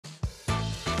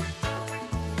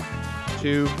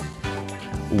2.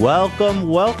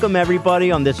 Welcome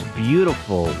everybody on this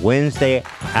beautiful Wednesday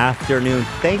afternoon.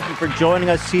 Thank you for joining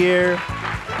us here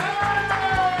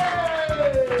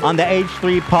on the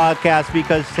H3 podcast,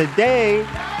 because today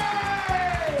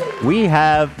we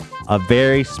have a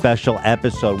very special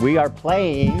episode. We are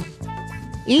playing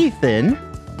Ethan.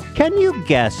 Can you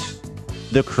guess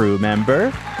the crew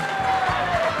member?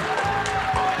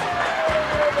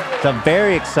 It's a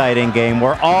very exciting game.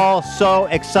 We're all so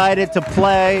excited to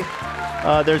play.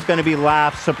 There's going to be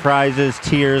laughs, surprises,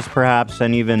 tears, perhaps,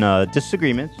 and even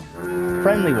disagreements.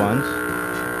 Friendly ones.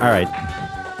 All right.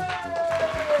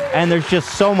 And there's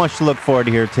just so much to look forward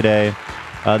to here today.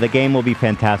 The game will be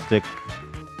fantastic.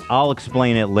 I'll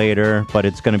explain it later, but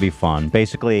it's going to be fun.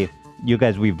 Basically, you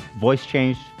guys, we've voice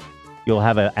changed. You'll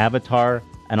have an avatar,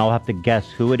 and I'll have to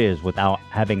guess who it is without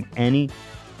having any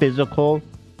physical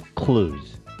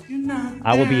clues.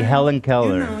 I will be Helen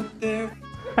Keller. You're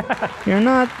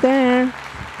not there.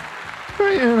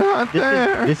 You're not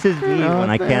there. This is me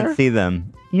when I can't see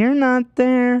them. You're not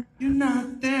there. You're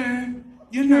not there.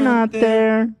 You're not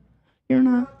there. You're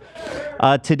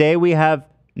not. Today we have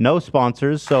no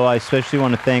sponsors, so I especially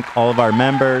want to thank all of our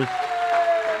members.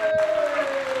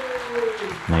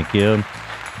 Thank you.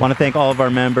 Want to thank all of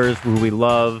our members who we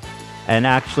love. And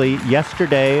actually,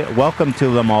 yesterday, welcome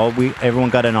to them all. Everyone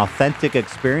got an authentic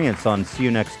experience on See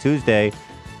You Next Tuesday,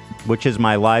 which is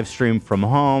my live stream from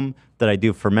home that I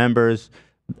do for members.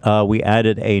 We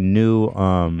added a new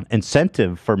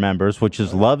incentive for members, which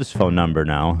is Love's phone number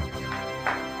now.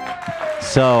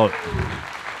 So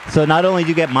not only do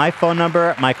you get my phone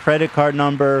number, my credit card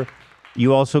number,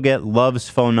 you also get Love's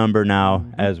phone number now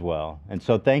as well. And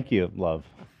so thank you, Love.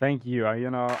 Thank you.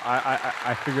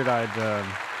 I figured I'd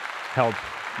help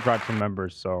drive some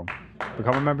members, so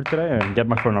become a member today and get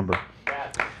my phone number.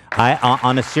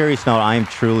 On a serious note, I am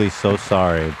truly so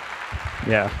sorry.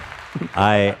 Yeah.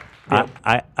 I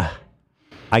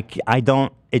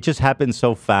don't. It just happened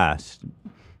so fast.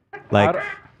 Like,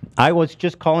 I was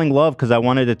just calling Love because I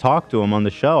wanted to talk to him on the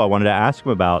show. I wanted to ask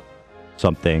him about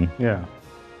something. Yeah.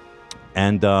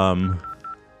 And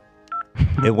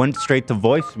it went straight to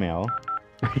voicemail.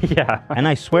 Yeah. And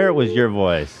I swear it was your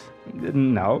voice.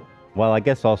 No. Well, I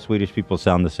guess all Swedish people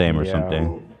sound the same or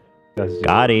something. That's,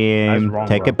 Got him. Wrong,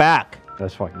 Take bro. it back.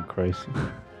 That's fucking crazy.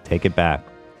 Take it back.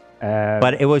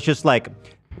 But it was just like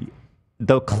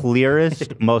the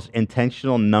clearest, most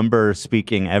intentional number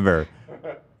speaking ever.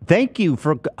 Thank you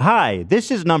for... Hi,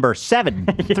 this is number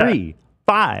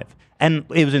 735. And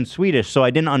it was in Swedish, so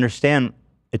I didn't understand.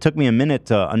 It took me a minute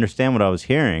to understand what I was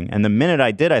hearing. And the minute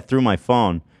I did, I threw my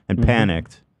phone and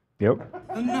panicked. Yep.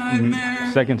 A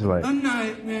nightmare. Seconds late. A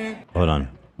nightmare. Hold on.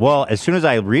 Well, as soon as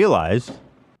I realized...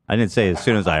 I didn't say as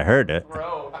soon as I heard it.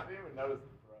 Bro, I didn't even notice it,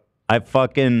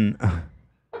 bro.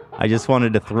 I just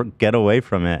wanted to get away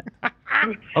from it.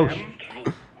 Oh,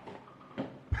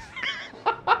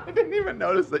 I didn't even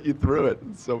notice that you threw it.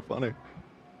 It's so funny.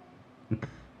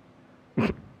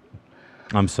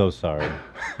 I'm so sorry.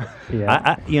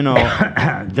 Yeah.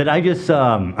 Did I just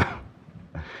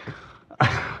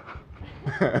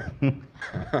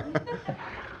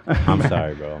I'm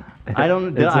sorry, bro. I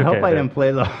don't. It's I hope okay, I man. didn't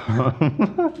play the.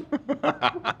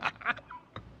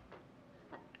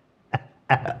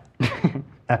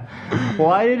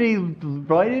 Why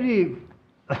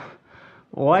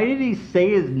did he say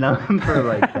his number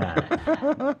like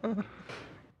that?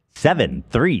 7,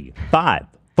 3, 5,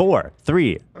 4,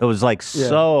 3. It was like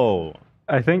so.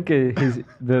 I think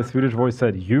the Swedish voice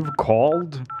said, "You've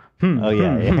called." Oh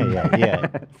yeah.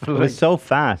 It was so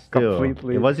fast too.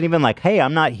 Completely. It wasn't even like, "Hey,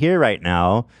 I'm not here right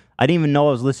now." I didn't even know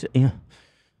I was listening.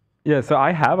 Yeah, so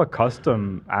I have a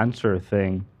custom answer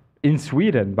thing in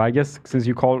Sweden, but I guess since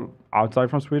you call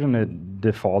outside from Sweden, it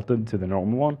defaulted to the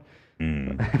normal one.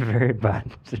 Very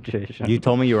bad situation. You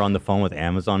told me you were on the phone with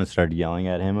Amazon and started yelling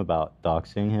at him about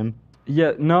doxing him.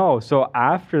 Yeah, no. So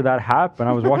after that happened,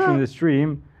 I was watching the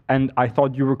stream, and I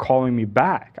thought you were calling me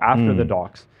back after the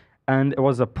dox. And it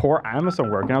was a poor Amazon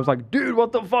work. And I was like, dude,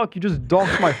 what the fuck? You just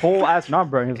doxed my whole ass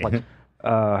number. And he was like,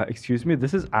 excuse me,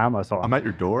 this is Amazon. I'm at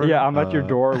your door? Yeah, I'm at your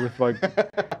door with like...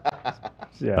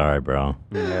 Yeah. All right, bro.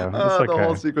 Yeah, it's The okay.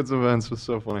 whole sequence of events was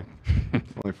so funny.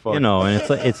 Holy fuck. And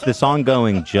it's this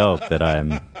ongoing joke that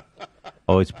I'm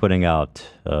always putting out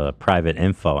private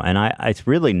info. And I'm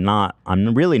really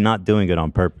not doing it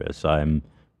on purpose. I'm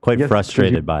quite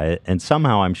frustrated by it. And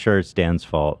somehow I'm sure it's Dan's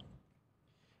fault.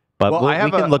 But Well, we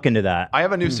can look into that. I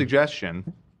have a new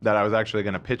suggestion that I was actually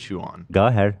going to pitch you on. Go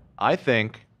ahead. I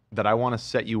think that I want to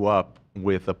set you up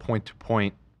with a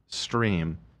point-to-point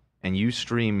stream, and you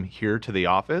stream here to the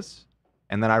office,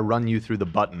 and then I run you through the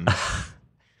button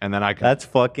and then I can. That's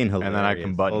fucking hilarious. And then I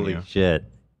can button Holy you. shit.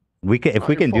 If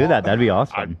we can do that, that'd be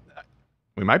awesome.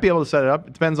 We might be able to set it up.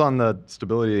 It depends on the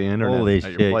stability of the internet Holy at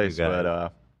shit, your you place. guys.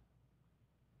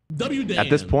 But at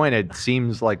this point, it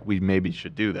seems like we maybe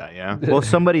should do that. Yeah. Well,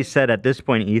 somebody said at this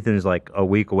point, Ethan's like a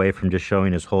week away from just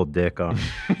showing his whole dick on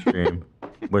stream.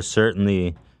 We're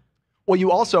certainly. Well,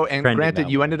 you also, and trending granted,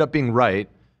 that you way. ended up being right.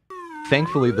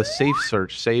 Thankfully, the safe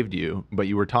search saved you, but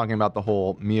you were talking about the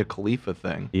whole Mia Khalifa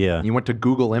thing. Yeah. You went to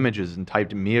Google Images and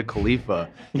typed Mia Khalifa,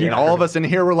 and all of us in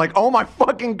here were like, "Oh my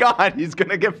fucking god, he's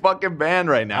gonna get fucking banned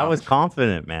right now." I was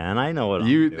confident, man. I know what I'm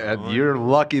doing. You're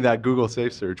lucky that Google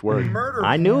safe search worked.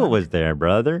 I knew it was there,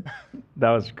 brother.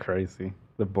 That was crazy.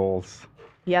 The Bulls.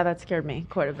 Yeah, that scared me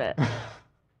quite a bit.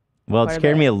 Well, it Quite a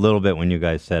scared bit. me a little bit when you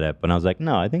guys said it, but I was like,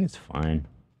 no, I think it's fine.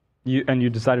 You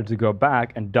decided to go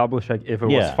back and double check if it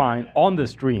was Yeah. fine on the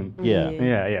stream. Yeah.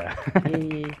 Yeah.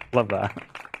 Love that.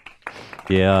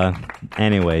 Yeah.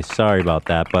 Anyway, sorry about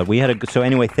that, but we had so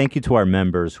anyway, thank you to our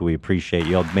members who we appreciate.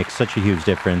 Y'all make such a huge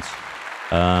difference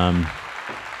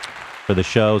for the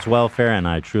show's welfare, and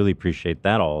I truly appreciate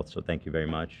that all. So thank you very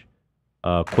much.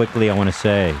 Quickly, I want to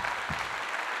say,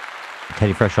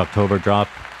 Teddy Fresh October drop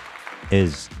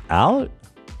is out,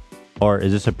 or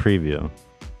is this a preview?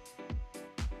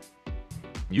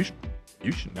 You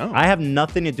should know. I have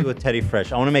nothing to do with Teddy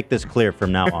Fresh. I want to make this clear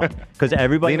from now on, because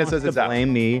everybody Lena wants says to it's out.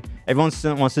 blame me. Everyone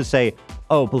wants to say,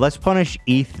 "Oh, but let's punish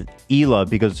Hila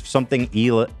because of something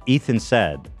Ethan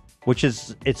said," which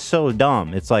is it's so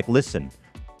dumb. It's like, listen,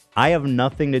 I have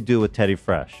nothing to do with Teddy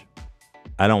Fresh.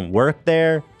 I don't work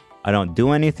there. I don't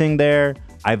do anything there.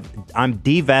 I'm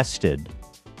divested.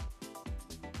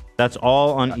 That's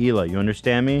all on Hila. You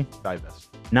understand me? Divest.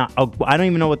 Now, I don't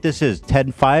even know what this is.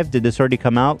 TED 5? Did this already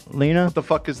come out, Lena? What the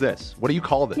fuck is this? What do you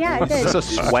call this? Yeah, it Is did. this a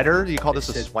sweater? Do you call this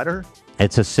a sweater?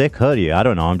 It's a sick hoodie. I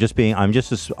don't know. I'm just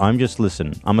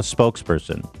listen. I'm a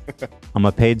spokesperson. I'm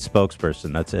a paid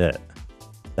spokesperson. That's it.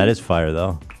 That is fire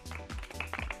though.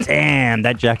 Damn,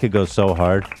 that jacket goes so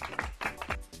hard.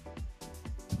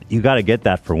 You got to get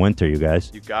that for winter, you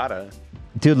guys. You gotta.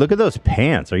 Dude, look at those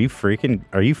pants. Are you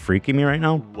freaking me right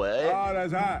now? What? Oh,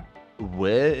 that's hot.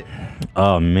 What?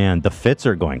 Oh man, the fits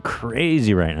are going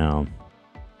crazy right now.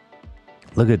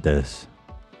 Look at this.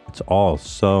 It's all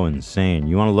so insane.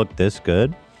 You want to look this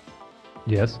good?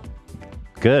 Yes.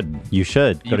 Good. You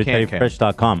should. Go to can,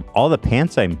 teddyfresh.com. All the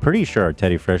pants, I'm pretty sure, are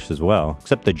Teddy Fresh as well,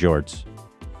 except the jorts.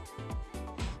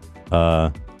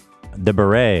 The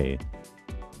beret,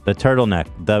 the turtleneck,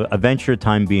 the Adventure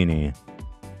Time beanie.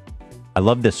 I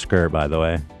love this skirt, by the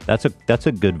way. That's a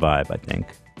good vibe, I think.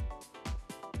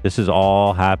 This is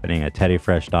all happening at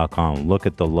teddyfresh.com. Look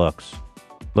at the looks.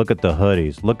 Look at the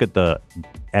hoodies. Look at the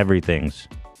everythings.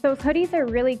 Those hoodies are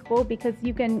really cool because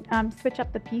you can switch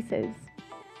up the pieces.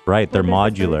 Right, they're Well,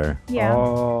 this is- modular. Yeah.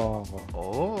 Oh.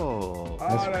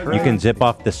 You can zip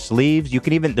off the sleeves. You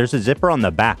can even, there's a zipper on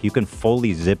the back. You can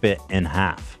fully zip it in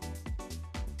half.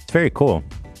 It's very cool.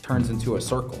 Turns into a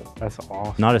circle. That's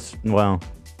awesome. Not as, well,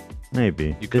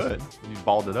 maybe. You This- could. You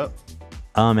balled it up.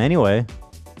 Anyway,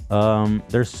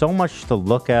 there's so much to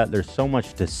look at. There's so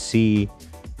much to see.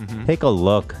 Take a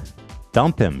look.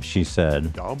 Dump him, she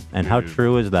said. Dump and how him.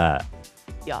 true is that?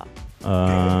 Yeah.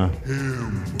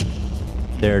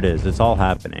 There it is. It's all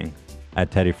happening at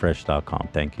teddyfresh.com.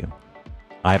 Thank you.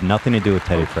 I have nothing to do with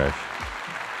Teddy Fresh.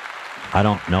 I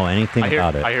don't know anything I hear,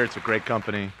 about it. I hear it's a great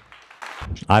company.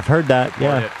 I've heard that. Support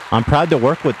Yeah. it. I'm proud to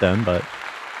work with them, but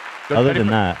Go to other than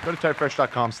that. Go to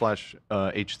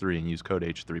teddyfresh.com/H3 and use code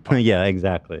H3. Yeah,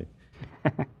 exactly.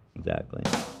 Exactly.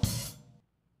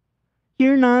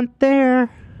 You're not there.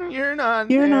 You're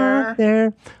not You're there. not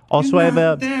there. Also, I have You're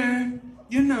not there.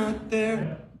 You're not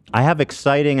there. I have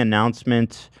exciting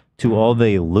announcement to all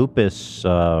the lupus,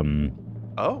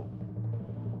 Oh.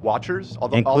 Watchers?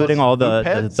 including all the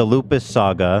Lupeds? lupus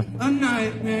saga. A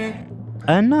nightmare.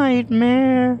 A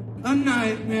nightmare. A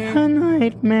nightmare. A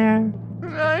nightmare.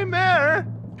 Nightmare.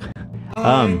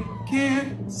 I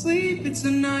can't sleep. It's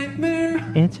a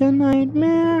nightmare. It's a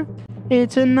nightmare.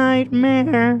 It's a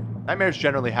nightmare. Nightmares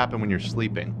generally happen when you're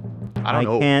sleeping. I I don't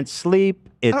know. can't sleep. I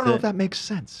It's don't know a- if that makes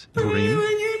sense. Pray Kareem.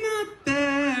 when you're not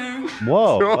there.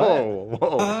 Whoa. what? Whoa,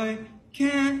 whoa. I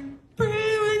can't pray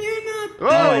when you're not there.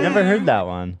 Oh, I never heard that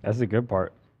one. That's the good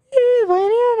part. When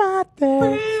you're not there.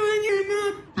 Pray when you're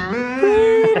not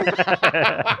there.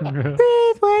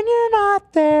 Breathe when you're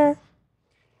not there.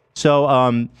 So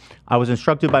I was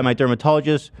instructed by my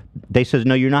dermatologist. They says,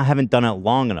 no, haven't done it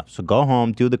long enough. So go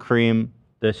home, do the cream,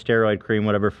 the steroid cream,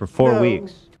 whatever, for 4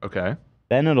 weeks. Okay.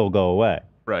 Then it'll go away.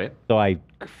 Right. So I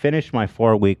finished my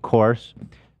 4-week course.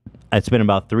 It's been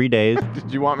about 3 days.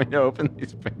 Did you want me to open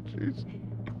these pictures?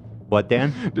 What,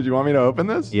 Dan? Did you want me to open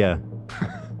this? Yeah.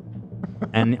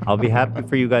 And I'll be happy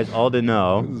for you guys all to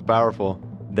know This is powerful.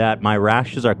 that my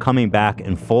rashes are coming back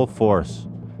in full force.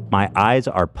 My eyes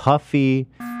are puffy.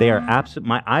 They are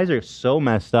my eyes are so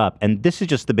messed up. And this is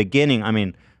just the beginning. I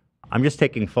mean, I'm just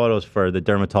taking photos for the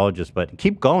dermatologist, but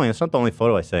keep going. It's not the only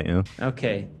photo I sent you.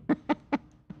 Okay.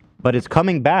 But it's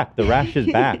coming back. The rash is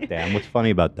back, Dan. What's funny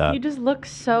about that? You just look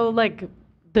so like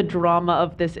the drama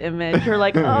of this image. You're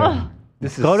like, oh.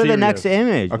 This is Go to the serious. next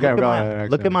image. Okay, look I'm at going to the my,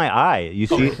 next look at image. my eye. You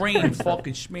see, Cream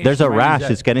fucking smear. there's a rash.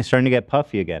 It's starting to get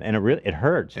puffy again, and it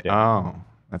hurts. Dan. Oh,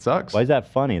 that sucks. Why is that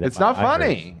funny? That It's my not eye hurts?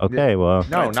 funny. Okay, well.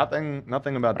 No,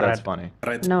 nothing about that's funny.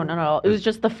 No. It was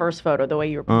just the first photo. The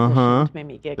way you were Uh-huh. positioned made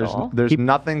me giggle. There's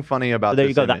nothing funny about There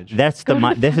this you go. image. That's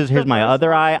here's my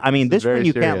other eye. I mean, This is this one very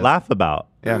you can't serious. laugh about.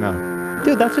 Yeah, no.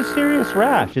 Dude, that's a serious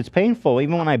rash. It's painful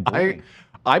even when I blink.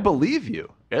 I believe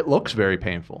you. It looks very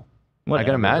painful. I Whatever,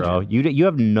 can imagine. bro. You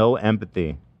have no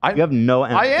empathy. You have no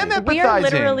empathy. I am empathizing. We are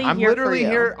literally I'm here for literally you.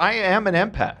 here. I am an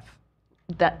empath.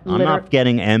 I'm not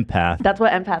getting empath. That's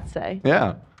what empaths say.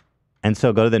 Yeah. And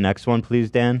so go to the next one, please,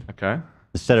 Dan. Okay.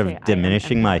 Instead of Say, I am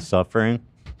diminishing my empath. suffering.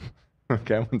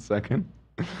 Okay, 1 second.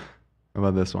 How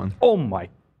about this one? Oh my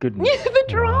goodness. The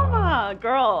drama,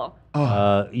 girl.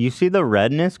 You see the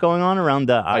redness going on around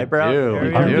the eyebrow do,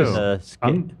 area? I do. The skin?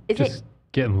 I'm Is just it-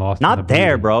 getting lost. in Not the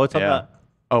there, breathing. bro. It's on Yeah.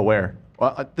 Oh, where?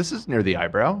 Well, this is near the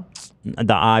eyebrow.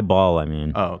 the eyeball, I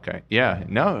mean. Oh, okay. Yeah.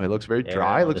 No, it looks very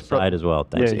dry. It On looks the side as well.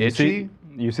 Thanks. Yeah, It's itchy.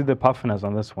 you see the puffiness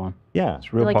on this one. Yeah.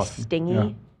 It's real like puffy. stingy. Yeah.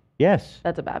 Yes.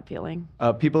 That's a bad feeling.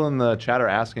 People in the chat are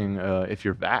asking if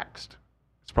you're vaxxed.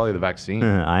 It's probably the vaccine.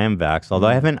 I am vaxxed. Although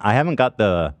I haven't got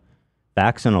the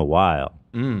vax in a while.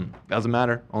 Doesn't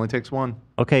matter. Only takes one.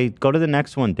 Okay, go to the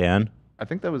next one, Dan. I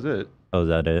think that was it. Oh, is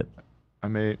that it?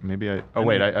 Oh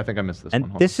wait, I think I missed this one.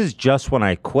 And Hold this is just when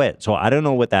I quit, so I don't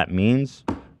know what that means.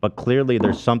 But clearly,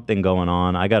 there's something going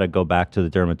on. I got to go back to the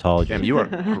dermatologist. Damn, you are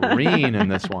green in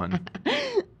this one.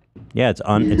 Yeah, it's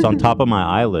on top of my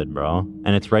eyelid, bro,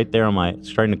 and it's right there on my. It's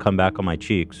starting to come back on my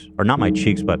cheeks, or not my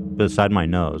cheeks, but beside my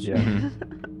nose. Yeah.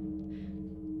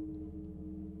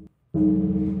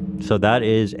 So that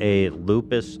is a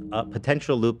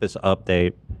potential lupus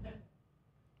update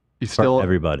You for still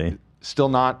everybody. still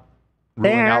not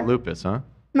ruling There. out lupus, huh?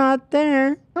 Not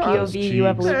there. POV, you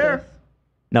have lupus.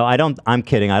 No, I don't. I'm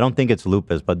kidding. I don't think it's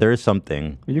lupus, but there is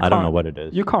something. I don't know what it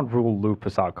is. You can't rule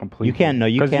lupus out completely. You can't- no,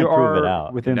 you 'Cause can't prove it are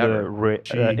out. within Never.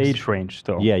 the age range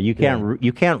still. Yeah, you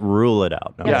can't rule it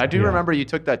out. No. Yeah, I do remember you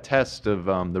took that test of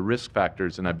the risk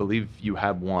factors, and I believe you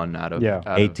had one out of Yeah. out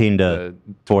of 18 to the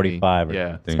 45 or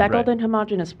Yeah, something. Speckled Right. and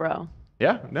homogenous, bro.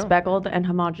 yeah, no, Speckled and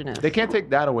homogenous. they can't take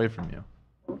that away from you.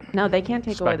 No, they can't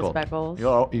take away the Speckled. speckles.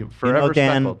 You You forever know,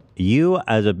 Dan, speckled. you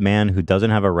as a man who doesn't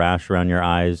have a rash around your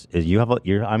eyes,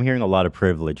 I'm hearing a lot of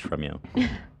privilege from you.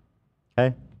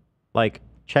 Okay, like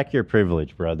check your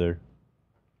privilege, brother.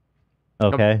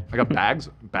 Okay. I got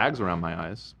bags around my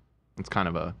eyes. It's kind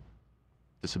of a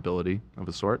disability of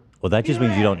a sort. Well, that just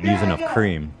means you don't use enough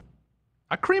cream.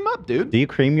 I cream up, dude. Do you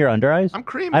cream your under eyes? I'm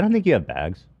creaming. I don't think you have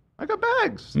bags. I got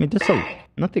bags. I mean, just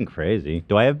nothing crazy.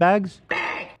 Do I have bags?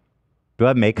 Do I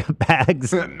have makeup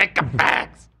bags? Makeup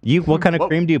bags. What kind of Whoa.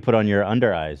 cream do you put on your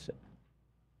under eyes?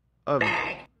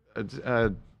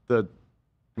 The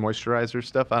moisturizer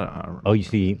stuff. I don't know. Oh, you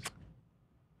see,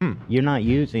 you're not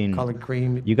using. Call it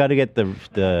cream. You got to get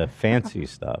the fancy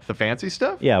stuff. The fancy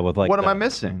stuff. Yeah, with like. What am I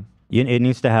missing? It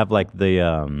needs to have like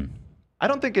the. I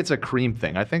don't think it's a cream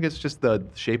thing. I think it's just the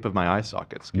shape of my eye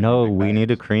sockets. Give me No, big we bags. need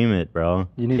to cream it, bro.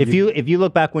 need If to- you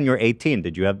look back when you were 18,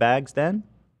 did you have bags then?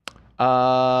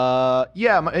 Yeah,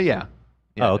 yeah.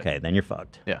 Oh, okay, then you're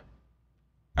fucked. Yeah,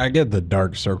 I get the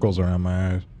dark circles around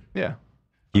my eyes. yeah.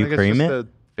 Do you I think cream it's it? just a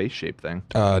face shape thing.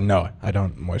 No, I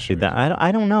don't moisturize. Dude,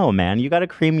 I don't know, man. You got to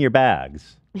cream your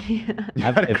bags.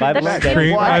 If I've learned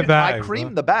Cream my I bags, cream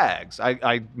huh? the bags.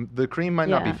 The cream might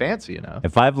not be Yeah. fancy enough.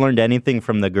 if I've learned anything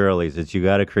from the girlies, it's you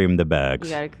got to cream the bags.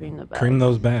 You gotta cream the bags. Cream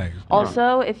those bags.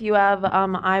 Also, if you have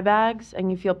eye bags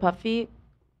and you feel puffy,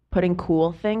 putting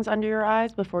cool things under your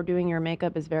eyes before doing your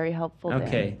makeup is very helpful. Dan.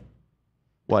 Okay.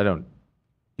 Well, I don't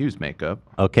use makeup,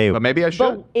 Okay, but maybe I should.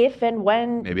 But if and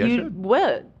when Maybe I you should.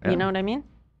 would, Yeah. you know what I mean?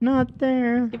 not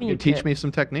there. Giving You you teach tips. me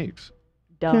some techniques.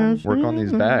 Dumb. Work on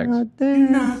these bags.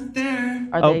 Not there.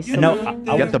 Are Oh, they no, saline?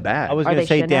 Get the bag. I was Are gonna they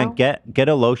say, Dan, Chanel? get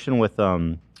a lotion with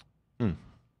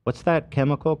what's that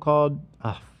chemical called?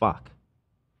 Oh fuck.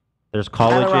 There's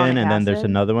collagen, Hyaluronic and then there's acid?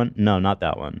 another one. No, not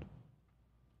that one.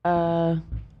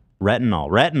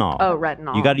 Retinol. Oh,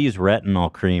 retinol. You got to use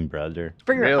retinol cream, brother.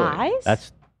 for your Really? eyes?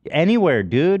 That's anywhere,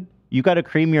 dude. You got to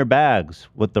cream your bags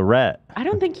with the ret. I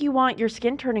don't think you want your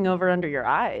skin turning over under your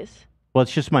eyes. Well,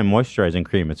 it's just my moisturizing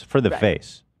cream. It's for the Right.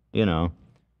 face, you know.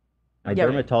 My Yeah,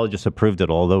 right. dermatologist approved it,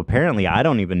 although apparently I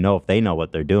don't even know if they know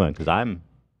what they're doing because I'm.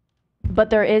 But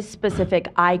there is specific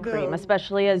eye cream,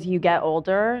 especially as you get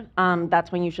older.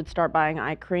 That's when you should start buying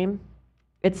eye cream.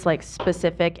 It's like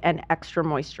specific and extra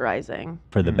moisturizing.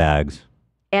 For the bags.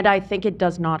 And I think it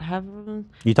does not have.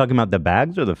 You talking about the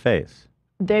bags or the face?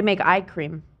 They make eye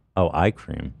cream. Oh, eye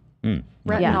cream. Mm.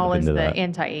 Retinol Look is into the that.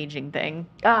 anti-aging thing.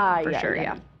 For sure,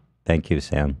 yeah. Thank you,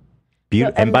 Sam. No,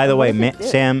 and and by the way, look at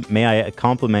this. Sam, may I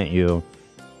compliment you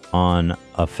on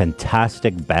a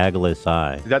fantastic bagless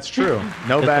eye. That's true.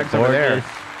 No Just bags over there.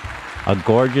 A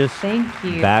gorgeous Thank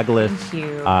you. bagless Thank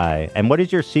you. eye. And what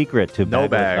is your secret to No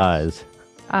bagless bags.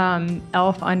 eyes?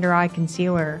 Elf under eye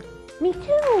concealer. Me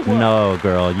too. No,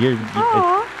 girl.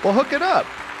 Well, hook it up.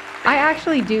 I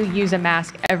actually do use a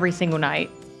mask every single night.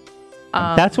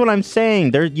 That's what I'm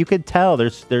saying. There, you could tell.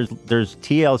 There's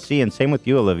TLC, and same with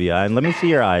you, Olivia. And let me see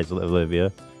your eyes,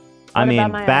 Olivia. I What mean,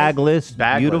 about my eyes? bagless,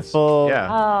 Bagless. beautiful. Yeah.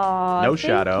 Oh, No thank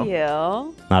shadow.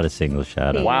 You. Not a single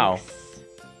shadow. Wow.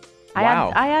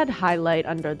 Wow. I had highlight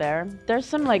under there. There's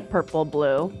some like purple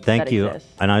blue. Thank that you. exists.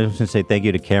 And I was going to say thank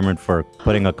you to Cameron for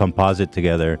putting a composite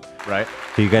together Right.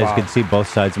 so you guys Wow. could see both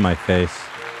sides of my face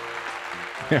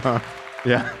Yeah.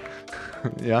 Yeah.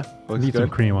 Yeah. Looks Need some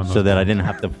good. cream on those. so that I didn't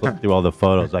have to flip through all the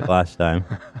photos like last time.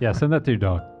 Yeah, send that to your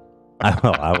dog.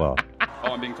 I will.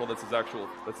 Oh, I'm being told that's his actual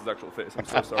face. I'm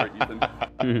so sorry,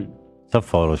 Ethan. It's a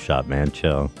Photoshop, man.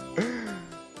 Chill.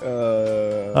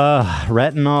 Uh,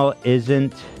 Retinol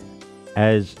isn't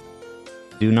as...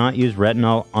 Do not use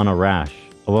retinol on a rash.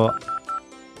 Well,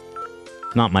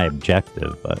 it's not my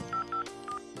objective, but...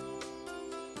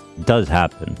 It does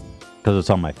happen because it's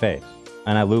on my face.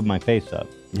 And I lube my face up.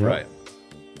 right.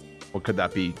 Well, could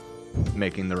that be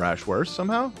making the rash worse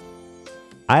somehow?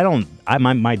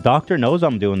 My doctor knows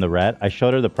I'm doing the rat. I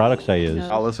showed her the products I use.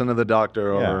 I'll listen to the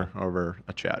doctor Yeah. over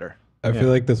a chatter. I feel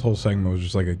like this whole segment was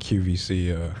just like a QVC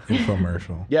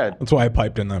infomercial. Yeah. That's why I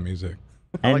piped in that music.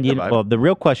 And like the vibe. well, the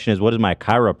real question is, what does my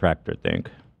chiropractor think?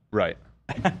 Right.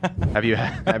 have you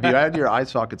had your eye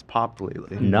sockets popped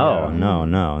lately? No.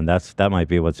 And that might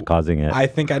be what's causing it. I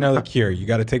think I know the cure. You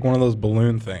got to take one of those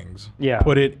balloon things. Yeah.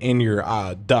 Put it in your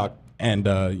duct and,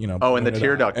 Oh, in the balloon it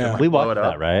tear out. duct. Yeah. we blow watched it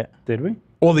up. that, right? Did we?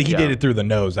 Well, he Yeah. did it through the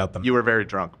nose out the You were very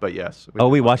drunk, but yes. Oh,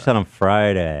 we did watched that on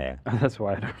Friday. That's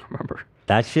why I don't remember.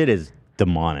 That shit is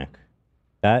demonic.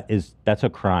 That's a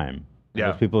crime.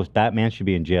 Yeah. Those people, that man should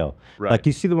be in jail. Right. Like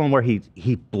you see the one where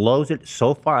he blows it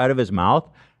so far out of his mouth,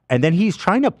 and then he's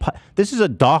trying to. This is a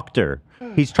doctor.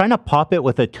 He's trying to pop it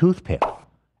with a toothpick,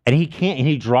 and he can't. And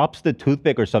he drops the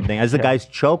toothpick or something as the guy's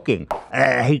choking.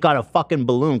 He got a fucking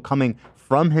balloon coming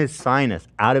from his sinus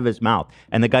out of his mouth,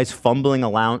 and the guy's fumbling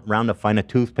around to find a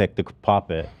toothpick to pop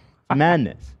it.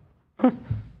 Madness.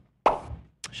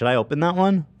 Should I open that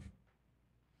one?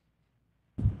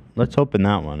 Let's open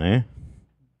that one, eh?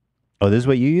 Oh, this is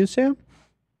what you use, Sam?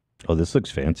 Oh, this looks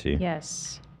fancy.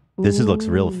 Yes. Looks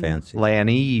real fancy.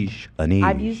 Laneige. Laneige.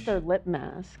 I've used their lip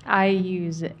mask. I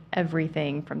use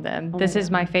everything from them. This is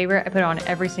my favorite. I put it on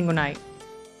every single night.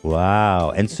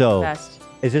 Wow. And so, Best.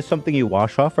 is this something you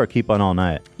wash off or keep on all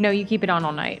night? No, you keep it on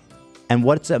all night. And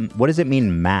what does it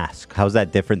mean, mask? How's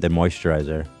that different than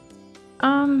moisturizer?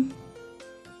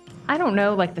 I don't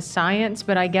know like the science,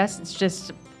 but I guess it's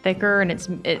just thicker and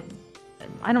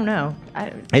I don't know.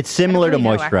 It's similar to really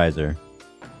know, moisturizer.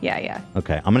 Yeah.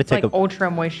 Okay, I'm gonna It's take like ultra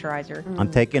moisturizer.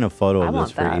 I'm taking a photo I of want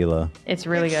this for that. Hila. It's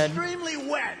really good.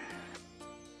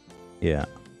 Yeah.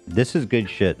 This is good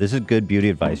shit. This is good beauty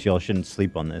advice. Y'all shouldn't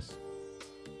sleep on this.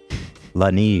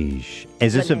 Laneige.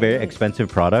 Is this a very Laneige. expensive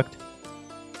product?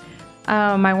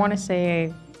 I want to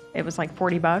say it was like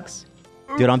 $40.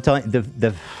 Dude, I'm telling you,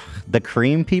 the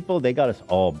cream people, they got us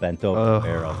all bent over the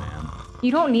barrel, man.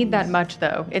 You don't need that much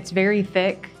though. It's very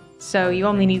thick, so you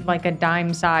only need like a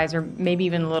dime size or maybe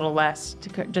even a little less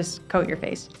to just coat your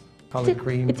face.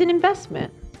 It's an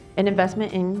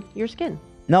investment in your skin.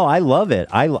 No, I love it.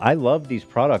 I love these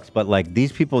products, but like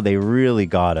these people, they really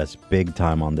got us big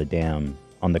time on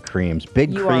the creams.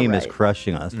 Big You are Cream is right.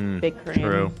 crushing us. Big cream.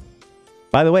 True.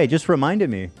 By the way, it just reminded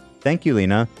me. Thank you,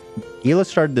 Lena. Hila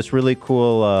started this really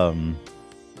cool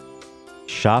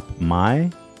Shop My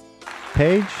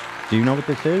page. Do you know what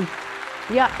this is?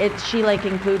 Yeah, she like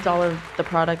includes all of the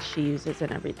products she uses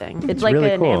and everything. It's like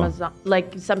really an cool. Amazon.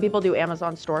 Like some people do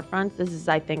Amazon storefronts. This is,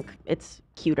 I think, it's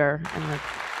cuter and like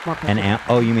more. And personal.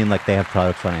 oh, you mean like they have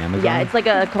products on Amazon? Yeah, it's like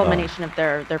a culmination of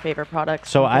their favorite products.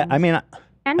 So and I things. mean,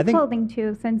 And I think- clothing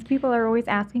too, since people are always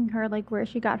asking her like where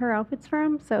she got her outfits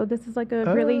from. So this is like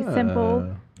a really simple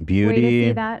way to beauty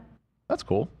see that. That's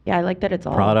cool. Yeah, I like that it's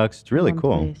all products. It's really in one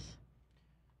cool. place.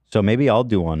 So maybe I'll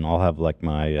do one. I'll have like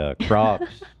my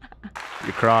Crocs,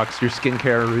 Your Crocs, your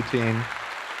skincare routine.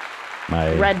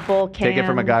 my Red Bull can. Take it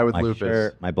from a guy with my lupus.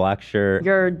 shirt, my black shirt.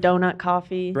 Your donut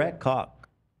coffee. Brett Cock.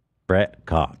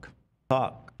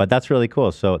 But that's really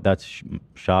cool. So that's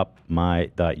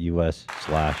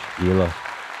shopmy.us/Ela.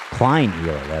 Klein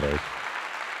Ela, that is.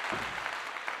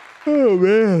 Oh,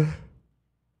 man.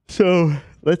 So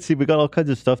let's see. We got all kinds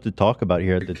of stuff to talk about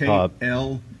here at the top.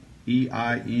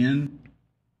 K-L-E-I-N.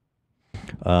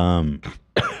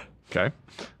 Okay.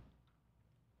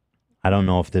 I don't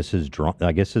know if this is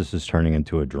I guess this is turning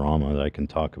into a drama that I can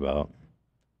talk about.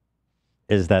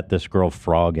 Is that this girl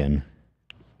Froggen,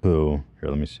 who here?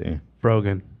 Let me see.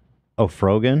 Brogan. Oh,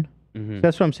 Froggen. Mhm.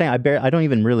 That's what I'm saying. I don't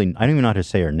even know how to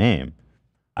say her name.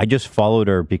 I just followed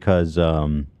her because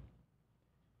there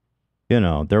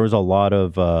was a lot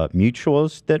of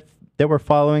mutuals that were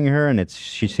following her, and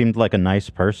she seemed like a nice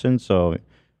person, so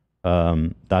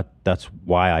that's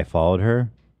why I followed her.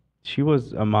 She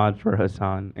was a mod for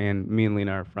Hassan, and me and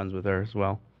Lena are friends with her as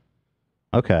well.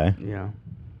 Okay. Yeah.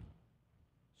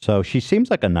 So she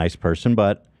seems like a nice person,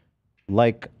 but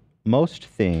like most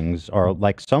things, or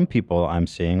like some people I'm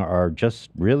seeing, are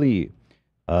just really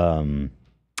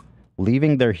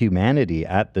leaving their humanity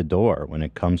at the door when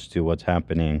it comes to what's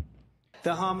happening.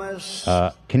 The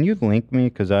hummus. Can you link me?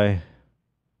 Because I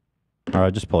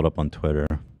just pulled up on Twitter.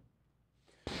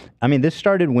 I mean, this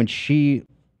started when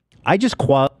I just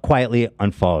quietly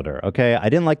unfollowed her, okay? I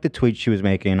didn't like the tweets she was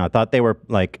making. I thought they were,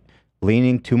 like,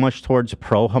 leaning too much towards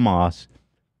pro-Hamas.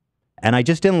 And I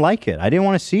just didn't like it. I didn't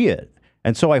want to see it.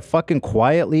 And so I fucking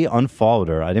quietly unfollowed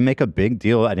her. I didn't make a big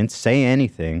deal. I didn't say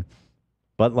anything.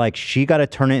 But, like, she got to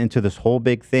turn it into this whole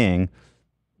big thing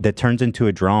that turns into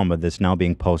a drama that's now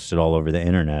being posted all over the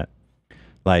internet.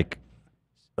 Like,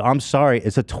 I'm sorry,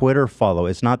 it's a Twitter follow.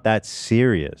 It's not that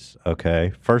serious,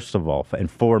 okay? First of all, and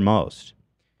foremost.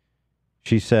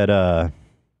 She said, oh,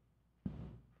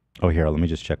 here, let me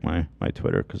just check my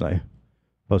Twitter because I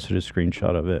posted a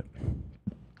screenshot of it.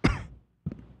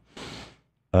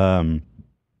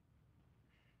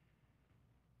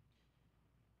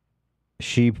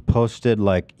 She posted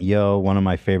like, yo, one of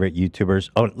my favorite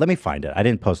YouTubers. Oh, let me find it. I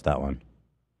didn't post that one.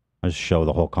 I'll just show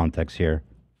the whole context here.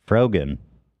 Froggen.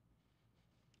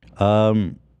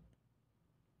 Oh,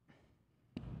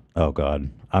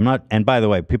 God. I'm not... And by the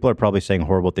way, people are probably saying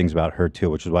horrible things about her, too,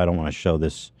 which is why I don't want to show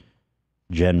this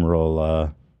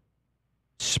general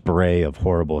spray of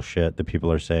horrible shit that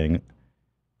people are saying.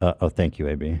 Oh, thank you,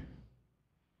 AB.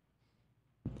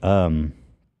 I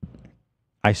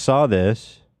saw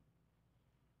this.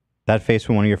 That face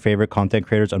when one of your favorite content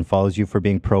creators unfollows you for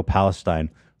being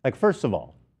pro-Palestine. Like, first of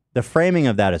all, the framing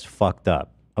of that is fucked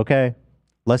up, okay?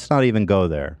 Let's not even go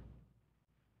there.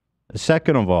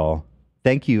 Second of all,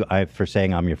 thank you for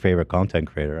saying I'm your favorite content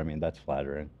creator. I mean, that's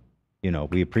flattering. You know,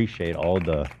 we appreciate all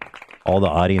the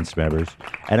audience members.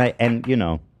 And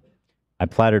I'm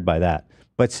flattered by that.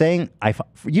 But saying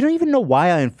you don't even know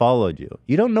why I unfollowed you.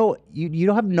 You don't know, you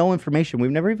don't have no information.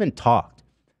 We've never even talked.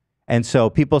 And so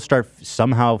people start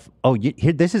somehow,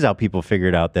 this is how people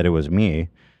figured out that it was me.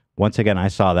 Once again, I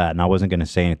saw that and I wasn't going to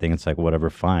say anything. It's like, whatever,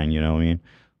 fine. You know what I mean?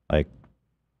 Like,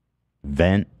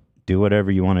 vent, do whatever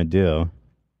you want to do.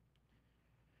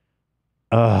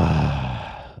 The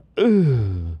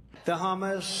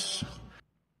hummus.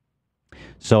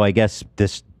 So I guess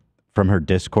this from her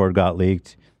Discord got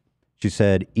leaked. She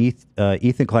said,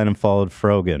 Ethan Klein unfollowed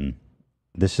Froggen.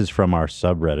 This is from our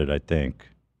subreddit, I think.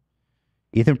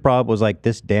 Ethan Prob was like,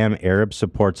 this damn Arab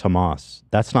supports Hamas.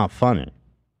 That's not funny.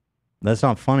 That's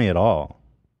not funny at all.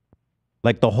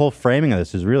 Like, the whole framing of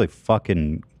this is really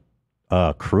fucking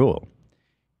cruel.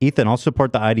 Ethan, I'll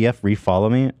support the IDF. Refollow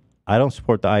me. I don't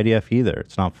support the IDF either.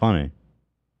 It's not funny.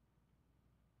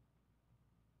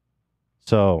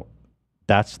 So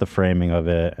that's the framing of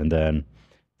it. And then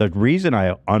the reason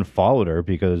I unfollowed her,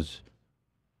 because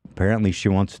apparently she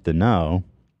wants to know,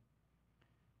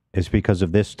 is because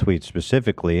of this tweet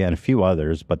specifically and a few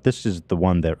others. But this is the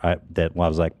one that I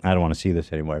was like, I don't want to see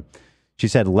this anymore. She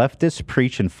said, leftists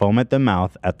preach and foam at the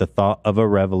mouth at the thought of a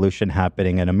revolution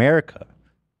happening in America.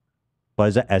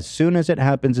 But as soon as it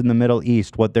happens in the Middle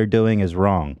East, what they're doing is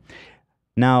wrong.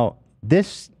 Now,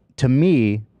 this, to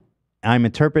me, I'm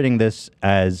interpreting this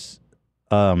as,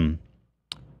 let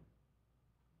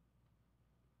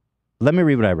me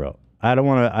read what I wrote. I don't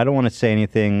want to say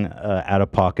anything out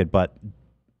of pocket, but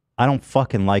I don't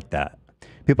fucking like that.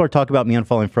 People are talking about me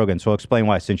unfollowing Froggen, so I'll explain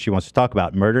why, since she wants to talk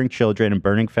about murdering children and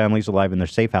burning families alive in their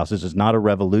safe houses is not a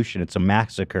revolution, it's a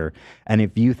massacre. And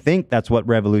if you think that's what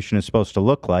revolution is supposed to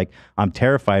look like, I'm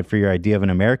terrified for your idea of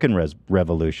an American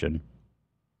revolution.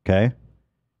 Okay?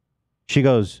 She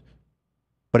goes,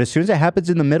 but as soon as it happens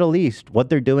in the Middle East, what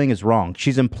they're doing is wrong.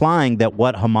 She's implying that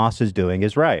what Hamas is doing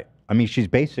is right. I mean, she's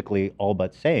basically all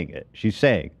but saying it. She's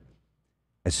saying,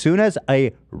 as soon as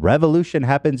a revolution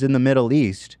happens in the Middle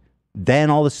East, then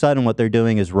all of a sudden what they're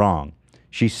doing is wrong.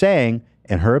 She's saying,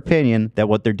 in her opinion, that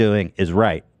what they're doing is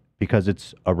right because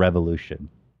it's a revolution.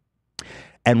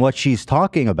 And what she's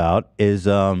talking about is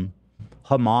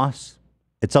Hamas.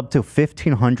 It's up to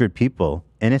 1,500 people,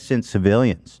 innocent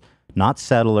civilians, not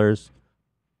settlers,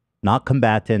 not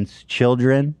combatants,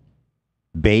 children,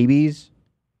 babies,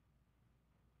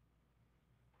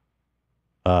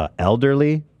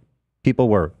 elderly. People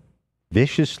were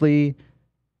viciously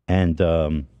and,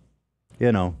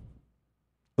 you know,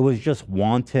 it was just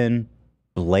wanton,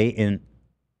 blatant,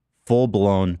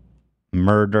 full-blown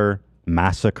murder,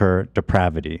 massacre,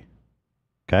 depravity.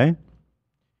 Okay?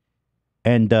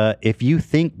 And if you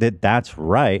think that that's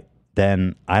right,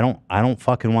 then I don't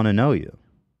fucking want to know you.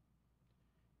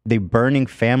 They're burning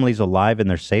families alive in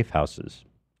their safe houses,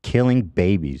 killing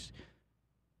babies.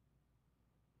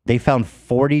 They found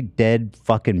 40 dead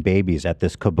fucking babies at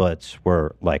this kibbutz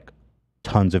where like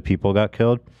tons of people got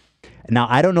killed. Now,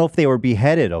 I don't know if they were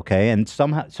beheaded, okay? And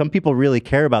some people really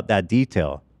care about that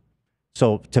detail.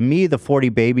 So to me, the 40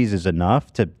 babies is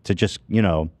enough to just, you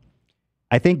know,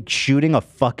 I think shooting a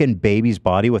fucking baby's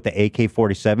body with the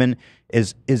AK-47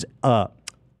 is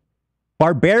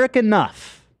barbaric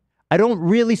enough. I don't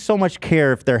really so much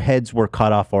care if their heads were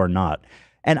cut off or not.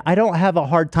 And I don't have a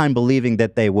hard time believing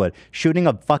that they would. Shooting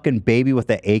a fucking baby with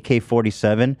the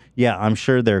AK-47, yeah, I'm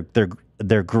sure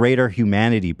their greater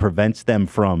humanity prevents them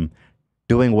from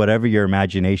doing whatever your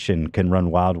imagination can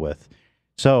run wild with.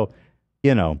 So,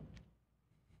 you know,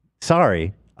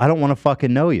 sorry, I don't want to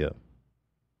fucking know you.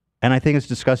 And I think it's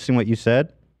disgusting what you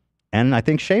said. And I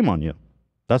think shame on you.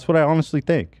 That's what I honestly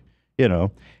think, you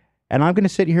know. And I'm going to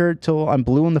sit here till I'm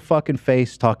blue in the fucking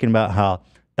face talking about how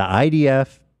the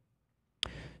IDF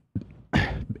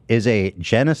is a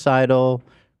genocidal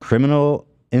criminal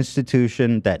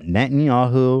institution that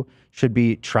Netanyahu should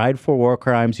be tried for war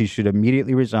crimes. He should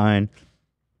immediately resign.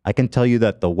 I can tell you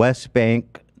that the West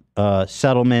Bank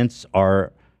settlements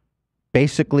are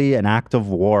basically an act of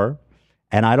war.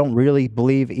 And I don't really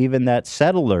believe even that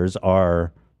settlers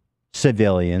are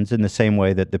civilians in the same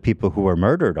way that the people who were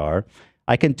murdered are.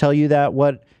 I can tell you that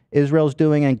what Israel's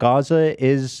doing in Gaza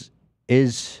is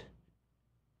as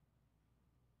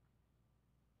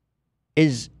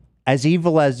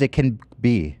evil as it can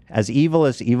be, as evil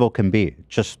as evil can be.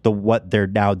 Just what they're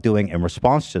now doing in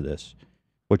response to this,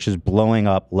 which is blowing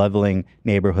up, leveling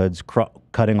neighborhoods,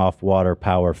 cutting off water,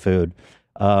 power, food.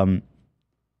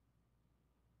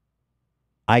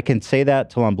 I can say that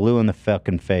till I'm blue in the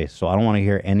fucking face. So I don't want to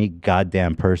hear any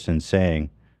goddamn person saying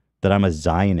that I'm a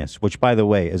Zionist, which, by the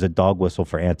way, is a dog whistle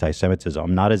for anti-Semitism.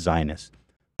 I'm not a Zionist.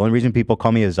 The only reason people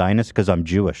call me a Zionist is because I'm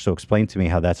Jewish. So explain to me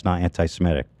how that's not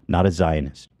anti-Semitic. Not a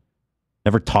Zionist.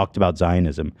 Never talked about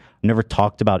Zionism. Never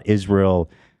talked about Israel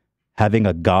having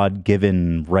a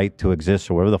God-given right to exist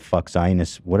or whatever the fuck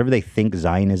Zionists, whatever they think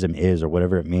Zionism is or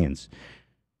whatever it means.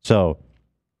 So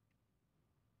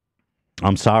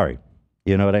I'm sorry.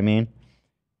 You know what I mean?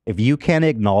 If you can't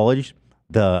acknowledge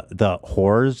the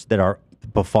horrors that are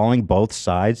befalling both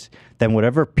sides, then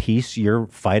whatever peace you're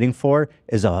fighting for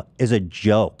is a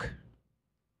joke.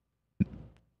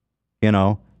 You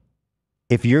know,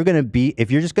 if you're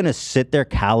just gonna sit there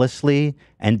callously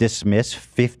and dismiss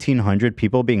 1,500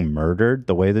 people being murdered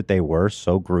the way that they were,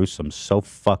 so gruesome, so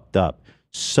fucked up,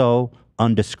 so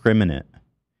undiscriminate.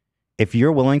 If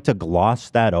you're willing to gloss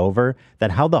that over,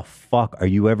 then how the fuck are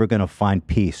you ever going to find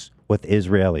peace with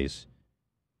Israelis?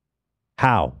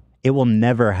 How? It will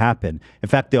never happen. In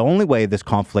fact, the only way this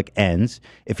conflict ends,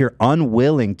 if you're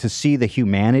unwilling to see the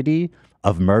humanity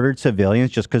of murdered civilians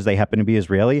just because they happen to be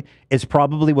Israeli, is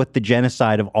probably with the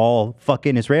genocide of all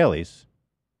fucking Israelis.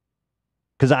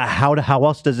 Because how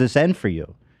else does this end for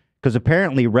you? Because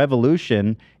apparently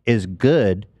revolution is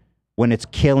good when it's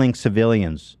killing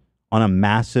civilians on a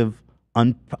massive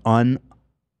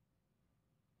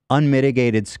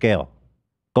unmitigated scale,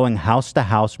 going house to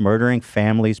house, murdering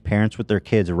families, parents with their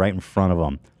kids right in front of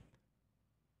them.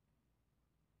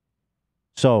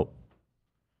 So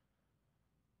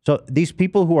these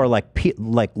people who are like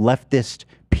leftist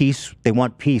peace, they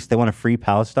want peace, they want a free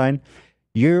Palestine.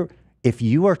 If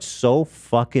you are so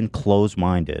fucking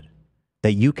close-minded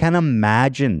that you can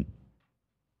imagine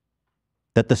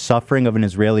that the suffering of an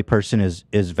Israeli person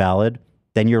is valid,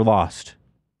 then you're lost.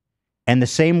 And the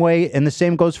same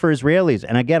goes for Israelis.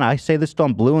 And again, I say this till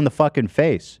I'm blue in the fucking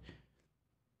face.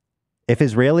 If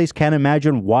Israelis can't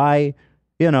imagine why,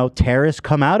 terrorists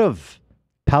come out of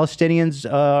Palestinians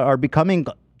are becoming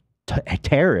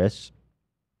terrorists,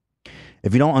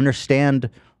 if you don't understand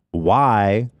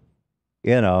why,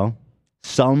 why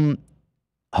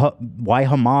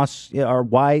Hamas or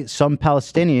why some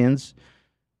Palestinians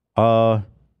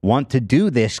want to do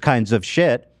this kinds of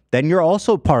shit, then you're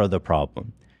also part of the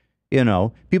problem.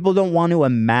 People don't want to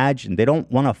imagine. They don't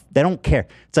care.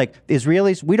 It's like the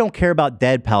Israelis, we don't care about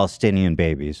dead Palestinian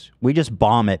babies. We just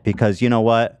bomb it because you know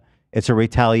what? It's a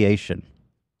retaliation.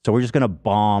 So we're just going to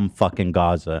bomb fucking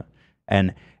Gaza.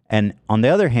 And on the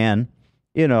other hand,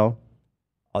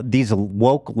 these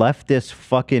woke leftist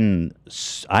fucking,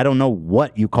 I don't know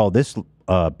what you call this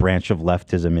branch of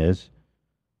leftism is,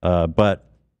 but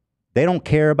they don't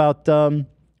care about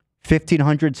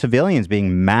 1,500 civilians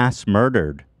being mass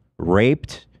murdered.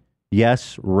 Raped?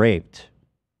 Yes, raped.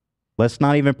 Let's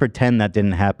not even pretend that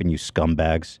didn't happen, you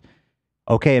scumbags.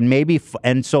 Okay, and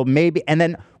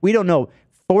then we don't know.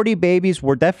 40 babies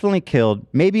were definitely killed.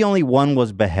 Maybe only one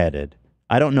was beheaded.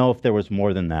 I don't know if there was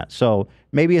more than that. So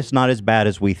maybe it's not as bad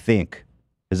as we think.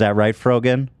 Is that right,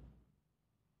 Frogan?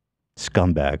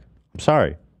 Scumbag. I'm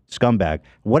sorry. Scumbag.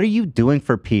 What are you doing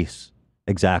for peace?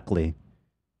 Exactly.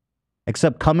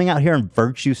 Except coming out here and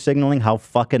virtue signaling how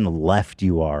fucking left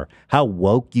you are, how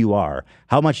woke you are,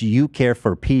 how much you care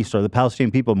for peace or the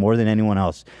Palestinian people more than anyone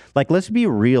else. Like, let's be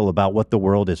real about what the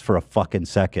world is for a fucking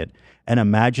second. And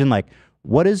imagine, like,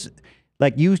 what is,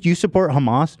 like, you support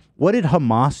Hamas. What did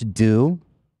Hamas do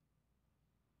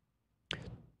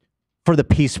for the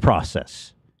peace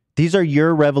process? These are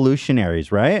your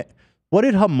revolutionaries, right? What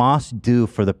did Hamas do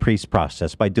for the peace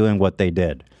process by doing what they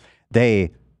did?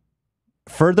 They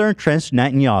further entrenched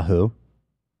Netanyahu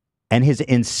and his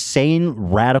insane,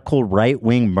 radical,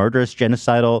 right-wing, murderous,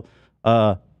 genocidal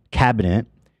cabinet.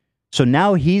 So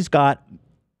now he's got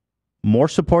more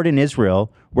support in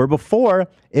Israel, where before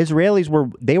Israelis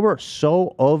were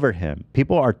so over him.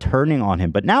 People are turning on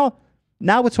him. But now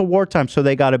it's a wartime, so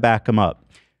they got to back him up.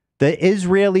 The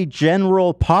Israeli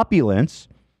general populace,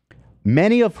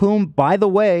 many of whom, by the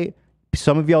way,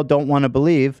 some of y'all don't want to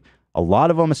believe, a lot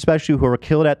of them, especially who were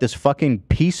killed at this fucking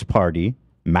peace party,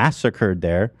 massacred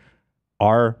there,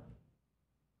 are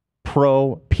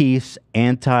pro-peace,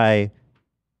 anti-Israel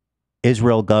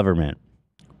government,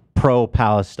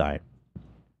 pro-Palestine.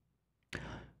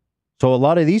 So a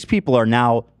lot of these people are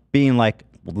now being like,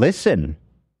 listen,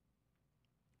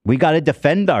 we got to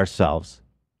defend ourselves.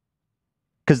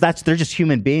 Because they're just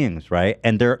human beings, right?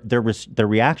 And their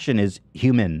reaction is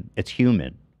human. It's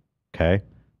human, okay?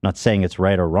 Not saying it's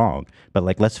right or wrong, but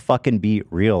like, let's fucking be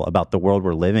real about the world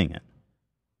we're living in.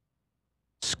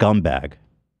 Scumbag.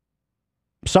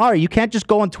 Sorry, you can't just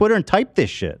go on Twitter and type this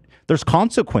shit. There's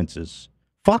consequences.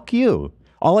 Fuck you.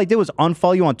 All I did was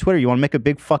unfollow you on Twitter. You want to make a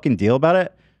big fucking deal about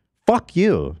it? Fuck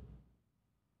you.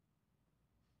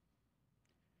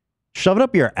 Shove it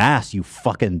up your ass, you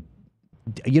fucking...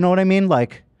 You know what I mean?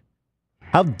 Like,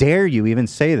 how dare you even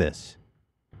say this?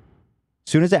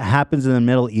 As soon as it happens in the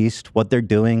Middle East, what they're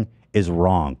doing is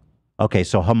wrong. Okay,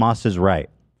 so Hamas is right.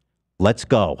 Let's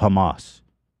go, Hamas.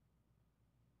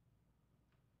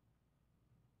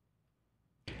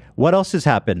 What else has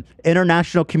happened?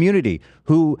 International community,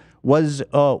 who was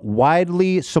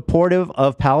widely supportive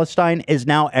of Palestine, is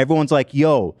now everyone's like,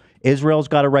 yo, Israel's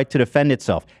got a right to defend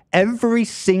itself. Every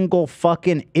single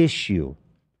fucking issue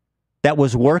that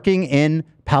was working in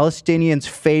Palestinians'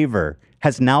 favor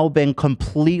has now been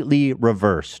completely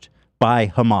reversed by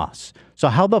Hamas. So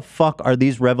how the fuck are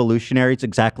these revolutionaries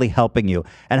exactly helping you?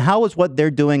 And how is what they're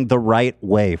doing the right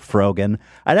way, Frogan?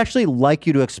 I'd actually like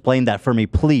you to explain that for me,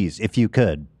 please, if you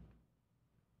could.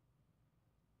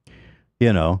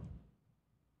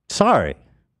 Sorry.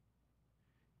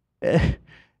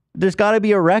 There's got to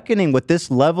be a reckoning with this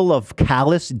level of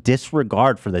callous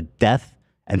disregard for the death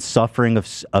and suffering of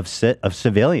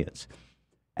civilians.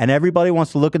 And everybody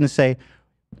wants to look and say,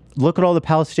 look at all the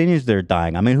Palestinians that are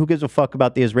dying. I mean, who gives a fuck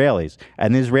about the Israelis?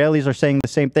 And the Israelis are saying the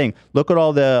same thing. Look at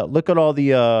all the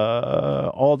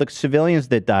civilians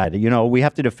that died. We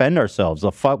have to defend ourselves.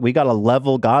 We got to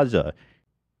level Gaza.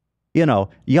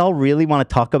 Y'all really want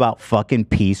to talk about fucking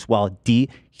peace while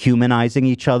dehumanizing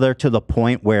each other to the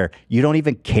point where you don't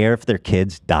even care if their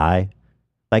kids die?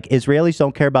 Like, Israelis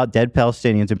don't care about dead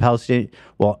Palestinians and Palestinians.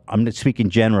 Well, I'm speaking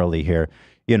generally here.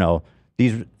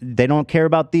 They don't care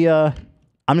about I'm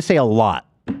going to say a lot.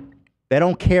 They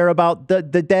don't care about the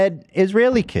dead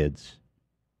Israeli kids.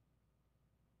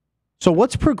 So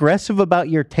what's progressive about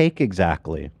your take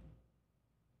exactly?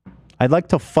 I'd like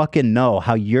to fucking know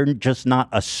how you're just not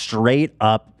a straight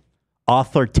up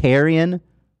authoritarian,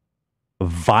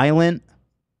 violent,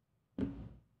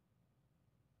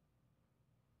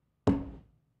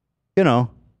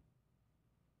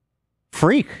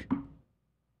 freak.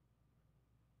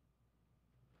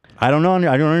 I don't know.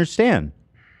 I don't understand.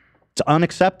 It's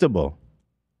unacceptable.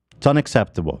 It's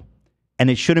unacceptable.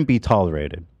 And it shouldn't be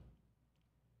tolerated.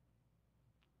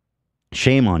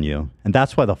 Shame on you. And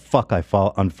that's why the fuck I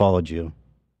unfollowed you.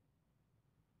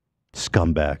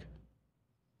 Scumbag.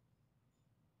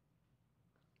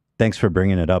 Thanks for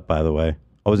bringing it up, by the way.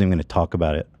 I wasn't even going to talk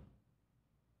about it.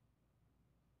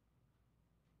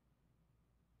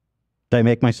 Did I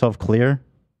make myself clear?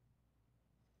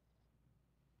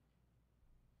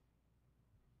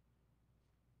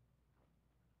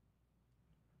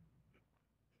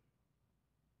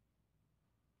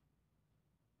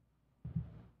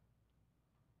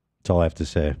 That's all I have to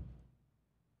say.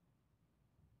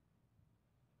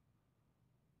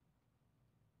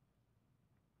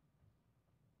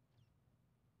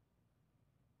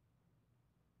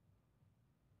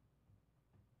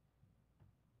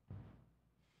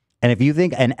 And if you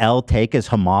think an L take is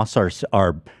Hamas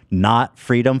are not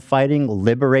freedom fighting,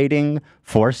 liberating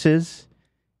forces,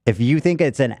 if you think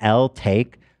it's an L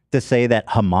take to say that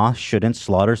Hamas shouldn't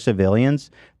slaughter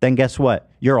civilians, then guess what?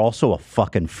 You're also a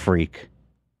fucking freak.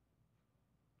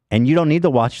 And you don't need to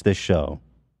watch this show.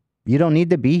 You don't need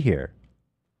to be here.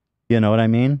 You know what I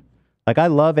mean? Like, I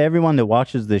love everyone that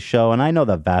watches this show, and I know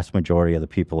the vast majority of the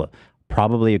people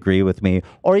probably agree with me,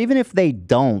 or even if they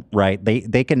don't, right,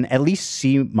 they can at least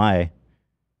see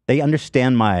they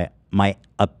understand my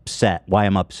upset, why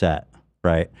I'm upset,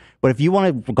 right? But if you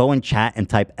want to go and chat and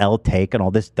type L take and all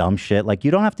this dumb shit, like,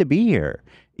 you don't have to be here.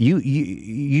 You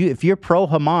if you're pro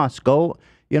Hamas, go,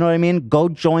 you know what I mean? Go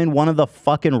join one of the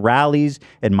fucking rallies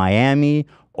in Miami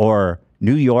or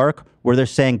New York where they're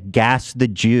saying gas the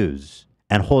Jews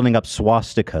and holding up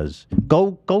swastikas.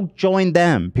 Go join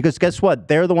them, because guess what?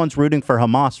 They're the ones rooting for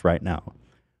Hamas right now.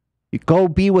 You go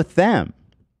be with them,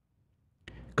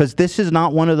 because this is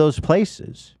not one of those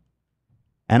places.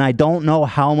 And I don't know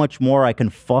how much more I can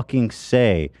fucking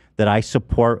say that I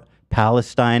support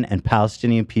Palestine and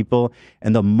Palestinian people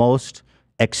in the most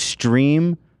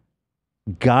extreme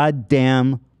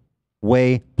goddamn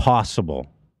way possible.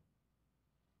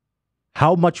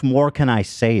 How much more can I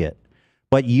say it?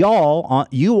 But you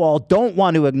all don't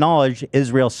want to acknowledge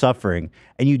Israel's suffering.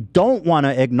 And you don't want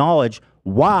to acknowledge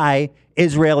why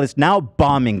Israel is now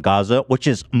bombing Gaza, which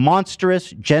is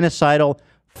monstrous, genocidal,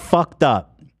 fucked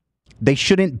up. They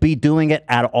shouldn't be doing it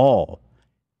at all.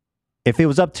 If it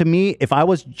was up to me, if I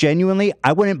was genuinely,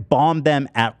 I wouldn't bomb them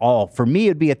at all. For me,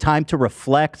 it'd be a time to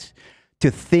reflect,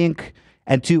 to think,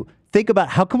 and to think about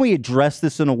how can we address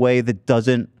this in a way that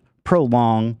doesn't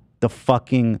prolong the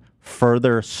fucking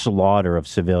further slaughter of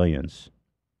civilians.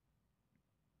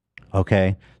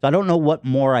 Okay? So I don't know what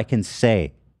more I can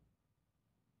say.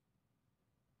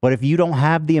 But if you don't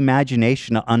have the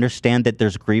imagination to understand that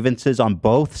there's grievances on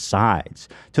both sides,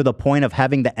 to the point of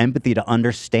having the empathy to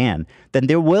understand, then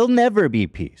there will never be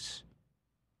peace.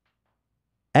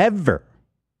 Ever.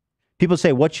 People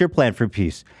say, what's your plan for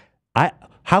peace?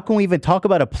 How can we even talk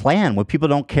about a plan when people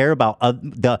don't care about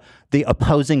the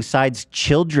opposing side's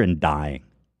children dying?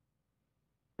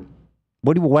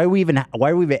 Why are we even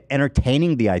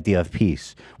entertaining the idea of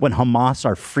peace when Hamas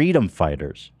are freedom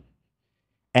fighters?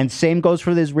 And same goes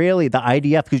for the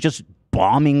IDF, who's just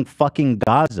bombing fucking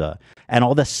Gaza, and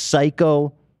all the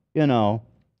psycho,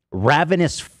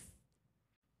 ravenous,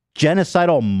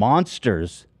 genocidal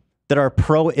monsters that are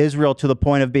pro-Israel to the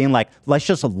point of being like, let's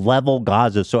just level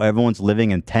Gaza so everyone's living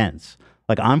in tents.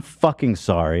 Like, I'm fucking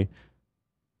sorry.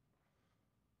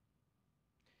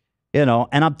 And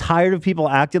I'm tired of people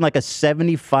acting like a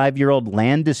 75-year-old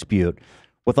land dispute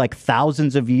with like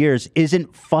thousands of years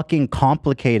isn't fucking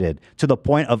complicated to the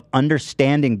point of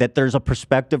understanding that there's a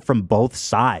perspective from both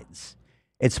sides.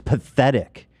 It's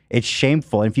pathetic. It's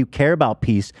shameful. And if you care about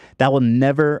peace, that will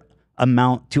never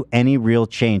amount to any real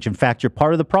change. In fact, you're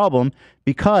part of the problem,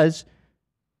 because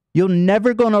you're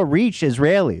never going to reach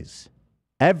Israelis.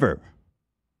 Ever.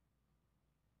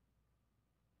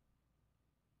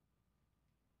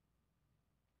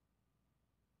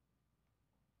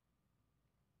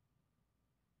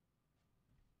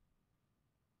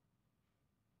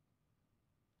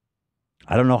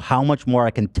 I don't know how much more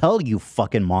I can tell you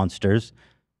fucking monsters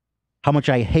how much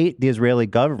I hate the Israeli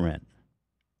government.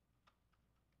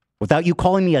 Without you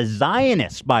calling me a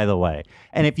Zionist, by the way.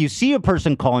 And if you see a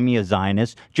person calling me a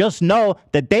Zionist, just know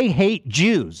that they hate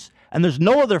Jews. And there's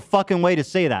no other fucking way to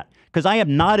say that. Because I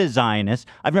am not a Zionist.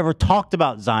 I've never talked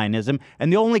about Zionism.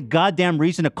 And the only goddamn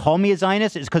reason to call me a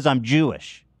Zionist is because I'm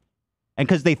Jewish. And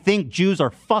because they think Jews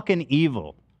are fucking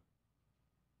evil.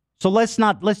 So let's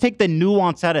take the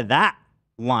nuance out of that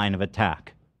line of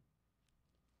attack.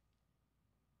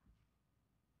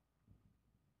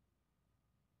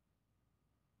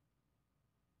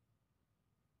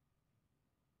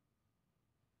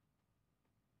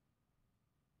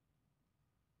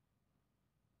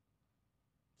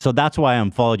 So that's why I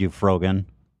unfollowed you, Frogan.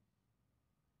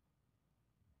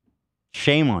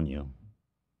 Shame on you.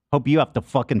 Hope you have to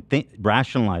fucking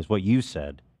rationalize what you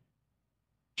said.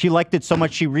 She liked it so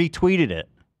much she retweeted it.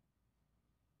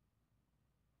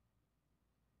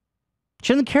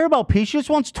 She doesn't care about peace. She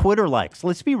just wants Twitter likes.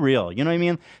 Let's be real. You know what I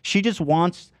mean? She just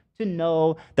wants to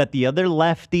know that the other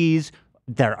lefties,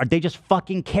 they just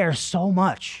fucking care so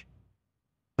much.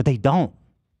 But they don't.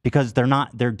 Because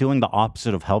they're doing the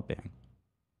opposite of helping.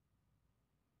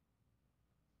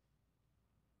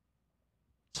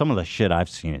 Some of the shit I've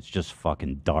seen, it's just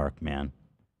fucking dark, man.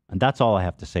 And that's all I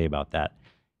have to say about that.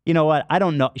 You know what? I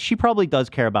don't know. She probably does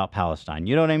care about Palestine.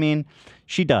 You know what I mean?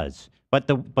 She does. But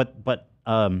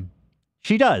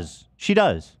she does. She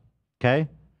does. Okay?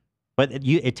 But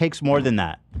it takes more than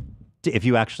that if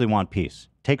you actually want peace.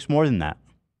 It takes more than that.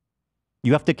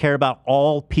 You have to care about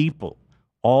all people,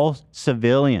 all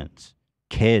civilians,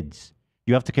 kids.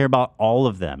 You have to care about all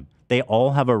of them. They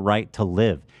all have a right to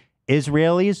live.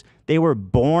 Israelis, they were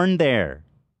born there.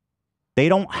 They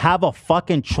don't have a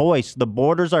fucking choice. The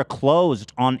borders are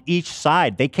closed on each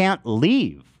side. They can't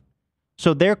leave.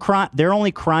 So their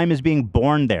only crime is being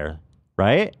born there,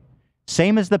 right?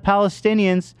 Same as the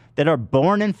Palestinians that are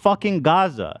born in fucking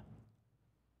Gaza.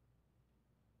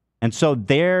 And so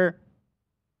their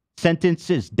sentence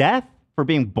is death for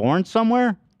being born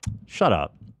somewhere? Shut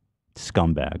up,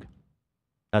 scumbag.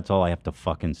 That's all I have to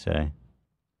fucking say.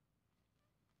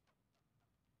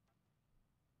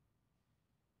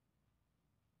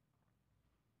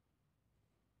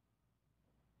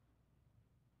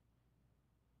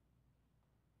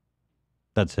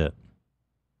 That's it.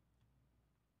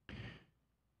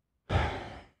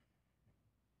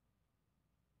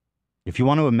 If you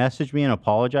want to message me and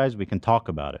apologize, we can talk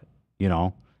about it. You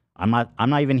know, I'm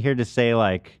not even here to say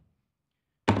like,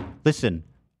 listen,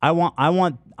 I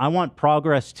want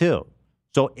progress too.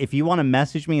 So if you want to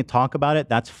message me and talk about it,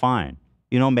 that's fine.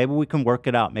 You know, maybe we can work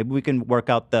it out. Maybe we can work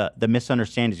out the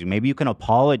misunderstandings. Maybe you can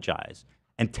apologize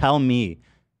and tell me,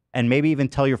 and maybe even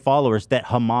tell your followers that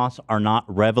Hamas are not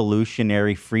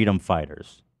revolutionary freedom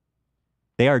fighters.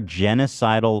 They are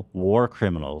genocidal war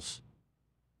criminals.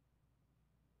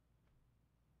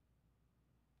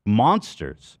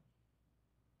 Monsters.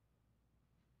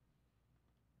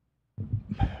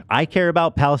 I care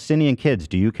about Palestinian kids.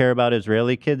 Do you care about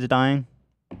Israeli kids dying?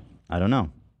 I don't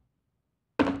know.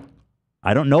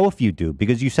 I don't know if you do,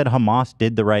 because you said Hamas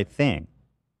did the right thing.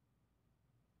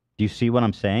 Do you see what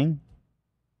I'm saying?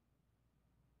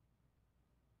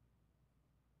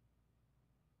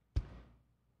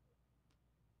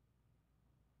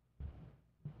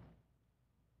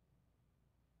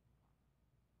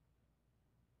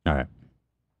 All right.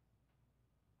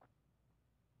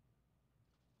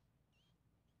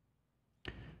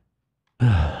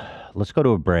 Let's go to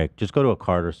a break. Just go to a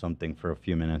card or something for a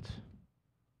few minutes.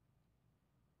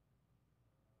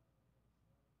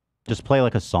 Just play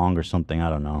like a song or something. I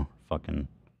don't know. Fucking,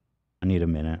 I need a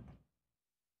minute.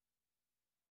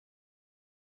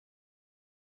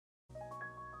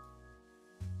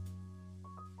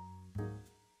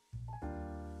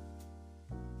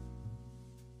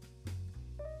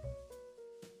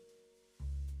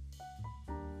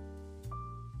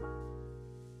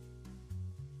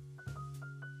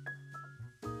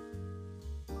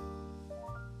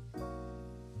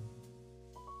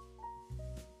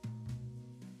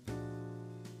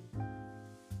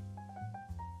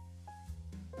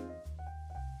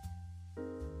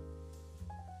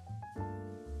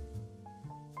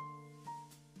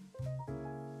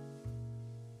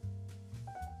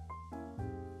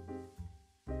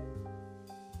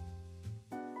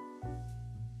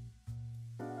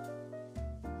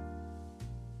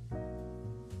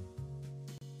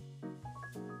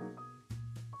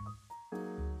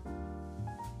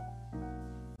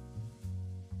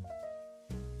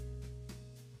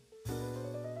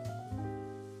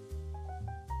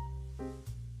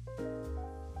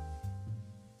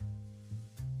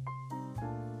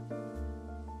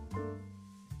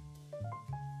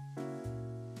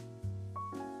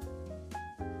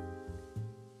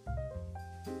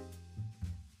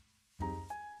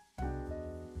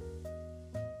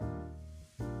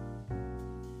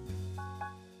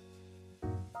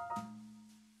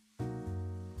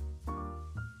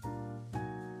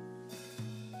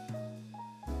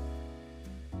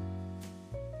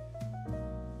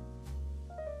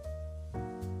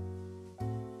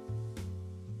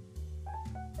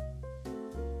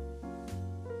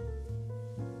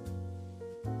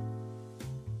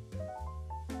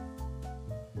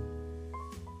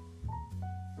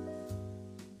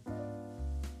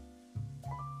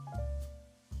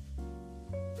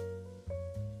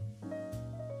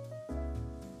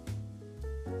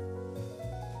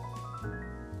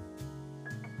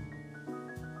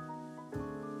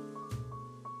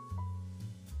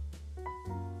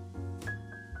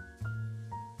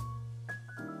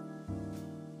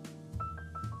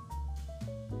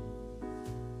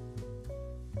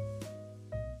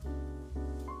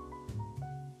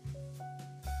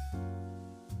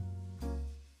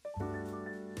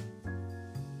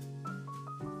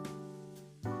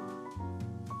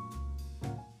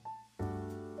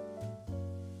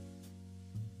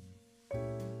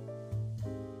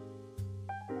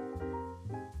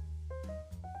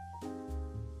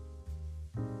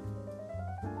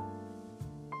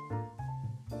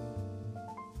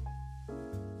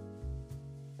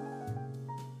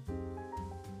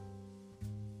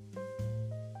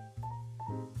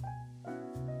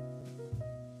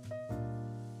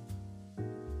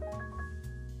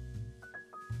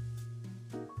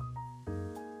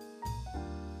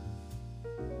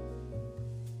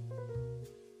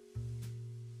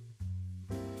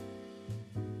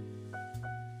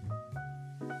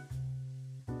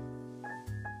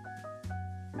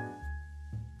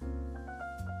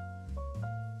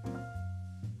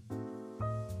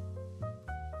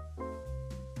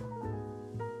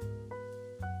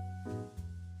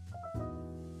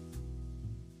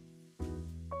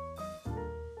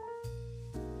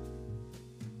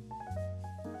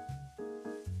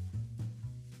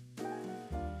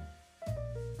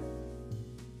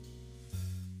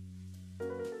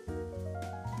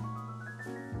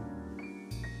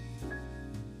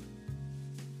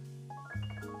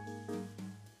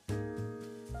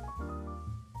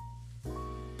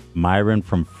 Myron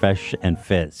from Fresh and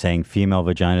Fit saying female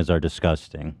vaginas are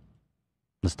disgusting.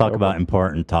 Let's talk about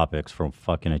important topics for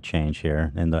fucking a change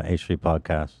here in the H3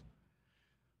 podcast.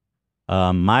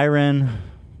 Myron,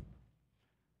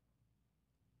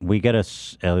 we get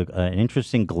an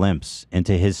interesting glimpse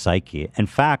into his psyche. In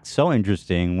fact, so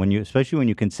interesting especially when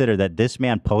you consider that this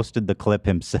man posted the clip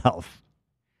himself.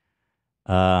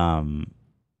 Tell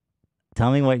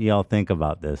me what y'all think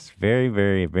about this. Very,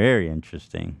 very, very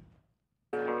interesting.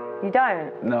 You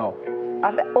don't? No.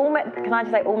 Can I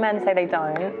just say all men say they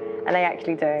don't, and they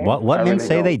actually do? What men really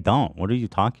say they don't? What are you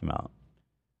talking about?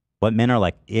 What men are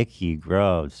like icky,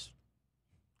 gross?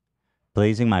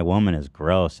 Pleasing my woman is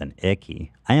gross and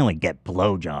icky. I only get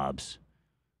blowjobs.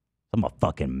 I'm a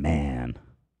fucking man.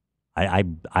 I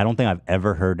don't think I've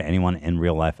ever heard anyone in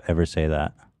real life ever say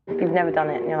that. You've never done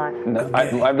it in your life? No,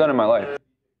 I've done it in my life.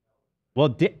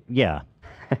 Well, yeah,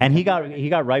 and he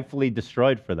got rightfully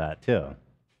destroyed for that too.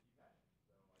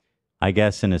 I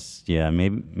guess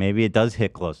maybe it does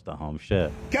hit close to home.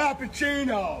 Shit.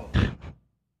 Cappuccino.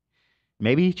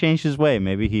 Maybe he changed his way.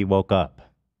 Maybe he woke up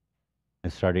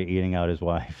and started eating out his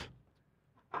wife.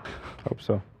 Hope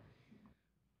so.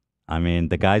 I mean,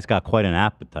 the guy's got quite an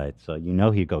appetite, so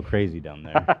he'd go crazy down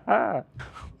there.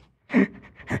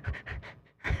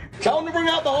 Tell him to bring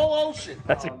out the whole ocean.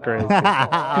 That's crazy.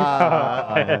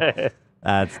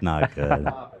 That's not good.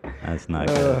 That's not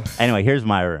good. Anyway, here's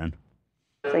Myron.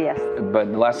 So yes.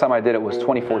 But the last time I did it was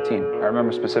 2014. I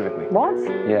remember specifically. What?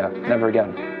 Yeah, never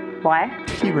again. Why?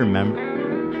 Do you remember?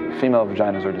 Female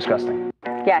vaginas are disgusting.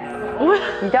 Yes.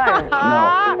 You don't? No.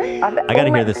 I gotta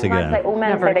hear this again. All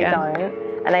men Never say again. they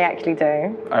don't, and they actually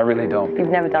do. I really don't. You've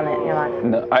never done it in your life?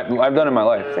 No, I've done it in my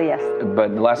life. So yes.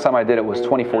 But the last time I did it was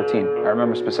 2014. I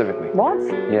remember specifically. What?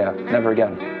 Yeah, never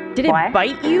again. Did it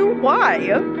bite you? Why?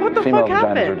 What the Female fuck vaginas are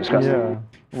happened? disgusting. Yeah.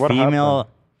 What Female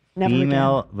Never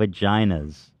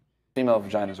vaginas Female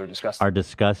vaginas are disgusting. are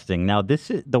disgusting. Now,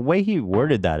 the way he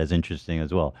worded that is interesting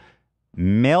as well.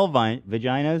 Male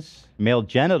vaginas, male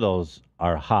genitals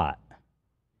are hot.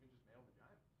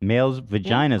 Males'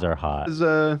 vaginas are hot.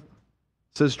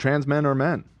 Says trans men are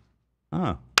men.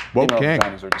 Oh. Woke Female king.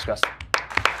 vaginas are disgusting.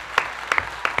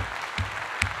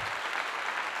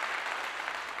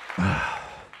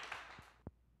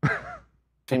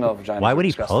 Female vaginas. Why would are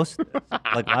he disgusting. post this?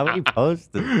 Like, why would he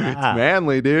post this? It's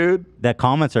manly, dude. The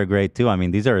comments are great too. I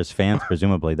mean, these are his fans,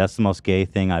 presumably. That's the most gay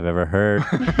thing I've ever heard.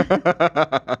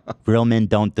 Real men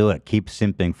don't do it. Keep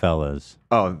simping, fellas.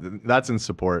 Oh, that's in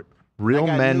support. Real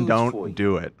men don't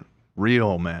do it.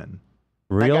 Real men.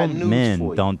 Real men for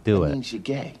you. don't do That it. means you're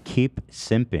gay. Keep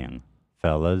simping,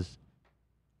 fellas.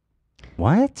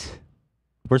 What?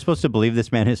 We're supposed to believe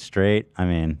this man is straight? I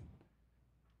mean,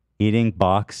 eating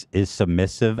box is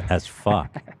submissive as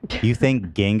fuck. You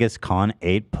think Genghis Khan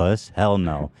ate puss? Hell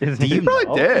no. Do He you probably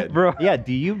know? did. Bro. Yeah,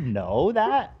 do you know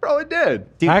that? Probably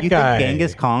did. Dude, That you guy- think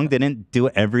Genghis Khan didn't do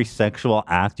every sexual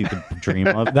act you could dream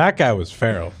of? That guy was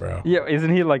feral, bro. Yeah,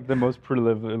 isn't he like the most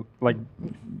prolific, like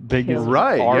biggest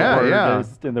Right, yeah, yeah.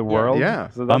 artist in the world? yeah.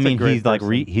 So I that's a mean, great he's like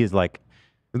person. he's like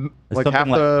Like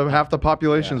something half the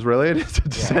population's related to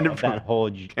descended from that whole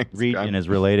Genghis region Khan. is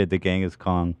related to Genghis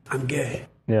Khan. I'm gay.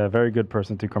 Yeah, very good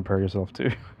person to compare yourself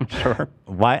to. I'm sure.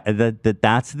 Why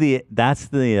that's the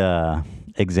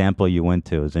example you went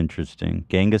to is interesting.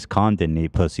 Genghis Khan didn't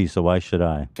eat pussy, so why should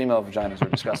I? Female vaginas are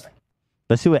disgusting.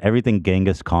 Let's see what everything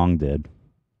Genghis Khan did.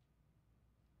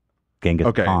 Genghis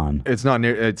Okay, Khan. it's not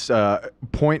near. It's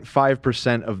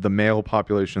 0.5% of the male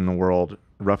population in the world.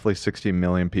 Roughly 60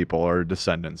 million people are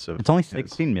descendants of. It's only his.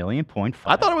 16 million, 0.5.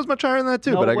 I thought it was much higher than that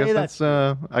too, No but I way, guess that's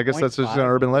just 0.5. an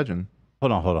urban legend.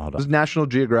 Hold on. This is National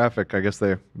Geographic. I guess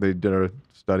they did a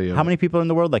study of How many people in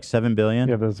the world? Like 7 billion?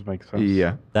 Yeah, that does make sense.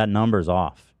 Yeah, That number's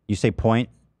off. You say 0.5?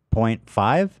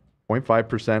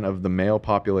 0.5% of the male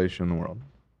population in the world.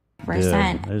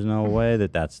 Dude, there's no way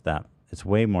that's that. It's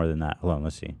way more than that. Hold on,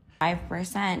 let's see.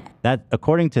 5%. That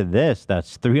according to this,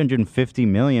 that's 350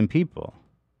 million people.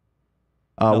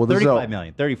 No, Well, this is 35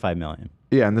 million. 35 million.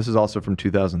 Yeah, and this is also from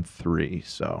 2003.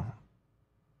 So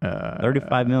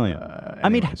 35 million. I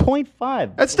mean,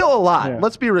 0.5. that's still a lot. Yeah.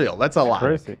 Let's be real. That's a lot.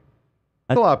 Crazy.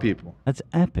 That's a lot of people. That's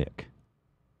epic.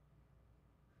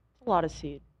 A lot of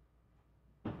seed.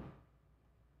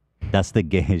 That's the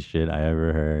gayest shit I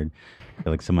ever heard. I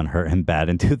feel like someone hurt him bad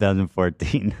in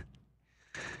 2014.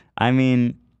 I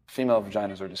mean, Female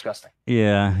vaginas are disgusting.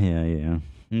 yeah.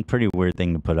 Pretty weird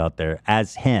thing to put out there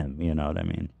as him, you know what I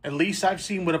mean? At least I've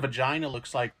seen what a vagina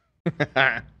looks like.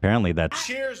 Apparently that's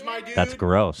Cheers, my dude. that's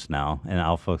gross now in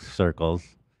alpha circles.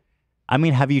 I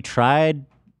mean, have you tried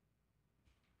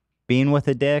being with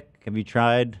a dick? Have you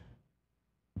tried?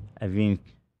 I mean,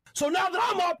 So now that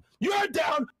I'm up, you're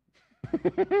down.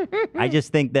 I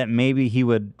just think that maybe he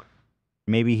would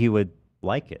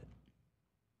like it.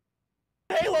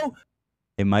 Halo.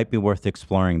 It might be worth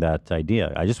exploring that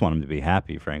idea. I just want him to be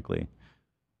happy, frankly.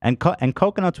 And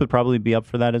coconuts would probably be up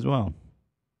for that as well.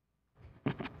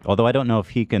 Although I don't know if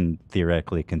he can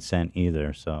theoretically consent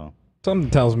either. So something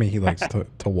tells me he likes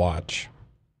to watch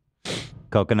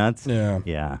coconuts. Yeah,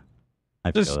 yeah.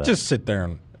 I feel that. Just sit there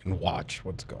and watch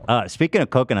what's going on. Speaking of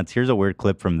coconuts, here's a weird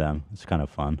clip from them. It's kind of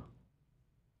fun.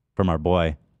 From our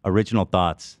boy. Original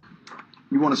thoughts.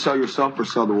 You want to sell yourself or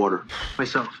sell the water?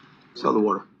 Myself. Sell the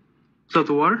water. Sell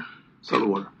the water? Sell the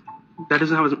water. That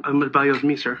doesn't have as much value as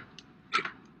me, sir.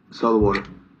 Sell the water.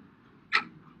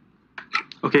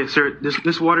 Okay, sir,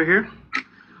 this water here,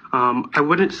 I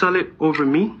wouldn't sell it over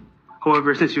me.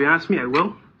 However, since you asked me, I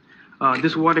will.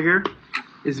 This water here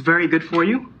is very good for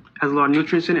you. Has a lot of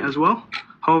nutrients in it as well.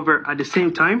 However, at the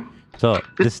same time... So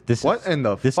this what in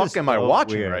the fuck am I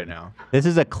watching weird. right now? This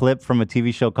is a clip from a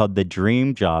TV show called The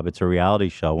Dream Job. It's a reality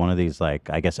show, one of these, like,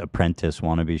 I guess, apprentice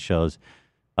wannabe shows.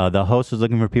 The host is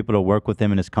looking for people to work with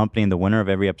him in his company, and the winner of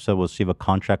every episode will receive a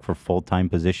contract for full-time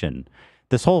position.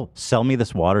 This whole sell me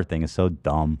this water thing is so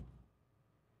dumb.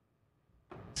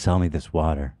 Sell me this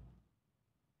water.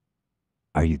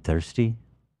 Are you thirsty?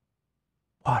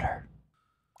 Water.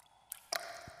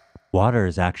 Water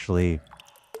is actually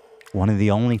one of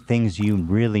the only things you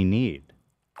really need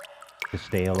to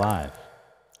stay alive.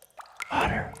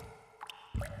 Water.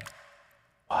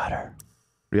 Water.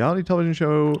 Reality television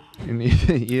show in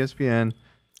ESPN,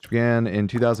 which began in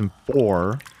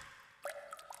 2004.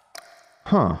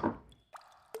 Huh.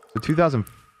 So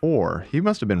 2004. He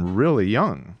must have been really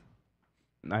young.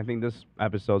 I think this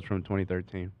episode's from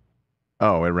 2013.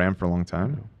 Oh, it ran for a long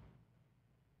time?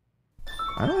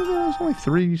 I don't know. It was only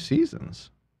 3 seasons.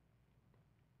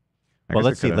 Well,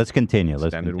 let's see. Let's continue.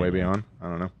 Let's extended way beyond. I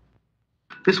don't know.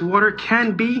 This water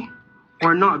can be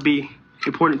or not be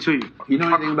important to you. You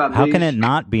know anything about How can it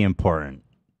not be important?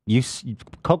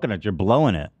 Coconut, you're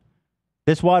blowing it.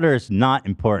 This water is not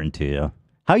important to you.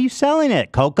 How are you selling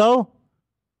it, Coco?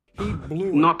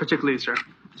 Not particularly, sir.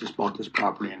 Just bought this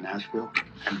property in Nashville,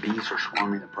 and bees are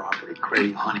swarming the property,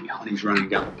 creating honey. Honey's running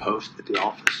down the post at the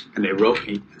office. And they wrote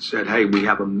me and said, hey, we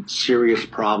have a serious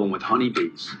problem with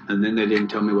honeybees. And then they didn't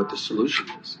tell me what the solution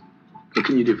is. What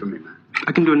can you do for me, man?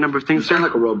 I can do a number of things, You sound sir.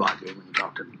 like a robot, dude, when you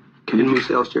talk to me. Can you do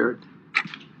sales, Jared?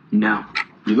 No.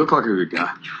 You look like a good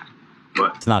guy.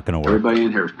 But it's not going to work. Everybody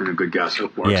in here has been a good guy so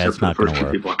far, Yeah, except it's for the not gonna first two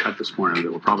work. people I cut this morning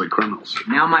that were probably criminals.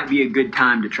 Now might be a good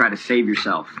time to try to save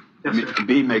yourself. I mean, a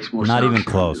bee makes more Not sense. even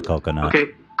close, Coconut.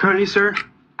 Okay, currently, sir,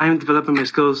 I am developing my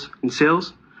skills in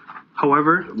sales.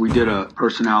 However, We did a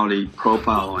personality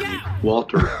profile on you.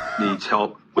 Walter needs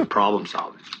help with problem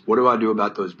solving. What do I do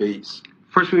about those bees?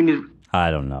 first we need... I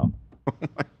don't know.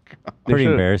 Pretty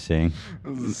embarrassing.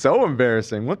 This is so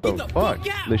embarrassing. What the fuck?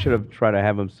 They should have tried to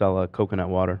have him sell coconut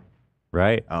water.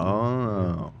 Right?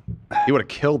 Oh. He would have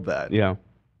killed that. Yeah.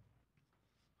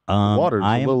 Water's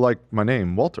I a am- little like my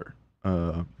name, Walter.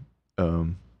 It's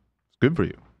good for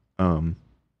you.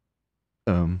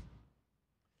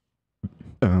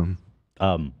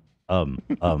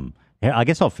 Yeah, I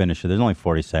guess I'll finish it. There's only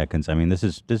 40 seconds. I mean, this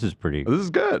is pretty. This is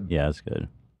good. Yeah, it's good.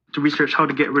 to research how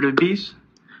to get rid of bees.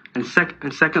 And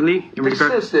secondly, in It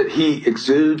regard... says that he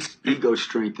exudes ego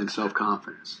strength and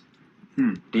self-confidence.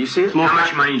 Do you see it? How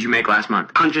much money did you make last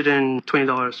month? $120.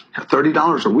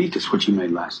 $30 a week is what you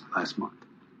made last month.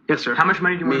 Yes, sir. How much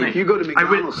money do you want to If make? you go to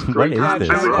McDonald's What three is times, this?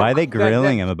 Why are they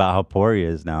grilling him about how poor he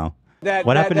is now?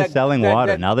 What happened to selling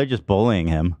water? Now they're just bullying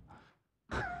him.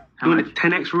 Doing the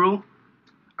 10x rule,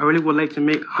 I really would like to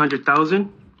make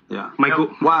 100,000. Yeah. My goal.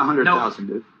 Why 100,000,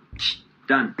 dude?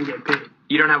 Done. I get paid.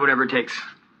 You don't have whatever it takes.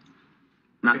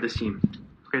 Not this team.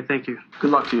 Okay, thank you.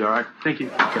 Good luck to you, all right? Thank you.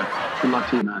 Okay. Good luck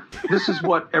to you, man. This is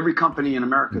what every company in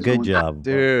America is Good doing. job.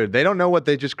 Dude, they don't know what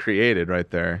they just created right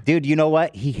there. Dude, you know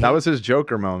what? That was his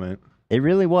Joker moment. It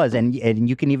really was. And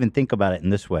you can even think about it in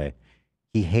this way.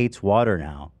 He hates water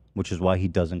now, which is why he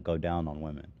doesn't go down on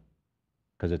women.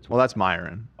 Because it's Well, that's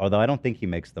Myron. Although I don't think he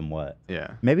makes them wet.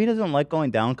 Yeah. Maybe he doesn't like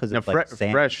going down because No, it's like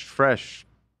sand. fresh.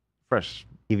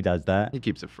 He does that. He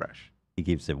keeps it fresh. He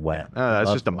keeps it wet. That's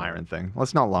Love just a water. Myron thing.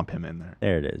 Let's not lump him in there.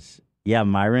 There it is. Yeah,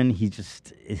 Myron, he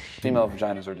just... Female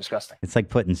vaginas are disgusting. It's like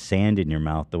putting sand in your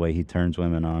mouth the way he turns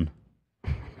women on.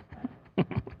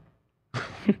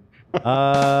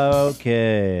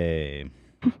 Okay.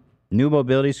 New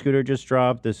mobility scooter just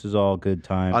dropped. This is all good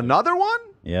time. Another one?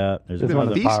 Yeah. There's He's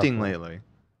another been feasting lately.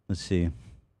 Let's see.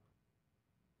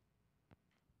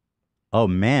 Oh,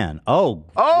 man. Oh.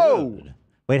 Oh! Good.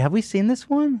 Wait, have we seen this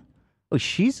one? Oh,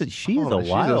 she's a wild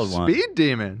she's a one. speed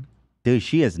demon. Dude,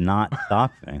 she is not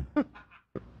stopping. Yo!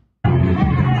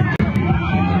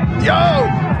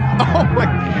 Oh my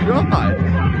god!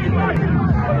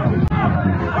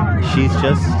 She's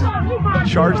just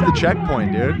charged the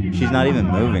checkpoint, dude. She's not even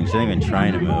moving. She's not even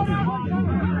trying to move.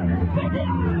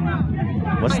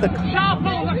 What's the?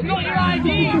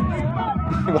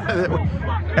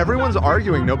 Everyone's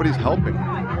arguing. Nobody's helping.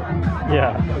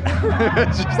 Yeah.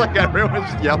 It's just like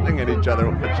everyone's yelling at each other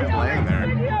when she's laying there.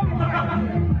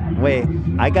 Wait,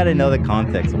 I gotta know the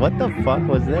context. What the fuck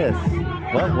was this?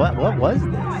 What was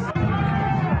this?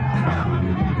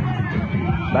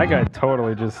 That guy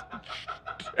totally just.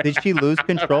 Did she lose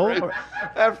control?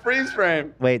 That freeze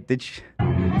frame. Wait, did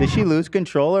she lose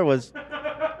control or was?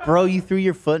 Bro, you threw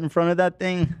your foot in front of that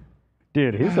thing.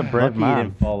 Dude, he's a brave Lucky he man.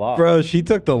 didn't fall off. Bro, she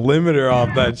took the limiter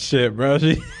off that shit, bro.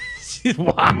 She's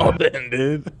wildin',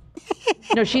 dude.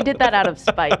 No, she did that out of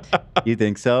spite. You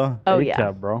think so? Oh, yeah.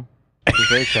 ACAB, bro. She's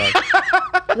ACAB.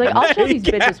 She's like, I'll show these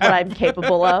bitches what I'm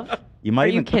capable of. You might Are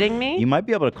even, you kidding me? You might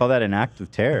be able to call that an act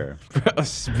of terror. Bro,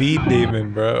 speed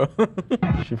demon, bro.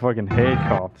 She fucking hate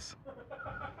cops.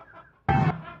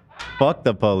 Fuck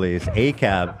the police.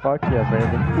 ACAB. Fuck yeah,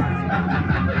 baby.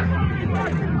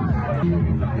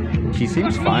 She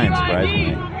seems fine,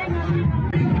 surprisingly.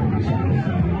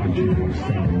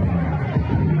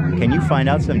 Can you find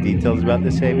out some details about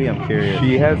this, Abby? I'm curious.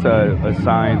 She has a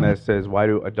sign that says, "Why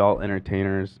do adult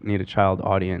entertainers need a child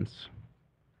audience?"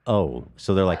 Oh,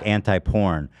 so they're like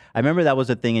anti-porn. I remember that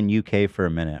was a thing in UK for a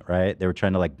minute, right? They were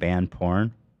trying to like ban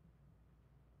porn.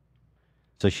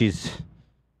 So she's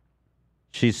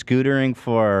scootering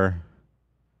for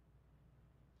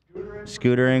Peru.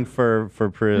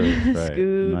 Right.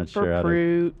 I'm not sure how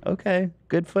to. Okay,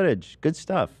 good footage, good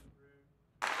stuff.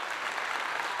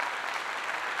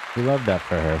 We love that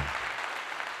for her.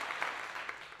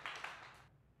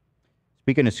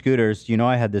 Speaking of scooters, you know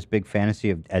I had this big fantasy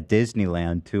at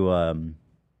Disneyland to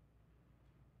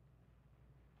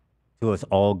us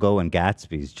all go in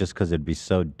Gatsby's just because it'd be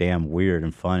so damn weird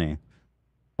and funny.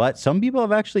 But some people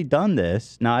have actually done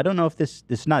this. Now I don't know if this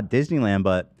is not Disneyland,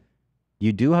 but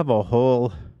you do have a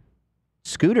whole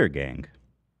scooter gang.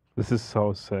 This is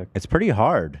so sick. It's pretty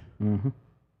hard. Mm-hmm.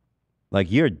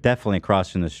 Like you're definitely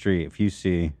crossing the street if you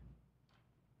see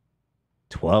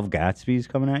 12 Gatsby's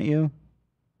coming at you.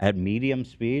 At medium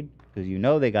speed, because you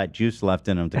know they got juice left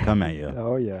in them to come at you.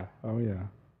 Oh yeah, oh yeah.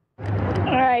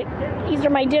 All right, these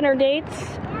are my dinner dates.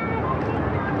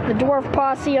 The Dwarf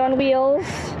Posse on wheels.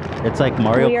 It's like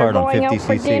Mario Kart on 50cc. We are going out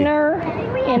for dinner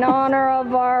in honor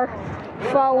of our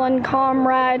fallen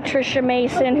comrade Trisha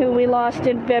Mason, who we lost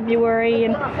in February,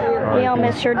 and we all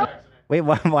miss her. Wait,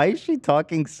 why is she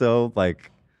talking so like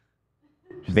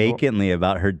vacantly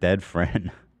about her dead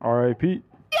friend? R.I.P.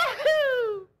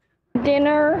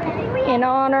 Dinner in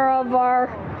honor of our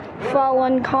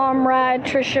fallen comrade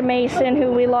Trisha Mason,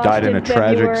 who we lost Died in a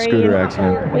tragic February, scooter and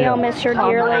accident. We all miss her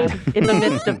dearly. In the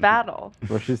midst of battle.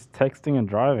 Well, she's texting and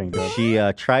driving, though. She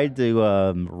tried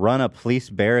to run a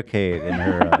police barricade in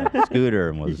her scooter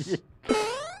and was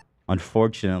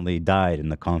unfortunately died in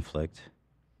the conflict.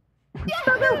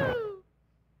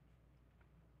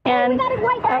 And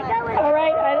all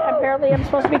right, apparently I'm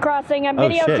supposed to be crossing. I'm Oh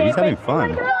videotaping. shit, he's having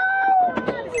fun.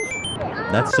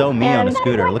 That's so me on a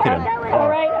scooter. Look at him. All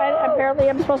right, apparently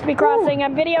I'm supposed to be crossing.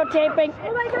 I'm videotaping.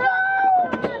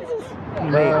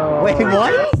 Wait,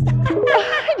 what? I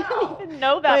didn't even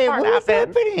know that part what is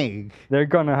happened. happening? They're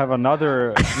gonna have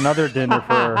another dinner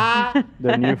for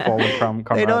their new fallen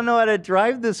comrade. They don't know how to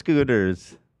drive the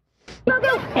scooters.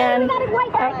 And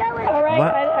all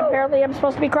right, apparently I'm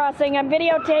supposed to be crossing. I'm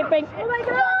videotaping.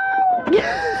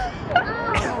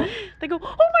 They go,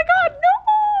 oh my God, no!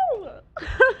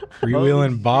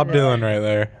 Freewheeling Bob Dylan right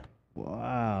there.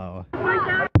 Wow.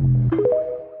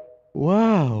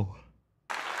 Wow.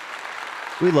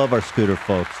 We love our scooter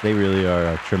folks. They really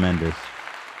are tremendous.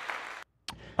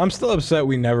 I'm still upset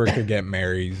we never could get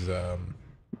Mary's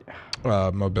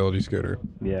mobility scooter.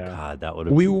 Yeah. God, that would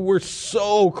have. We were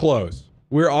so close.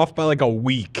 We were off by like a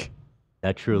week.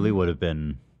 That truly would have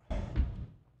been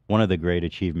one of the great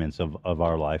achievements of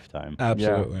our lifetime.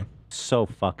 Absolutely. Yeah. So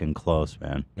fucking close,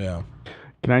 man. Yeah.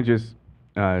 Can I just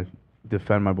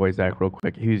defend my boy Zach real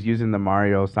quick? He was using the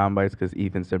Mario sound bites because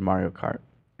Ethan said Mario Kart,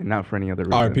 and not for any other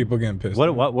reason. Are people getting pissed?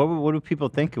 What do people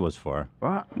think it was for?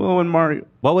 Well, when Mario.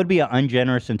 What would be an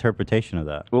ungenerous interpretation of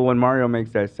that? Well, when Mario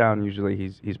makes that sound, usually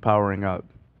he's powering up.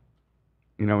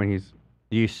 You know, when he's.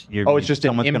 It's just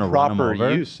an improper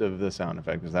use of the sound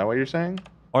effect. Is that what you're saying?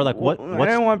 Or like what? I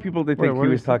don't want people to think he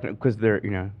was talking because they're, you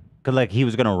know. Cause like he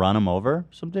was gonna run him over or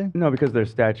something? No, because their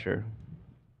stature.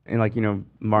 and like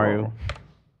Mario.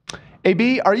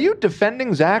 AB, are you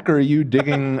defending Zach or are you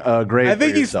digging a grave? I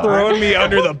think for he's yourself? throwing me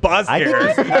under the bus here.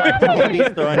 He's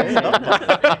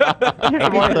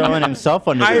throwing himself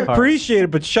under I the car. appreciate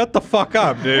it, but shut the fuck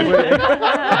up, dude.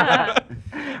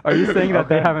 Are you saying that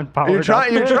they haven't powered You're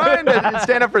trying to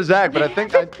stand up for Zach, but I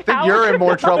think you're in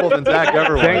more trouble than Zach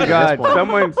ever was. Thank God,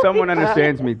 someone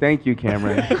understands me. Thank you,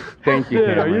 Cameron. Thank you,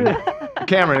 Cameron.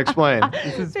 Cameron, explain.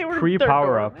 This is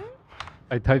pre-power up.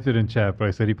 I typed it in chat, but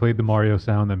I said he played the Mario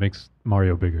sound that makes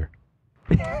Mario bigger.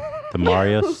 The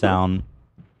Mario sound,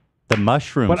 the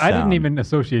mushroom But sound. I didn't even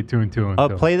associate 2 and 2 Oh,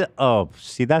 until. play the. Oh,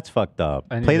 see, that's fucked up.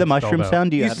 I need Play the it mushroom spelled out.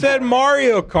 sound. Do you You have- said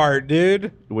Mario Kart,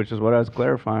 dude. Which is what I was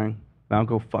clarifying. Now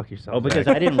go fuck yourself. Oh, because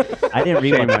Zach. I didn't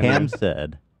read Shame what on you. Cam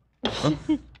said.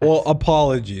 Well,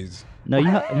 apologies.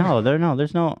 No,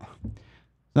 there's no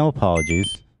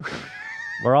apologies.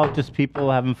 We're all just people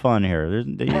having fun here.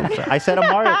 I said a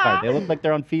Mario Kart. They look like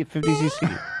they're on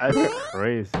 50cc. That's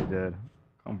crazy, dude.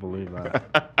 Can't believe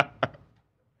that.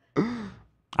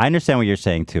 I understand what you're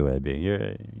saying too,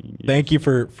 AB. Thank you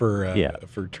for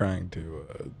trying to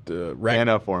stand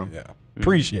up for him. Yeah,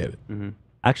 appreciate it. Mm-hmm.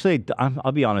 Actually,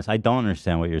 I'll be honest. I don't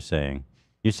understand what you're saying.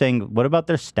 You're saying what about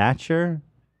their stature?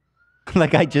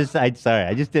 Like I just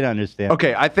didn't understand.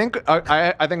 Okay, I think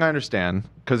I understand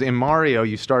because in Mario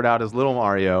you start out as little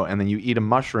Mario and then you eat a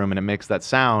mushroom and it makes that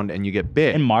sound and you get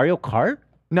big. In Mario Kart?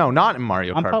 No, not in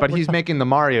Mario Kart, but he's making the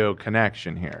Mario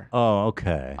connection here. Oh,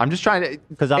 okay. I'm just trying to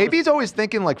because AB's always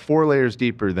thinking like 4 layers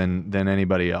deeper than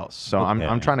anybody else. So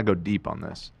I'm trying to go deep on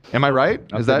this. Am I right?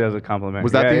 Is that a compliment?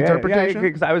 Was that the interpretation?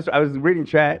 Because I was reading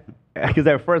chat because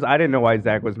at first I didn't know why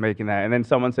Zach was making that, and then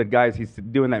someone said, "Guys, he's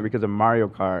doing that because of Mario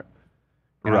Kart."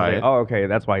 And I was like, oh, okay,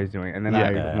 that's why he's doing it. And then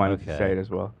I wanted to say it as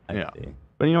well. Yeah.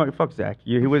 But you know what? Fuck Zach.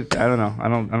 He was. I don't know. I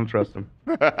don't trust him.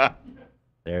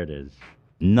 There it is.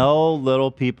 No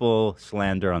little people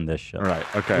slander on this show. Right.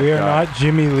 Okay. We are not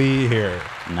Jimmy Lee here.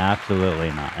 Absolutely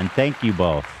not. And thank you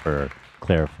both for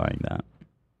clarifying that.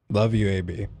 Love you,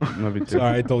 AB. Love you too.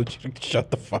 Sorry, I told you to shut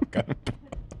the fuck up. If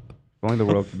only the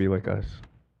world could be like us.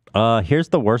 Here's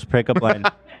the worst pickup line.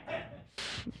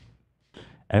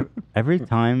 Every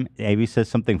time AB says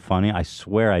something funny, I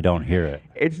swear I don't hear it.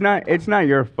 It's not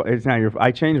your.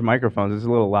 I changed microphones. It's a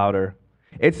little louder.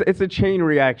 It's a chain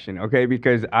reaction, okay?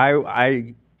 Because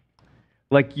I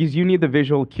like you need the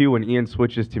visual cue when Ian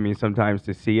switches to me sometimes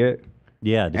to see it.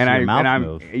 Yeah, to see your mouth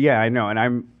move. Yeah, I know,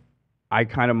 and I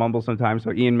kind of mumble sometimes,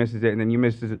 so Ian misses it, and then you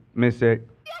miss it.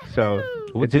 So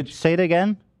say it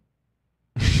again.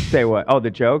 Say what? Oh, the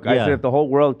joke. I Yeah. said if the whole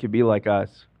world could be like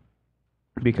us,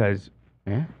 because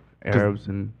Arabs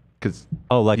and because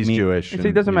like he's me. Jewish. See,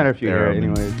 it doesn't matter if you're Arab here,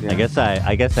 and- anyways. Yeah.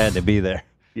 I guess I had to be there.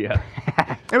 Yeah.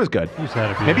 It was good.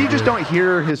 Maybe you just don't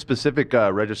hear his specific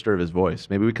register of his voice.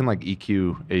 Maybe we can like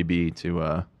EQ AB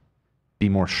to be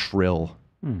more shrill,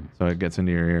 so it gets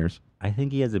into your ears. I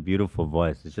think he has a beautiful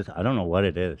voice. It's just I don't know what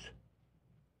it is.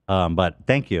 But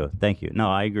thank you. No,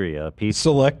 I agree. Peace.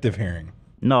 Selective hearing.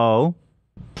 No.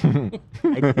 I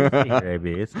do hear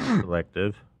AB. It's not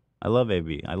selective. I love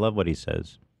AB. I love what he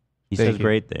says. He Thank says you.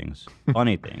 great things,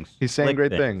 funny things. He's saying slick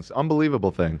great things,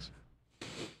 unbelievable things.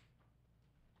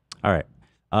 All right.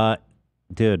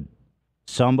 Dude,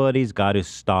 somebody's got to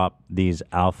stop these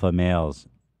alpha males.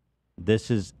 This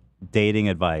is dating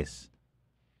advice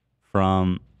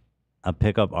from a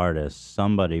pickup artist.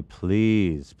 Somebody,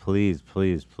 please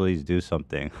do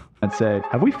something. And say,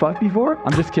 have we fucked before?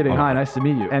 I'm just kidding. Hi, nice to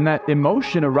meet you. And that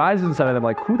emotion arises inside of them,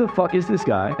 like, who the fuck is this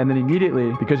guy? And then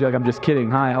immediately, because you're like, I'm just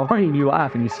kidding. Hi, how are you? And you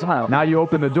laugh and you smile. Now you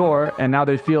open the door, and now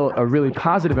they feel a really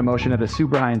positive emotion at a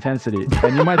super high intensity.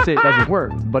 And you might say it doesn't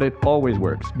work, but it always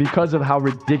works because of how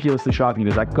ridiculously shocking it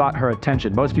is. I got her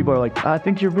attention. Most people are like, I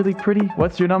think you're really pretty.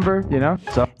 What's your number? You know?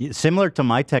 So Similar to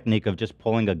my technique of just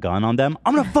pulling a gun on them.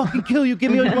 I'm gonna fucking kill you.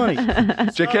 Give me your money.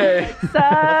 JK.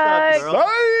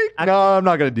 No, I'm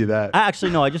not gonna do that.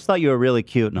 Actually, no. I just thought you were really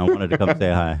cute, and I wanted to come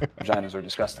say hi. Vaginas are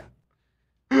disgusting.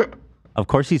 Of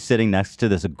course, he's sitting next to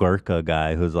this Gurkha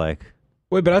guy who's like,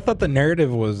 Wait, but I thought the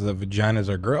narrative was that vaginas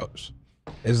are gross.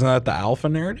 Isn't that the alpha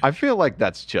narrative? I feel like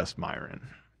that's just Myron.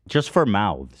 just for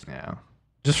mouths. Yeah.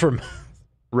 Just for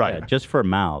right. Yeah, just for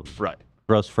mouths. Right.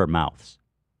 Gross for mouths.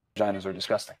 Vaginas are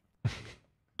disgusting.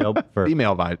 Dope for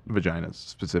female vaginas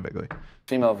specifically.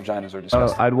 Female vaginas are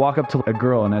disgusting. I'd walk up to a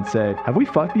girl and I'd say, have we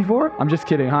fucked before? I'm just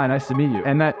kidding. Hi, nice to meet you.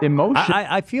 And that emotion.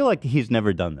 I feel like he's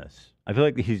never done this. I feel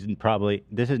like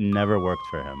this has never worked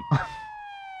for him.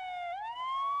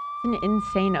 It's an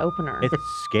insane opener. It's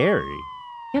scary.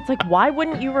 Yeah, it's like, why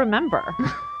wouldn't you remember?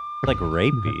 Like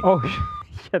rapey. Oh,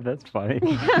 Yeah, that's funny.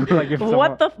 Like if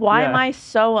Why am yeah. I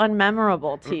so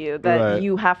unmemorable to you that Right.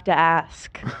 you have to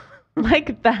ask?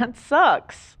 Like, that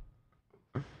sucks.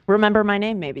 Remember my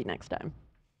name maybe next time.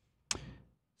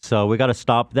 So we got to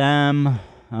stop them.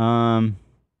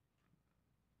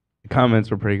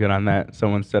 Comments were pretty good on that.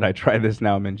 Someone said, "I tried this,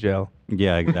 now I'm in jail."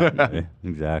 Yeah, exactly.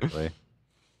 Exactly.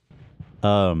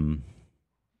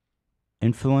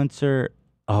 Influencer.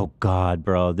 Oh God,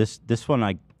 bro. This one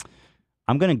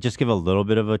I'm gonna just give a little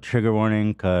bit of a trigger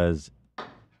warning because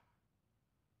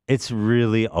it's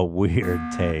really a weird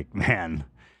take, man.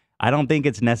 I don't think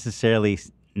it's necessarily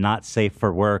not safe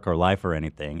for work or life or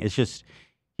anything. It's just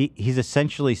he's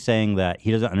essentially saying that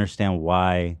he doesn't understand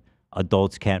why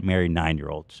adults can't marry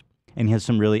 9-year-olds. And he has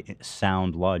some really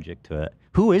sound logic to it.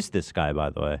 Who is this guy, by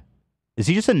the way? Is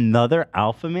he just another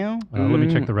alpha male? Let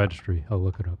me check the registry. I'll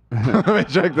look it up. Let me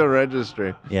check the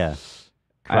registry. Yeah.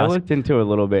 I looked into it a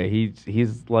little bit.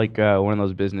 He's like one of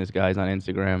those business guys on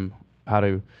Instagram. How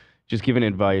to just giving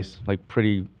advice, like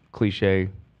pretty cliche,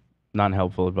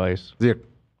 non-helpful advice. Is he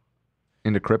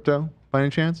into crypto by any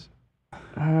chance?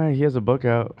 He has a book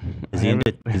out. Is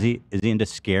he into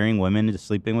scaring women into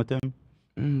sleeping with him?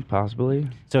 Possibly.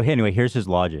 So anyway, here's his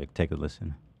logic. Take a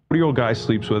listen. 40-year-old guy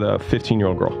sleeps with a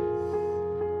 15-year-old girl.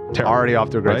 Terrible, Already off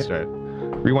to a great right? start.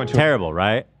 Rewind to Terrible,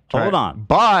 right? Hold on.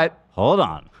 But Hold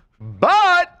on.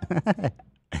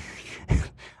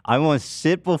 I want to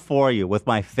sit before you with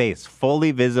my face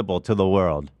fully visible to the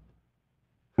world.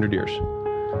 100 years.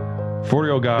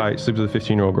 40-year-old guy sleeps with a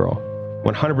 15-year-old girl.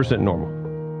 100% normal.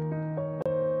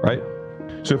 Right?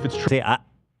 So if it's true. See,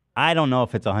 I don't know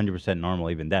if it's 100% normal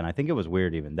even then. I think it was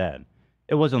weird even then.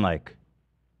 It wasn't like...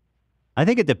 I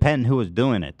think it depended who was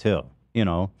doing it, too. You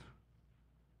know?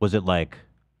 Was it like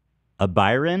a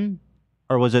Byron?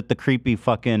 Or was it the creepy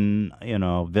fucking,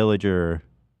 villager?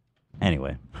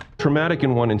 Anyway. Traumatic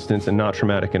in one instance and not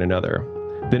traumatic in another,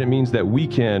 then it means that we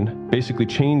can basically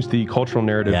change the cultural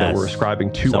narrative that we're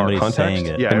ascribing to Somebody's our context. saying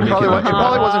it. yeah, and it make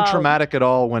probably it wasn't traumatic at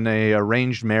all when a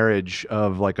arranged marriage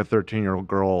of like a 13-year-old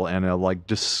girl and a like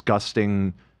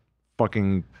disgusting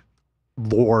fucking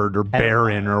lord or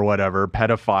baron or whatever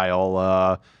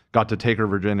pedophile got to take her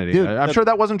virginity. Dude, I'm sure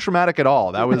that wasn't traumatic at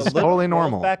all. That was totally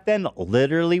normal. Back then,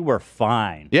 literally were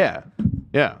fine. Yeah,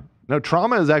 yeah. No,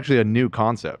 trauma is actually a new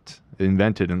concept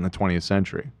invented in the 20th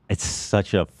century. It's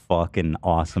such a fucking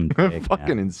awesome take,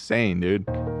 Fucking insane, dude.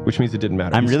 Which means it didn't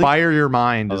matter. Inspire Your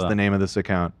Mind is the name of this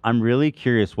account. I'm really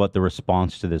curious what the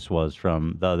response to this was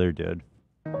from the other dude.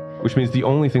 Which means the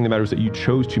only thing that matters is that you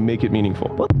chose to make it meaningful.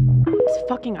 His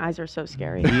fucking eyes are so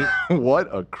scary.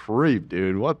 What a creep,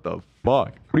 dude. What the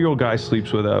fuck? 40-year-old guy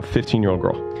sleeps with a 15-year-old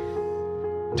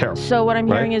girl. Terrible. So what I'm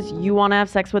right? hearing is you want to have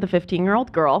sex with a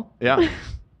 15-year-old girl. Yeah,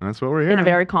 that's what we're hearing. In a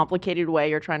very complicated way,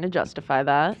 you're trying to justify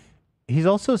that. He's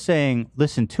also saying,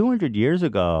 listen, 200 years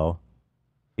ago,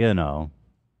 it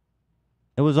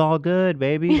was all good,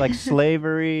 baby. Like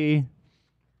slavery,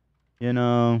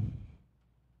 owning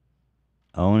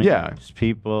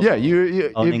people. Yeah,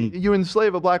 you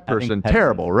enslave a black person,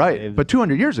 terrible, right? But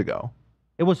 200 years ago,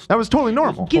 that was totally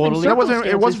normal.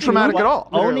 It wasn't traumatic at all.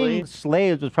 Owning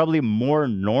slaves was probably more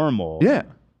normal. Yeah.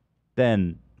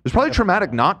 Than it's probably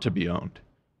traumatic not to be owned.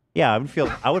 Yeah, I would feel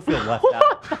left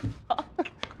out.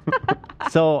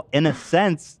 So in a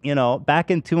sense,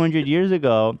 back in 200 years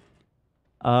ago,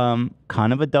 kind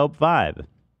of a dope vibe.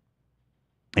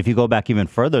 If you go back even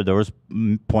further, there was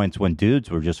points when dudes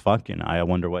were just fucking. I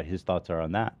wonder what his thoughts are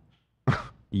on that. It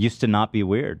used to not be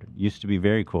weird. It used to be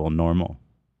very cool and normal.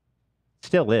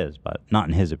 Still is, but not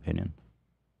in his opinion.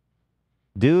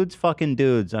 Dudes fucking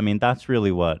dudes. I mean, that's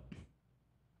really what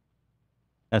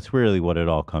it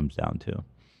all comes down to.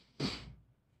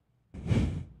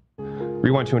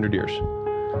 Rewind 200 years.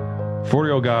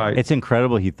 40-year-old guy. It's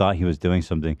incredible he thought he was doing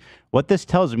something. What this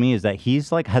tells me is that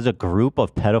he's like has a group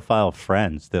of pedophile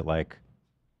friends that like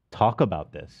talk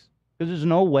about this. Because there's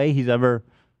no way he's ever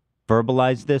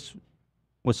verbalized this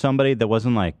with somebody that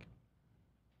wasn't like,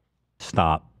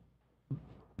 stop.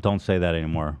 Don't say that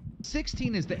anymore.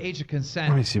 16 is the age of consent.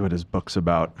 Let me see what his book's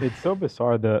about. It's so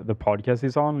bizarre. The podcast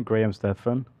he's on, Graham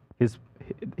Stephan.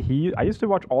 I used to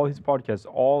watch all his podcasts,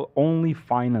 only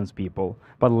finance people.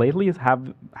 But lately he's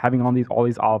having on all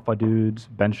these alpha dudes,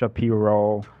 Ben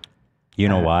Shapiro. You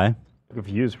know why?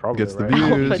 Views probably. Gets the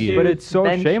right? views. But it's so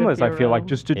Ben shameless. Shapiro. I feel like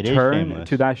just to It is turn shameless.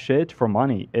 to that shit for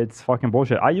money. It's fucking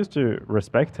bullshit. I used to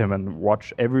respect him and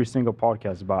watch every single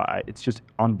podcast, but it's just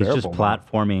He's unbearable. just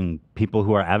platforming people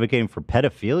who are advocating for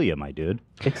pedophilia, my dude.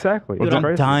 Exactly. Dude, It's I'm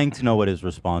crazy. dying to know what his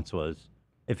response was.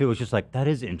 If it was just like, that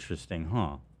is interesting,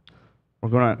 huh? We're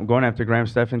going after Graham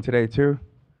Stephan today too.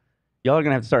 Y'all are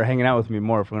gonna have to start hanging out with me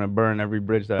more if we're gonna burn every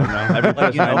bridge that I know. Every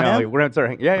person you know I know. him? We're gonna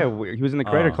start. He was in the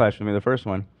creator class with me, the first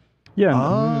one. Yeah.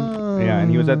 Yeah,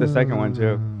 and he was at the second one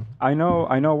too. I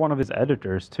know one of his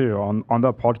editors too on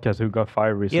that podcast who got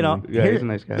fired recently. You know, Yeah, he's a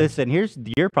nice guy. Listen, here's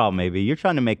your problem. Maybe you're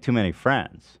trying to make too many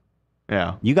friends.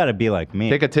 Yeah. You got to be like me.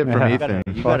 Take a tip from Ethan.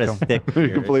 You got to Fuck 'em. stick to You're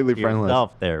your, completely to friendless.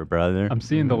 yourself there, brother. I'm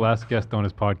seeing the last guest on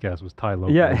his podcast was Ty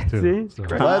Lopez Yeah, too. see? So.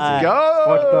 Let's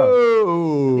go.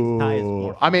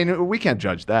 I mean, we can't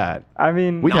judge that. I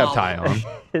mean, We'd have Ty on.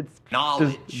 it's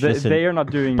just they are not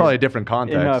doing Probably it a different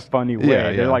context. in a funny way. Yeah,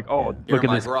 They're yeah. like, oh, look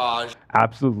at this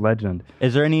absolute legend.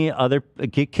 Is there any other?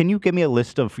 Can you give me a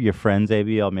list of your friends,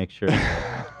 AB? I'll make sure.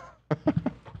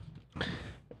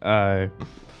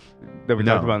 That we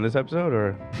talked about in this episode,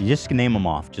 or you just name them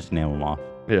off. Just name them off.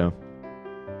 Yeah.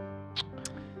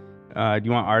 Do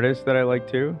you want artists that I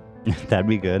like too? That'd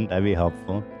be good. That'd be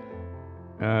helpful.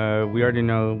 We already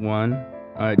know one.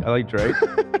 I like Drake.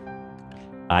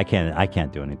 I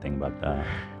can't do anything about that.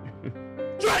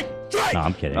 No,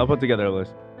 I'm kidding. I'll put together a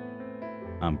list.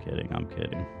 I'm kidding.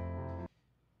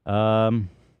 Da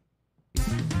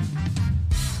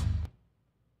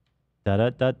da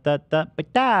da da da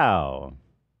da.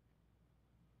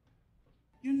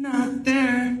 You're not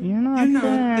there. You're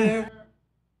not there.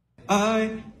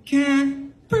 I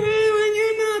can't breathe when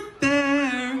you're not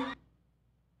there.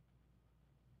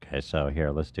 Okay, so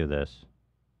here, let's do this.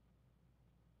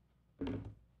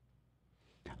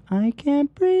 I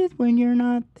can't breathe when you're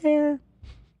not there.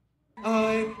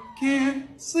 I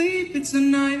can't sleep. It's a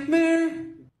nightmare.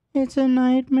 It's a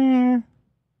nightmare.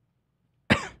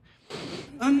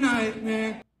 A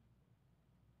nightmare.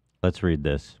 Let's read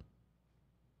this.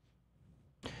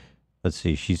 Let's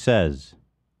see. She says,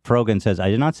 Frogan says,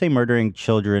 I did not say murdering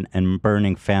children and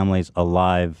burning families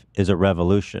alive is a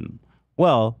revolution.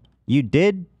 Well, you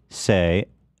did say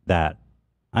that.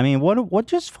 I mean, what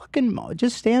just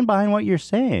stand behind what you're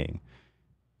saying.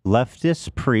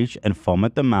 Leftists preach and foam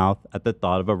at the mouth at the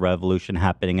thought of a revolution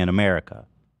happening in America.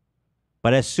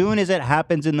 But as soon as it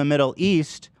happens in the Middle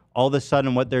East, all of a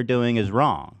sudden what they're doing is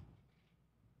wrong.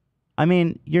 I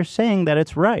mean, you're saying that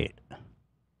it's right.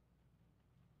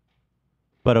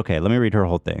 But okay, let me read her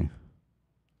whole thing.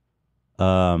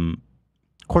 Of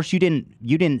course, you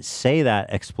didn't say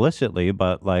that explicitly,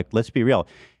 but like, let's be real.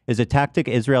 Is a tactic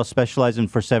Israel specialized in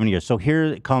for 7 years. So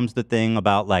here comes the thing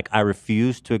about like, I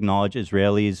refuse to acknowledge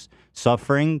Israelis'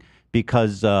 suffering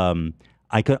because I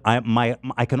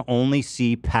can only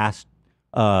see past.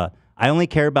 I only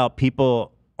care about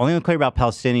people. Only care about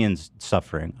Palestinians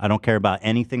suffering. I don't care about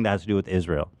anything that has to do with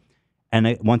Israel.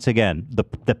 And once again,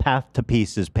 the path to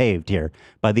peace is paved here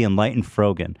by the enlightened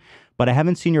Frogan. But I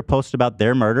haven't seen your post about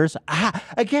their murders.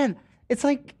 Again, it's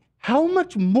like, how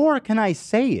much more can I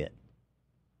say it?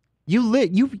 You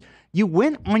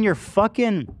went on your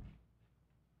fucking.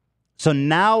 So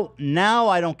now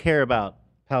I don't care about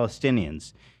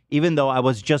Palestinians, even though I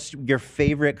was just your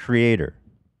favorite creator.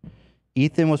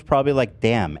 Ethan was probably like,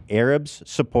 damn, Arabs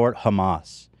support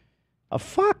Hamas.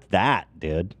 Fuck that,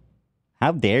 dude.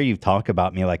 How dare you talk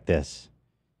about me like this?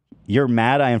 You're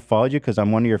mad I unfollowed you because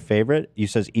I'm one of your favorite? You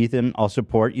says, Ethan, I'll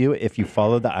support you if you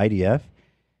follow the IDF.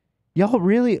 Y'all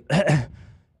really...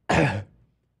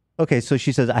 Okay, so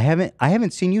she says, I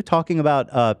haven't seen you talking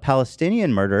about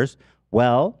Palestinian murders.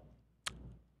 Well,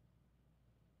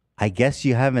 I guess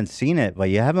you haven't seen it, but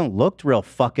you haven't looked real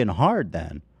fucking hard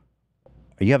then.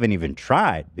 Or you haven't even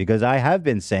tried, because I have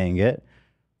been saying it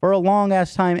for a long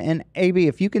ass time. And AB,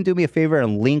 if you can do me a favor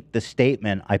and link the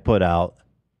statement I put out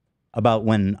about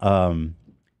when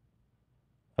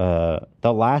the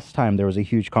last time there was a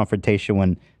huge confrontation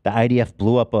when the IDF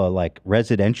blew up a like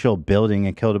residential building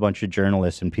and killed a bunch of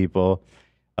journalists and people.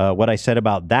 What I said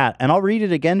about that, and I'll read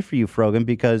it again for you, Frogan,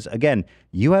 because again,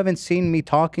 you haven't seen me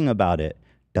talking about it.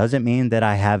 Doesn't mean that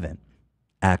I haven't,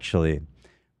 actually.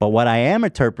 But what I am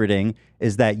interpreting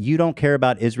is that you don't care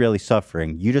about Israeli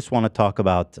suffering. You just want to talk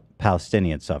about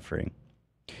Palestinian suffering.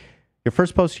 Your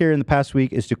first post here in the past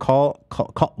week is to call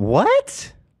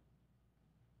what?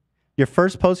 Your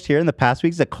first post here in the past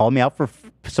week is to call me out for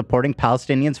supporting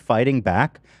Palestinians fighting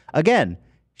back. Again,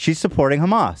 she's supporting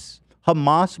Hamas.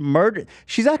 Hamas murdered.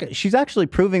 She's actually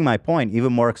proving my point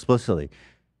even more explicitly.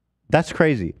 That's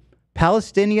crazy.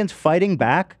 Palestinians fighting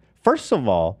back. First of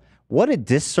all, what a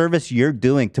disservice you're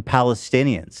doing to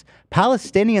Palestinians.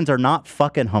 Palestinians are not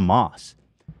fucking Hamas.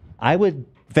 I would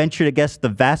venture to guess the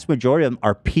vast majority of them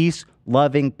are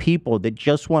peace-loving people that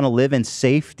just want to live in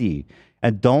safety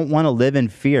and don't want to live in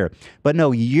fear. But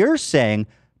no, you're saying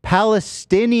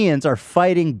Palestinians are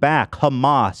fighting back.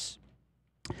 Hamas,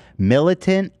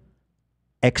 militant,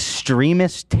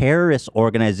 extremist terrorist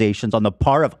organizations on the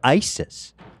par of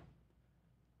ISIS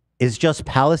is just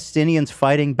Palestinians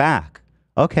fighting back.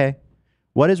 Okay.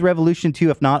 What is revolution to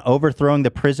you if not overthrowing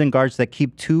the prison guards that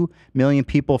keep 2 million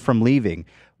people from leaving?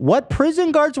 What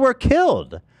prison guards were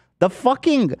killed? The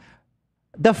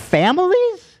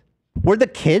families? Were the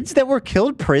kids that were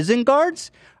killed prison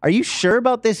guards? Are you sure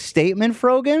about this statement,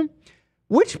 Frogan?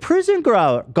 Which prison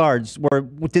guards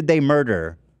did they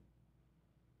murder?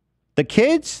 The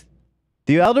kids?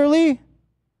 The elderly?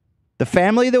 The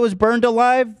family that was burned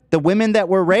alive? The women that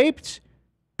were raped?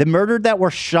 The murdered that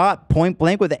were shot point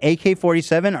blank with an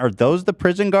AK-47? Are those the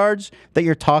prison guards that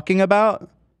you're talking about?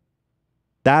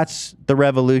 That's the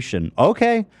revolution.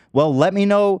 Okay. Well, let me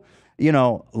know,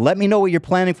 let me know what you're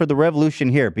planning for the revolution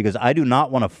here, because I do not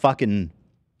want to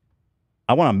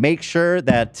I want to make sure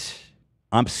that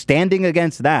I'm standing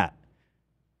against that.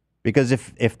 Because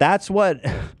if that's what,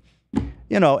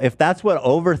 if that's what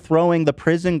overthrowing the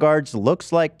prison guards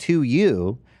looks like to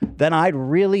you, then I'd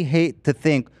really hate to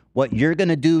think what you're going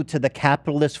to do to the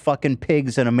capitalist fucking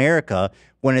pigs in America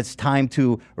when it's time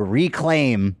to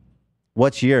reclaim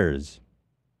what's yours.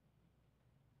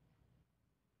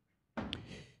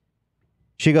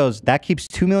 She goes, that keeps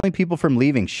 2 million people from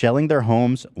leaving, shelling their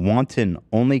homes, wanton,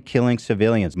 only killing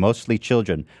civilians, mostly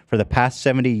children, for the past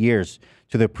 70 years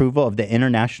to the approval of the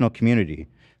international community.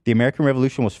 The American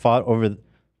Revolution was fought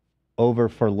over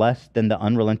for less than the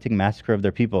unrelenting massacre of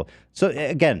their people. So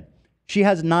again, she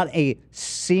has not a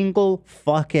single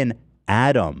fucking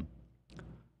atom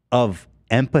of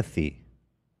empathy,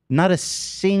 not a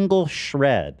single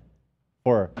shred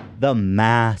for the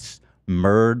mass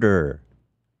murder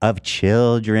of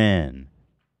children.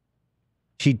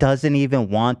 She doesn't even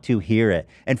want to hear it.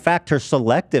 In fact, her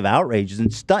selective outrage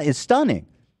is stunning.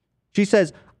 She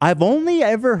says, I've only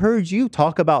ever heard you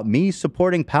talk about me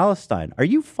supporting Palestine. Are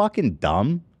you fucking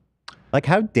dumb? Like,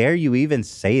 how dare you even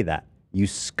say that, you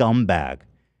scumbag?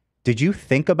 Did you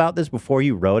think about this before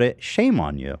you wrote it? Shame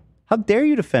on you. How dare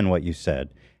you defend what you said?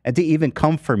 And to even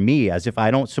come for me as if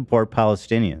I don't support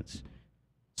Palestinians.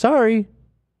 Sorry.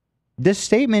 This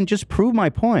statement just proved my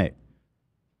point.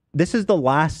 This is the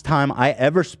last time I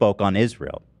ever spoke on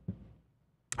Israel.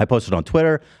 I posted on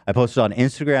Twitter. I posted on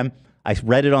Instagram. I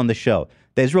read it on the show.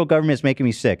 The Israel government is making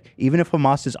me sick. Even if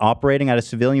Hamas is operating out of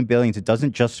civilian buildings, it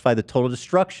doesn't justify the total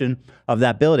destruction of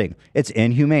that building. It's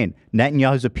inhumane.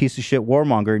 Netanyahu is a piece of shit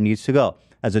warmonger and needs to go.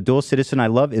 As a dual citizen, I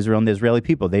love Israel and the Israeli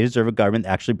people. They deserve a government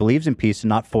that actually believes in peace and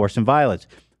not force and violence.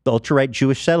 The ultra-right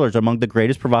Jewish settlers are among the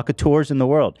greatest provocateurs in the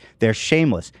world. They're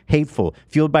shameless, hateful,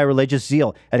 fueled by religious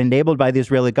zeal, and enabled by the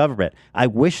Israeli government. I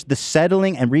wish the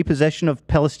settling and repossession of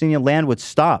Palestinian land would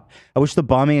stop. I wish the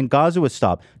bombing in Gaza would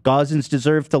stop. Gazans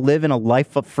deserve to live in a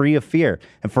life free of fear.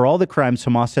 And for all the crimes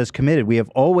Hamas has committed, we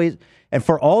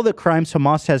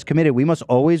must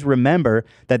always remember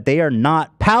that they are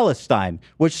not Palestine,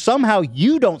 which somehow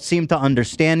you don't seem to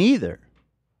understand either.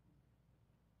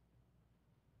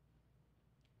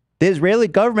 The Israeli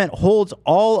government holds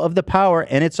all of the power,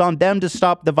 and it's on them to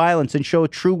stop the violence and show a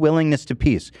true willingness to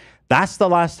peace. That's the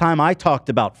last time I talked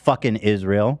about fucking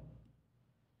Israel.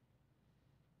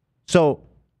 So,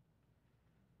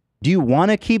 do you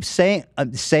want to keep saying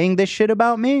this shit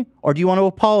about me, or do you want to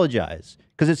apologize?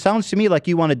 Because it sounds to me like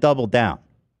you want to double down.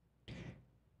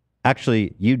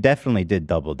 Actually, you definitely did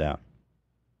double down.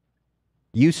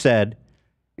 You said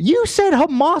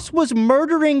Hamas was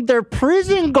murdering their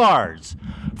prison guards.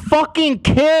 Fucking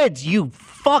kids, you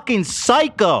fucking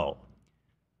psycho.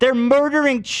 They're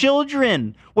murdering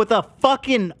children with a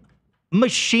fucking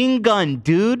machine gun,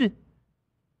 dude.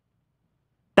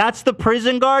 That's the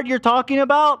prison guard you're talking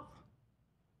about?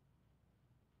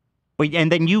 But,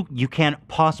 and then you can't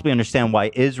possibly understand why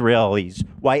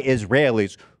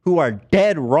Israelis who are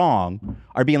dead wrong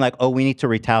are being like, oh, we need to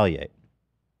retaliate.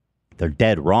 They're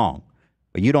dead wrong.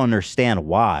 But you don't understand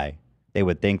why they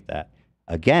would think that.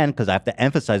 Again, because I have to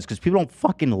emphasize, because people don't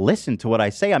fucking listen to what I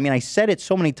say. I mean, I said it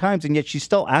so many times, and yet she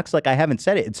still acts like I haven't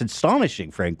said it. It's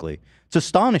astonishing, frankly. It's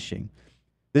astonishing.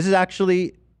 This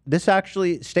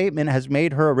statement has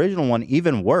made her original one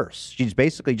even worse. She's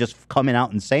basically just coming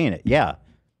out and saying it. Yeah,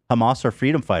 Hamas are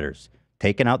freedom fighters,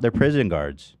 taking out their prison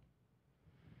guards.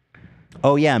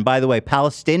 Oh, yeah, and by the way,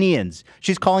 Palestinians.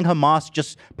 She's calling Hamas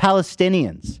just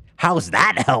Palestinians. How's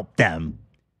that help them?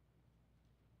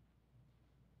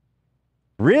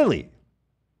 Really?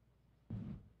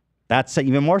 That's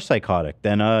even more psychotic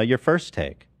than your first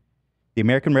take. The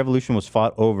American Revolution was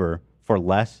fought over for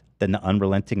less than the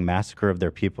unrelenting massacre of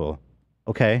their people.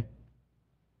 Okay?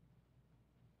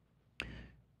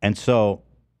 And so,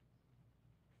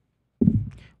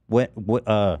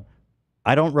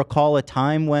 I don't recall a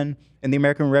time when in the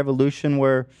American Revolution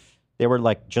where they were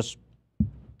like just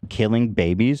killing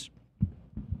babies,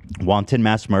 wanton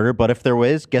mass murder. But if there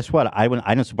was, guess what? I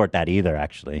don't support that either,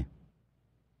 actually.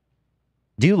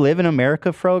 Do you live in America,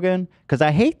 Frogan? Because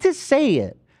I hate to say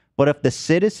it, but if the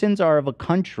citizens of a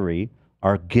country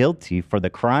are guilty for the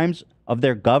crimes of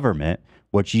their government,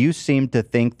 which you seem to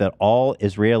think that all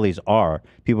Israelis are,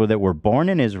 people that were born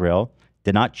in Israel,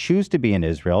 did not choose to be in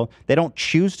Israel, they don't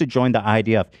choose to join the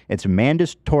IDF. It's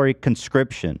mandatory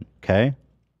conscription, okay?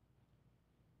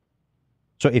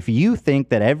 So if you think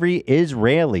that every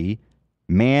Israeli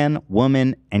man,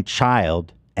 woman, and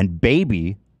child and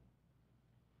baby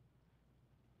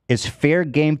is fair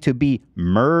game to be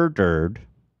murdered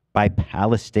by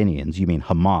Palestinians, you mean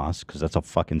Hamas, because that's a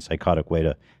fucking psychotic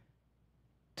way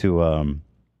to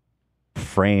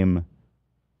frame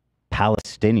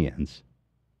Palestinians.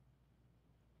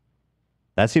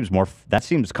 That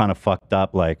seems kind of fucked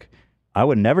up. Like, I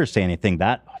would never say anything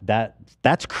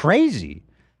that's crazy.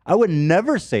 I would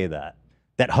never say that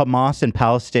Hamas and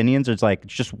Palestinians is like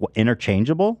just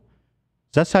interchangeable.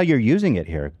 That's how you're using it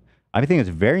here. I think it's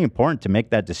very important to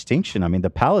make that distinction. I mean, the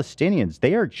Palestinians,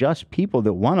 they are just people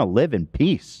that want to live in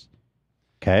peace.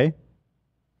 Okay?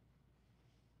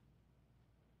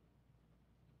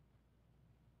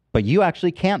 But you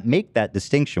actually can't make that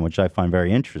distinction, which I find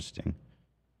very interesting.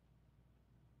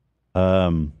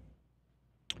 Yeah,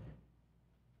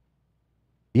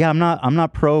 I'm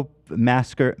not pro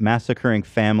massacring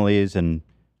families and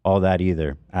all that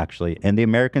either, actually. In the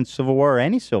American Civil War or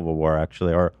any Civil War,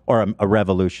 actually, or a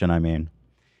revolution, I mean.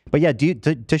 But yeah,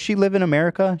 does she live in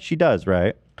America? She does,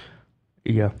 right?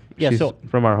 Yeah. Yeah, She's so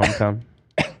from our hometown.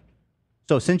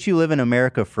 So since you live in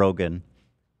America, Frogan,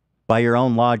 by your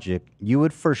own logic, you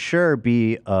would for sure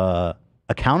be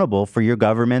accountable for your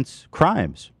government's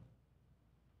crimes.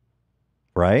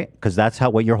 Right? Because that's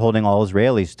what you're holding all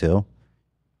Israelis to.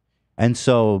 And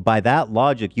so by that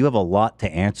logic, you have a lot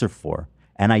to answer for.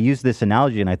 And I use this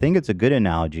analogy, and I think it's a good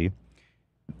analogy.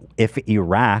 If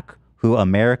Iraq, who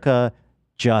America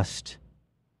just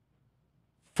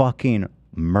fucking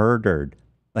murdered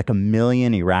like 1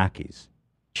 million Iraqis,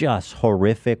 just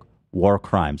horrific war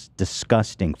crimes,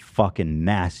 disgusting, fucking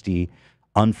nasty,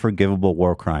 unforgivable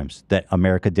war crimes that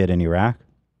America did in Iraq.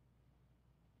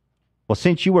 Well,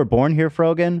 since you were born here,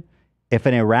 Frogan, if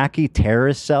an Iraqi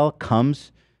terrorist cell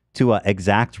comes to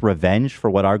exact revenge for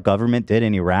what our government did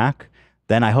in Iraq,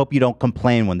 then I hope you don't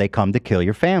complain when they come to kill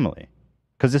your family.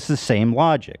 Because it's the same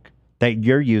logic that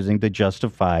you're using to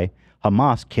justify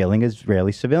Hamas killing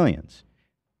Israeli civilians.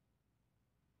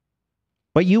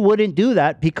 But you wouldn't do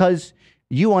that because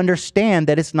you understand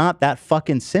that it's not that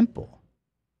fucking simple.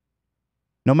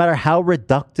 No matter how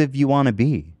reductive you want to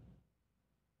be.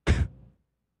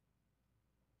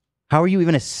 How are you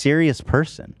even a serious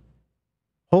person?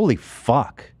 Holy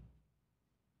fuck.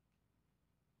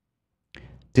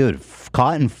 Dude,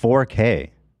 caught in 4K.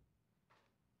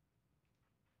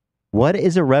 What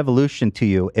is a revolution to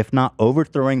you if not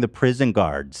overthrowing the prison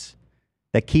guards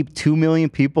that keep 2 million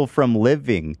people from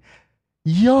living?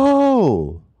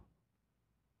 Yo!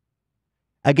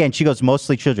 Again, she goes,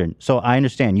 mostly children. So I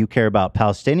understand you care about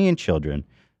Palestinian children,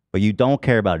 but you don't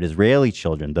care about Israeli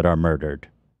children that are murdered.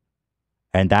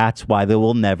 And that's why there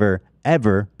will never,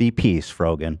 ever be peace,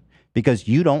 Frogan. Because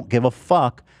you don't give a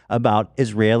fuck about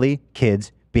Israeli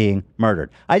kids being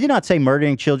murdered. I did not say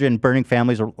murdering children, burning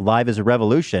families alive is a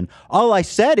revolution. All I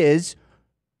said is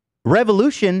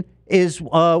revolution is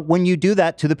when you do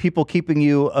that to the people keeping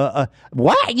you...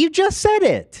 what? You just said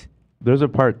it. There's a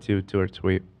part 2 to her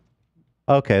tweet.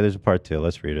 Okay, there's a part 2.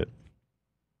 Let's read it.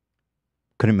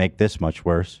 Couldn't make this much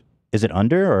worse. Is it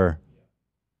under or...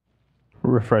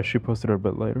 Refresh, she posted it a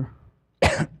bit later.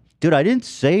 Dude, I didn't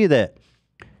say that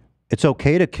it's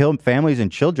okay to kill families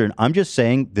and children. I'm just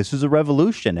saying this is a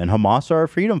revolution and Hamas are our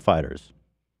freedom fighters.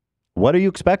 What do you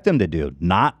expect them to do?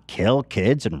 Not kill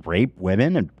kids and rape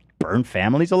women and burn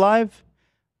families alive?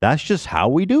 That's just how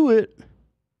we do it.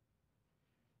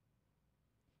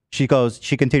 She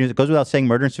continues, it goes without saying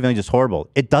murdering civilians is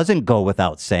horrible. It doesn't go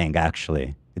without saying,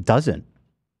 actually. It doesn't.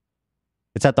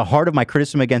 It's at the heart of my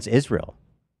criticism against Israel.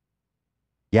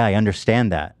 Yeah, I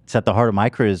understand that. It's at the heart of my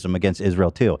criticism against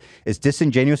Israel, too. It's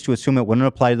disingenuous to assume it wouldn't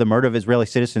apply to the murder of Israeli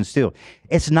citizens, too.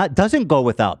 Doesn't go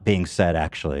without being said,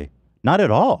 actually. Not at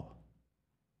all.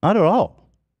 Not at all.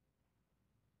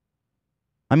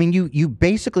 I mean, you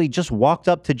basically just walked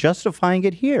up to justifying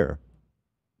it here.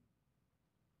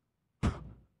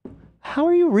 How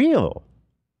are you real?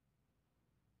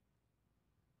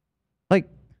 Like,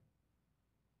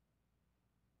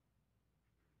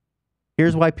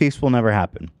 here's why peace will never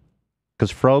happen.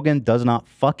 Because Frogan does not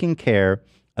fucking care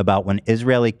about when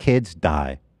Israeli kids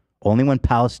die. Only when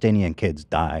Palestinian kids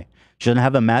die. She doesn't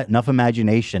have enough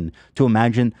imagination to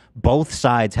imagine both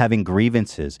sides having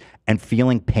grievances and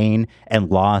feeling pain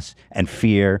and loss and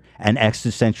fear and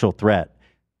existential threat.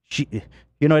 You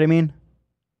know what I mean?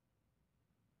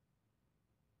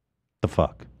 The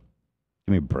fuck?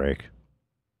 Give me a break.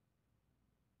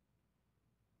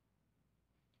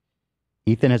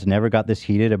 Ethan has never got this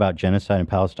heated about genocide in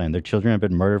Palestine. Their children have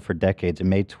been murdered for decades and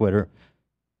made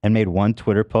one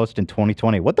Twitter post in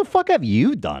 2020. What the fuck have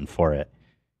you done for it?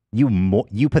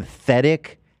 You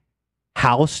pathetic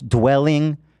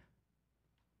house-dwelling,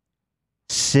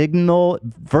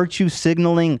 virtue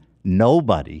signaling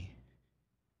nobody.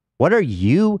 What are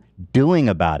you doing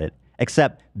about it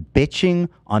except bitching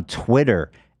on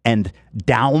Twitter and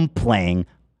downplaying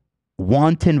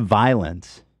wanton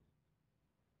violence?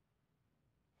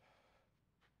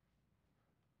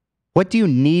 What do you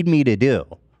need me to do?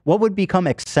 What would become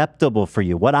acceptable for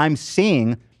you? What I'm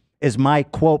seeing is my,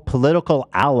 quote, political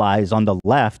allies on the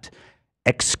left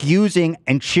excusing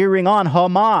and cheering on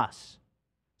Hamas.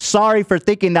 Sorry for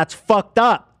thinking that's fucked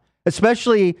up.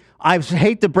 Especially, I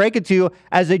hate to break it to you,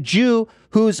 as a Jew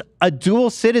who's a dual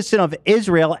citizen of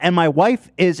Israel and my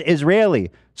wife is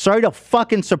Israeli. Sorry to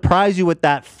fucking surprise you with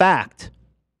that fact.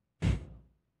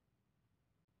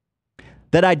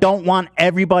 That I don't want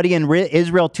everybody in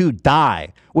Israel to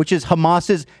die, which is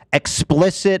Hamas's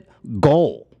explicit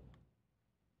goal.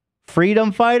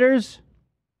 Freedom fighters?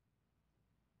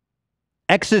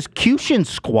 Execution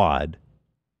squad.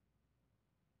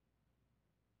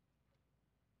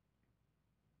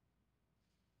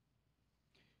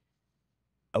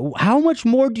 How much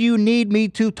more do you need me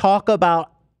to talk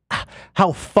about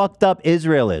how fucked up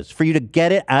Israel is for you to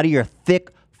get it out of your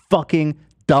thick, fucking,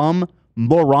 dumb,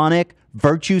 moronic,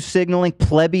 virtue signaling,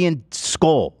 plebeian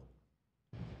skull?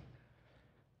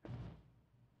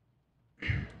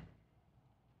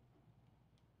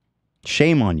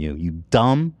 Shame on you, you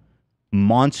dumb,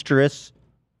 monstrous,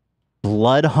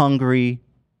 blood-hungry,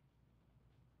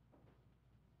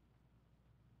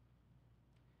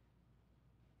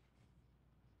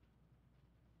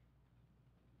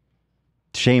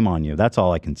 shame on you. That's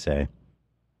all I can say.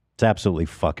 It's absolutely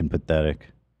fucking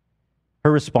pathetic.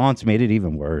 Her response made it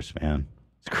even worse, man.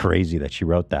 It's crazy that she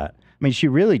wrote that. I mean, she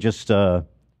really just,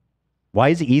 why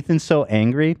is Ethan so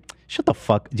angry? Shut the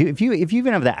fuck. Dude, if you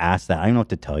even have to ask that, I don't know what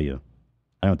to tell you.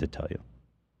 I don't know what to tell you.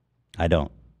 I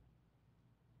don't.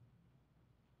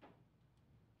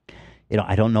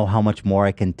 I don't know how much more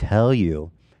I can tell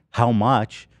you. How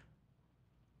much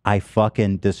I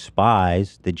fucking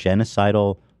despise the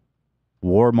genocidal,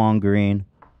 warmongering,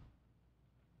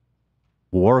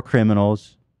 war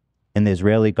criminals in the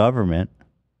Israeli government.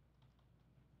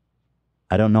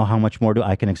 I don't know how much more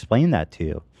I can explain that to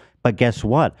you. But guess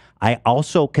what? I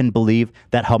also can believe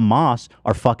that Hamas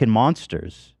are fucking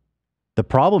monsters. The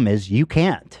problem is you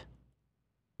can't.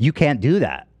 You can't do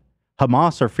that.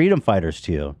 Hamas are freedom fighters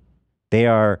to you. They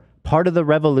are part of the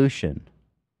revolution.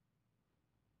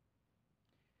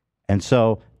 And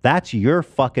so that's your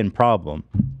fucking problem.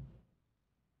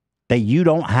 That you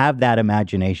don't have that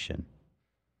imagination.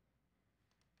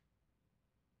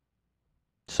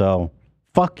 So,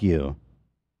 fuck you,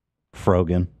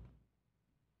 Frogan.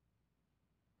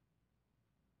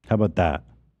 How about that?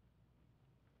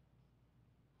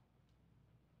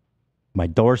 My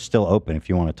door's still open if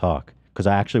you want to talk. Because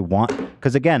I actually want...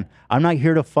 Because again, I'm not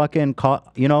here to fucking call...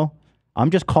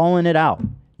 I'm just calling it out.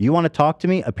 You want to talk to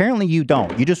me? Apparently you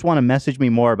don't. You just want to message me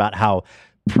more about how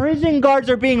prison guards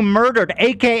are being murdered,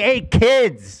 a.k.a.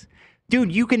 kids.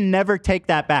 Dude, you can never take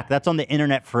that back. That's on the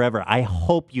internet forever. I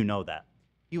hope you know that.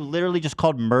 You literally just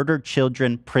called murdered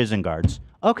children prison guards.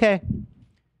 Okay.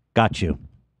 Got you.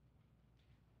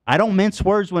 I don't mince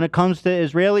words when it comes to the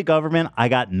Israeli government. I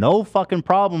got no fucking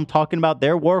problem talking about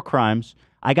their war crimes.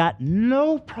 I got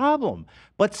no problem.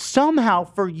 But somehow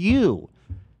for you,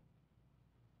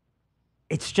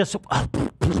 it's just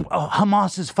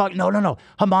Hamas is fucking no.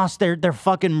 Hamas, they're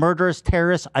fucking murderous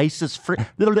terrorists. ISIS free.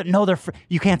 No, they're free.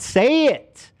 You can't say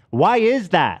it. Why is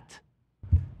that?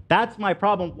 That's my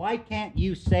problem. Why can't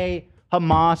you say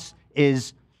Hamas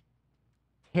is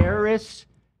terrorists,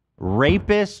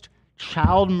 rapists,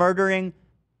 child murdering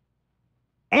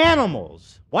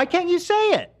animals? Why can't you say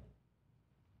it?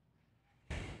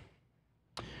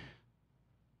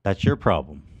 That's your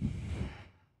problem.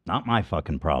 Not my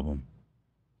fucking problem.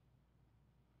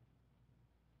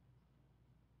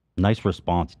 Nice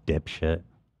response, dipshit.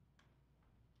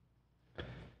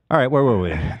 All right, where were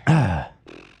we?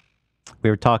 We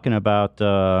were talking about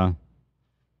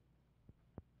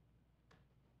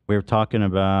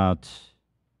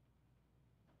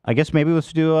I guess maybe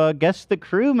let's do guess the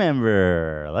crew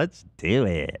member. Let's do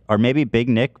it. Or maybe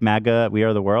BigNik, MAGA, We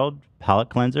Are the World, palate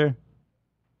cleanser.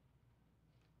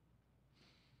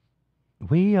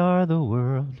 We are the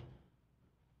world.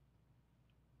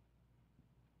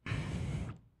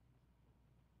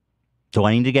 Do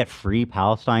I need to get free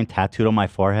Palestine tattooed on my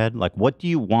forehead? Like, what do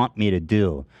you want me to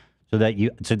do so that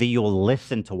you'll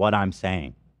listen to what I'm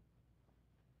saying?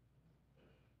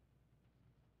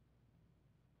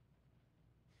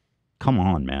 Come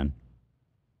on, man.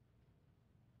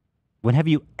 When have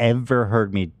you ever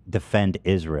heard me defend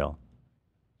Israel?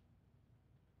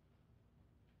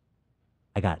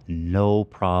 I got no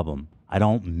problem. I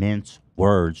don't mince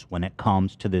words when it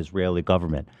comes to the Israeli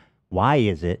government. Why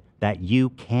is it that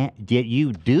you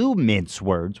do mince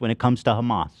words when it comes to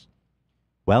Hamas?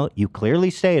 Well, you clearly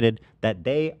stated that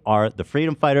they are the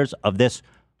freedom fighters of this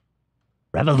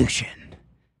revolution.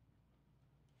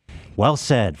 Well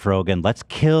said, Frogan. Let's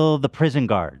kill the prison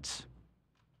guards.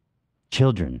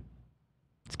 Children.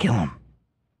 Let's kill them.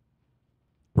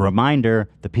 Reminder,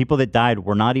 the people that died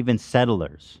were not even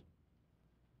settlers.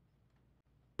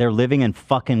 They're living in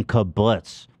fucking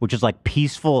kibbutz, which is like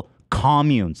peaceful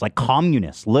communes, like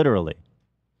communists, literally.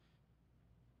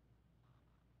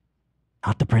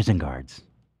 Not the prison guards.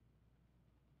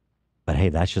 But hey,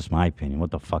 that's just my opinion.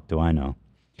 What the fuck do I know?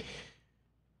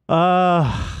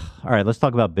 All right, let's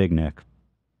talk about BigNik.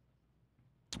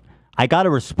 I got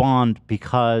to respond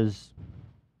because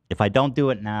if I don't do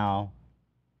it now,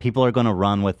 people are going to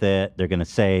run with it. They're going to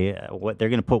say what they're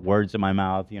going to put words in my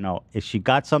mouth. You know, if she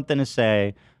got something to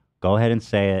say, go ahead and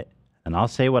say it, and I'll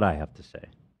say what I have to say.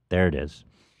 There it is.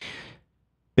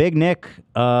 BigNik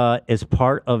is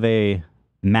part of a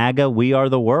MAGA We Are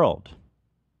the World.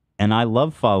 And I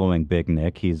love following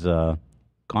BigNik. He's gone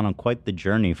on quite the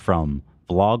journey from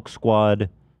Vlog Squad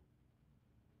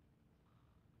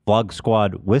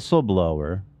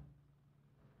whistleblower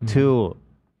to,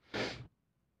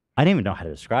 I don't even know how to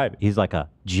describe it. He's like a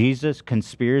Jesus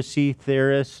conspiracy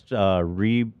theorist,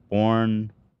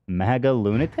 reborn MAGA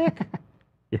lunatic.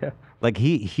 Yeah. Like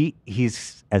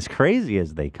he's as crazy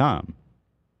as they come.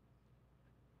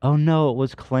 Oh no, it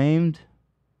was claimed.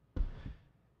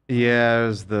 Yeah, it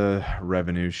was the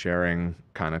revenue sharing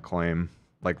kind of claim,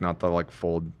 like not the like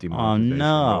full demonetization,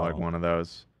 no. but like one of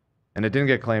those. And it didn't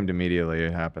get claimed immediately.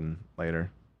 It happened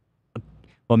later.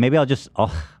 Well, maybe I'll just.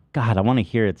 Oh God, I want to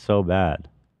hear it so bad.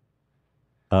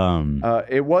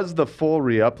 It was the full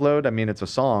re-upload. I mean, it's a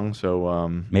song,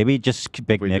 so maybe just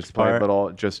BigNik's part, but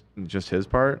all just his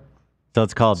part. So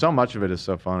it's called. So much of it is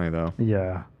so funny though.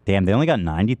 Yeah. Damn, they only got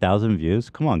 90,000 views.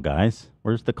 Come on, guys,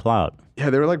 where's the clout? Yeah,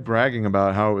 they were like bragging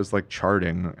about how it was like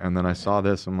charting, and then I saw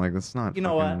this. I'm like, that's not. You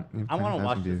know what? I want to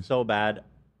watch this so bad.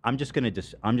 I'm just gonna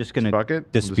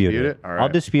dispute it. All right. I'll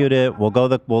dispute it. We'll go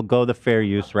the fair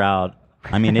use route.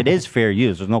 I mean, it is fair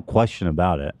use. There's no question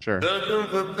about it. Sure.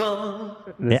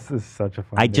 This is such a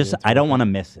fun. I don't want to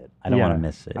miss it. I don't want to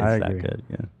miss it. It's I that agree. good.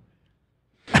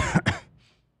 Yeah.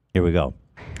 Here we go.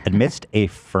 Amidst a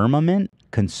firmament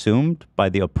consumed by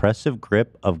the oppressive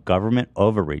grip of government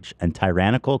overreach and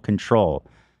tyrannical control,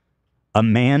 a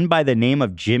man by the name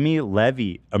of Jimmy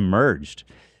Levy emerged,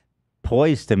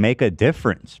 poised to make a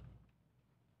difference.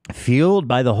 Fueled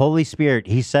by the Holy Spirit,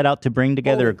 he set out to bring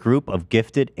together a group of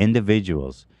gifted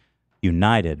individuals,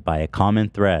 united by a common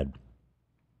thread.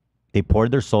 They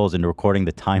poured their souls into recording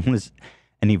the timeless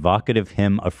and evocative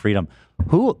hymn of freedom.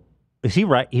 Who is he?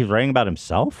 He's writing about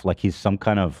himself, like he's some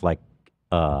kind of like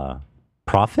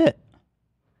prophet.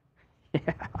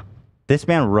 Yeah. This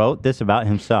man wrote this about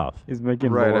himself. He's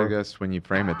making right. more. I guess when you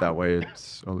frame it that way,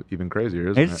 it's even crazier,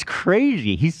 isn't it? It's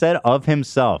crazy. He said of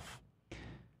himself,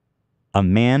 a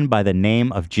man by the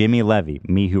name of Jimmy Levy,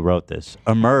 me who wrote this,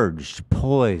 emerged,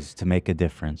 poised to make a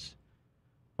difference.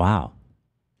 Wow.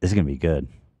 This is going to be good.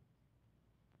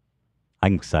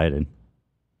 I'm excited.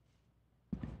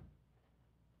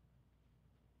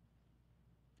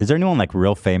 Is there anyone like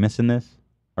real famous in this?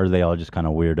 Or are they all just kind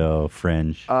of weirdo,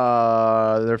 fringe?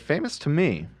 They're famous to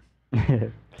me.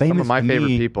 Some of my favorite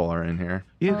people are in here.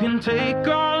 You can take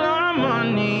all our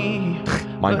money.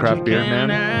 Minecraft Beard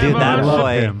Man. Dude,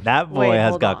 that boy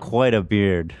has got quite a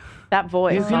beard. That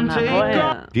voice on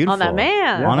that boy. Beautiful. On that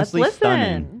man. Honestly, Let's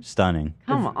listen. Stunning.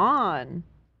 Come on.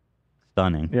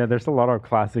 Stunning. Yeah, there's a lot of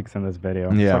classics in this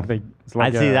video. Yeah. It's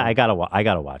like I see that. I gotta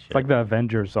watch it. It's like the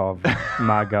Avengers of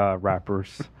MAGA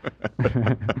rappers.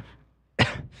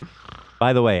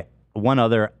 By the way, one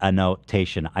other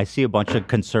annotation. I see a bunch of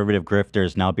conservative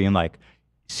grifters now being like,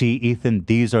 see, Ethan,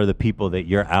 these are the people that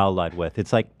you're allied with.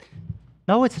 It's like,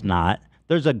 no, it's not.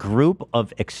 There's a group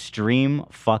of extreme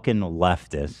fucking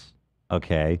leftists,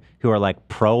 okay, who are like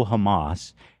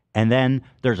pro-Hamas, And then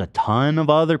there's a ton of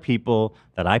other people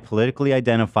that I politically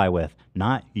identify with,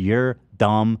 not your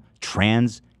dumb,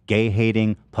 trans,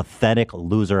 gay-hating, pathetic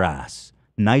loser ass.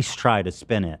 Nice try to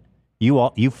spin it.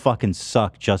 You fucking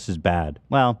suck just as bad.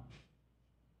 Well,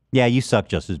 yeah, you suck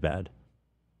just as bad.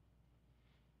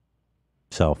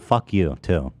 So fuck you,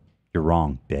 too. You're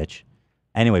wrong, bitch.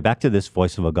 Anyway, back to this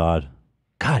voice of a god.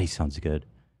 God, he sounds good.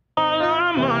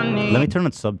 Let me turn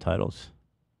on subtitles.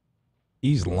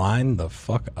 He's lined the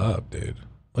fuck up, dude.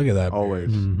 Look at that.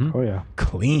 Always. Oh, yeah.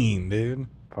 Clean, dude.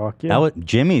 Fuck yeah. That was,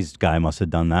 Jimmy's guy must have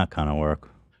done that kind of work.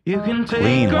 You can take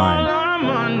Clean all line. our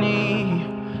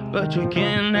money, but you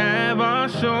can have our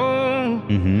soul.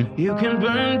 You can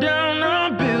burn down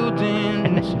our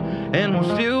buildings, and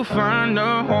we'll still find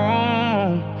a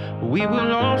home. We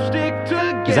will all stick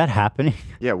together. Is that happening?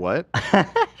 Yeah, what?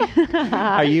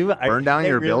 Are you burn down they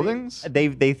your really- buildings?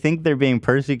 They think they're being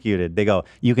persecuted. They go,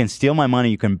 you can steal my money,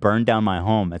 you can burn down my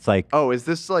home. It's like, Oh, is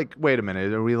this like? Wait a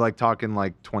minute. Are we like talking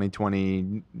like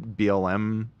 2020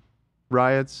 BLM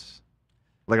riots?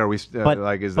 Like, are we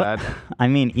like? Is that? I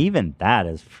mean, even that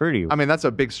is pretty. I mean, that's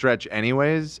a big stretch,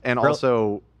 anyways. And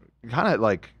also, kind of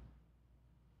like,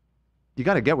 you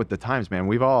got to get with the times, man.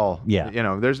 We've all, you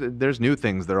know, there's new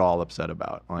things they're all upset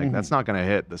about. Like, that's not going to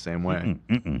hit the same way.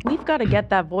 We've got to get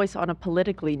that voice on a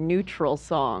politically neutral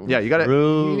song. Yeah, you got to.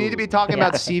 You need to be talking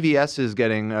about CVS's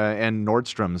getting and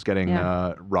Nordstrom's getting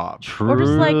robbed. Or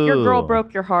just like your girl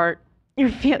broke your heart.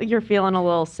 You're feeling a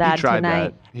little sad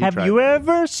tonight. Have you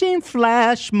ever seen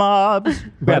flash mobs?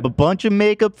 Grab a bunch of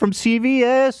makeup from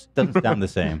CVS. Doesn't sound the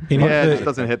same. He needs Yeah, it to- just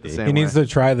doesn't hit the same He needs way. to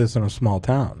try this in a small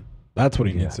town. That's what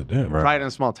he needs to do. Try it in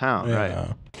a small town, right?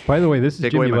 By the way, this is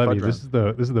Take away Jimmy my Levy. fudge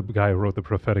This is the guy who wrote the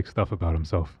prophetic stuff about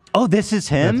himself. Oh, this is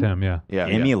him? That's him, yeah. Yeah,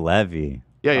 Jimmy Levy.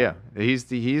 Yeah. He's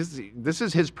this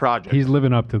is his project. He's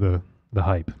living up to the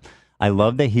hype. I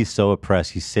love that he's so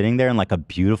oppressed. He's sitting there in like a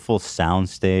beautiful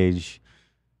soundstage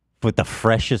with the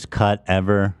freshest cut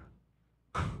ever.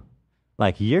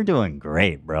 Like, you're doing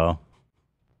great, bro.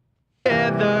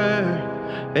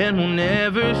 Together, and we'll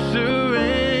never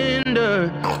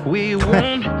surrender. We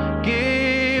won't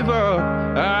give up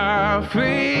our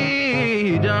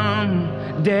freedom.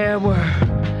 There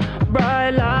were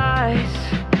bright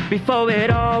lights before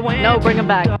it all went. No, bring him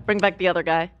back. Bring back the other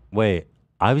guy. Wait,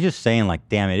 I was just saying, like,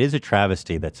 damn, it is a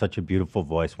travesty that such a beautiful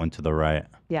voice went to the right.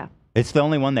 Yeah, It's the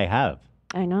only one they have.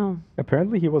 I know.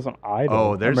 Apparently he was on Idol.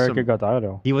 Oh, there's America some- Got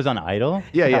Idol. He was on Idol?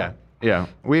 Yeah.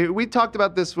 We talked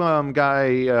about this guy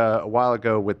a while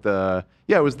ago with the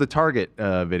it was the Target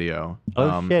video.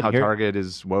 Oh, shit, How here- Target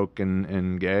is woke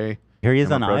and gay. Here he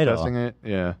is and on we're Idol. protesting it.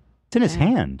 Yeah. It's in his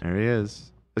hand. There he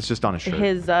is. It's just on a shirt.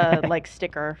 His like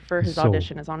sticker for his So-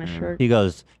 audition is on his shirt. He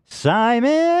goes,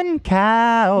 Simon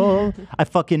Cowell, I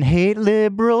fucking hate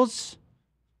liberals.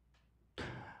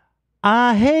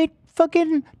 I hate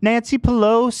fucking Nancy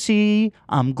Pelosi.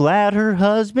 I'm glad her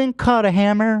husband caught a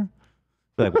hammer.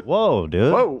 Like, whoa,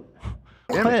 dude. Whoa.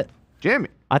 What? Jimmy.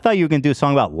 I thought you were going to do a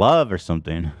song about love or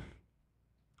something.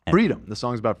 Freedom. The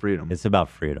song's about freedom. It's about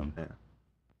freedom.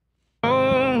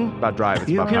 About drive.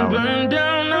 It's You about can power. burn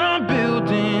down our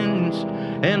buildings,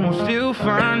 and we'll still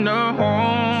find a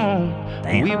home.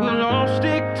 We will all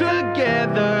stick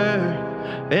together,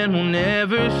 and we'll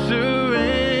never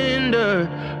surrender.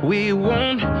 We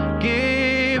won't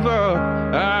give up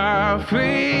our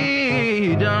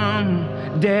freedom.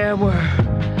 There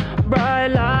were bright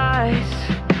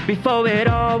lights before it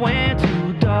all went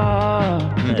too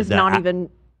dark. He does not even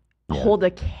hold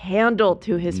a candle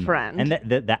to his Mm. friend. And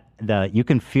the you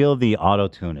can feel the auto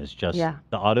tune is just Yeah.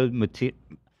 the auto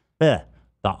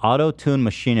tune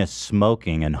machine is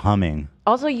smoking and humming.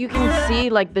 Also, you can see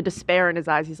like the despair in his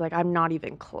eyes. He's like, I'm not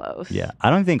even close. Yeah, I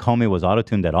don't think Homie was auto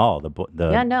tuned at all.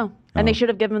 Yeah, no. And they should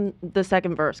have given the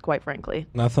second verse, quite frankly.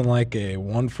 Nothing like a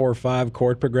 1-4-5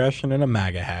 chord progression and a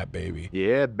MAGA hat, baby.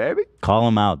 Yeah, baby. Call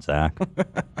him out, Zach.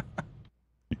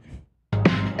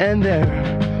 And their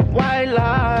white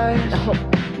lies,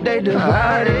 they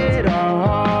divided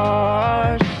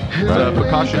our hearts. There's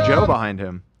Fakasha Joe behind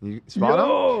him. You spot him?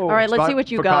 All right, let's see what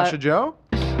you got. Fakasha Joe?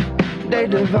 They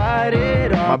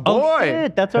divided My our boy.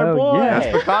 That's our boy. That's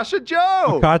Fakasha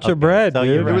Joe. Focaccia bread, so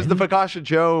dude. you're It was the Fakasha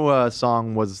Joe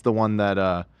song was the one that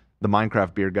the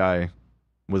Minecraft beer guy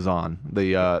was on.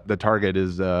 The target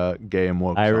is gay and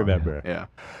woke. I song. remember. Yeah.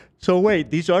 So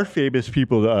wait, these are famous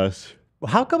people to us.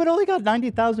 How come it only got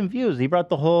 90,000 views? He brought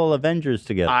the whole Avengers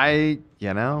together. I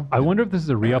wonder if this is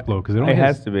a re-upload because it only It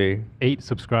has has to be. 8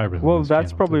 subscribers. Well,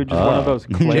 that's probably just one of those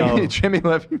claims. Jimmy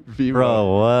Levy Vivo.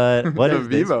 Bro, what? What is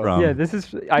this Vivo. from? Yeah, this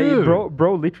is Dude.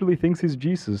 bro literally thinks he's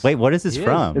Jesus. Wait, what is this He is.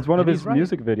 from? It's one of And his he's right.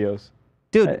 music videos.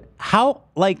 Dude, how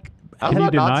like? How's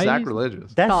that not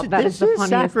sacrilegious? That's that this is the is funniest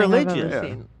thing I've ever sacrilegious.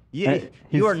 seen.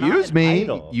 You are not Excuse an me.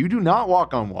 idol. You do not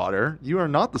walk on water. You are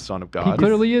not the son of He God.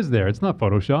 clearly is there. It's not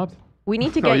photoshopped. We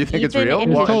need to Oh, get you think it's Ethan real? in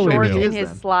Well, his totally shorts real. in It his is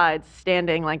then. slides,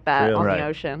 standing like that Real. on Right. the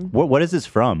ocean. What is this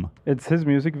from? It's his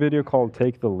music video called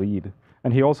 "Take the Lead,"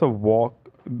 and he also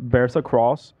bears a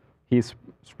cross. He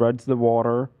spreads the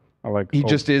water. He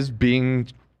just is being.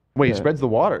 Wait, he Yeah. spreads the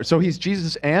water. So he's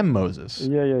Jesus and Moses.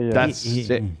 Yeah. That's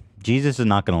sick. Jesus is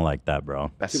not gonna like that,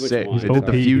 bro. That's Too much sick. wine. They did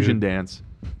the OP, fusion dude. dance.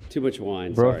 Too much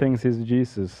wine. Bro sorry. thinks he's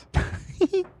Jesus.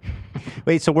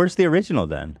 Wait, so where's the original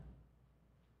then?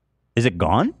 Is it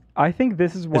gone? I think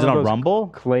this is one Is it of on those Rumble?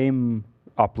 claim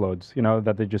uploads,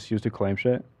 that they just use to claim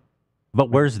shit. But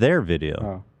where's their video?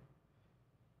 Oh.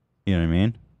 You know what I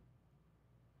mean?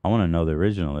 I want to know the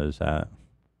original is that.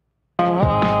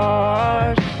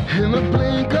 In the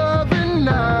blink of an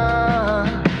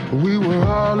eye, we were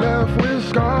all left with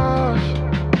scars.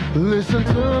 Listen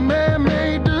to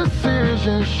man-made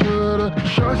decisions, should've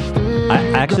trusted.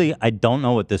 I don't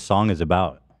know what this song is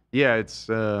about. Yeah, it's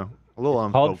a little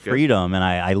Called unfocused. Freedom, and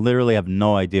I literally have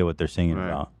no idea what they're singing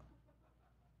about.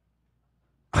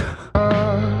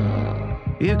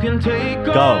 You can take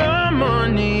Go. all our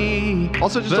money.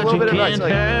 Also, just a but little you bit of advice. can't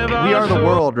Like, have we our are the soul.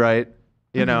 world, right?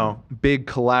 You know, big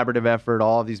collaborative effort,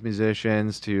 all of these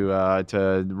musicians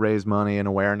to raise money and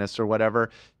awareness or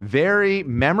whatever. Very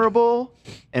memorable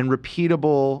and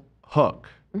repeatable hook,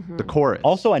 the chorus.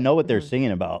 Also, I know what they're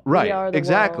singing about. Right,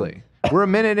 exactly. We're a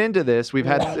minute into this.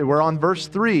 We're on verse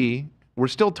 3. We're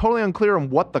still totally unclear on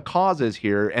what the cause is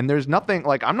here, and there's nothing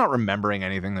like I'm not remembering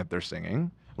anything that they're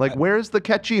singing. Like, where's the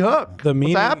catchy hook? The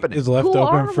meaning What's happening? is left Who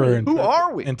open are for we? Who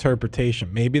are we?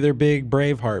 interpretation. Maybe they're big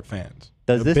Braveheart fans.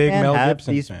 Does They're this big man Mel have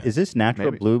Gibson these? fans. Is this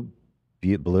natural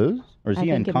blues, or is I he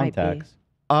in think it might be. contacts?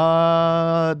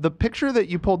 The picture that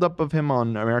you pulled up of him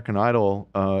on American Idol,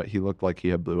 he looked like he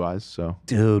had blue eyes. So,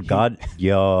 Dude, God,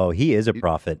 he is a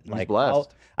prophet. he's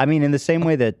blessed. I mean, in the same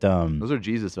way that those are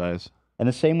Jesus eyes. In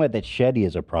the same way that Shetty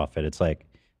is a prophet, it's like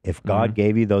if God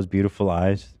gave you those beautiful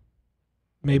eyes,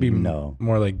 Maybe no.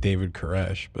 more like David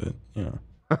Koresh, but you know.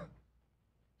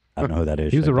 I don't know who that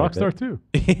is. He was should a I rock take star it? too.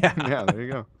 Yeah, there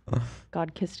you go.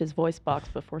 God kissed his voice box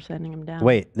before sending him down.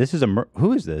 Wait, this is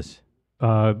who is this?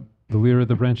 The leader of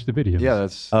the Branch Davidians. Yeah,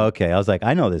 that's. Oh, okay, I was like,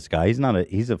 I know this guy.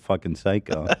 He's a fucking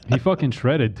psycho. He fucking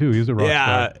shredded too. He was a rock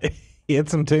Yeah, star. he had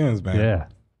some tunes, man. Yeah.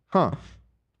 Huh.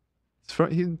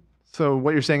 So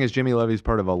what you're saying is Jimmy Levy's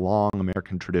part of a long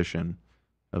American tradition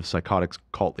of psychotic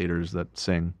cult leaders that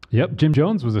sing. Yep. Jim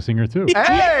Jones was a singer too.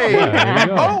 Hey! Yeah, there you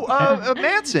go. Oh,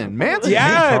 Manson. Manson.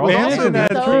 Yeah, Charles Manson.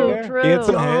 Manson. So true. He had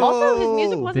some hits. Also, his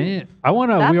music wasn't Damn. I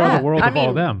want to that We Are bad. the World I of all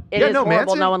mean, them. It is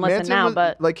horrible. No one listens Manson now, was,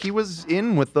 but like he was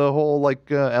in with the whole like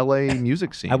LA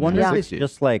music scene. I wonder in if the it's 60s.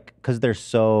 just like because they're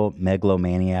so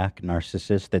megalomaniac,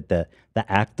 narcissist that the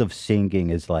act of singing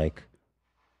is like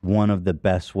one of the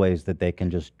best ways that they can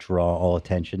just draw all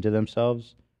attention to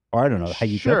themselves. Or I don't know how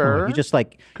you Sure. you just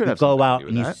like Could you have go something to out do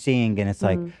and with you that. sing and it's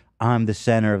like I'm the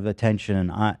center of attention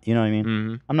and you know what I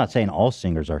mean? I'm not saying all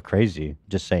singers are crazy,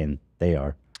 just saying they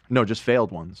are. No, just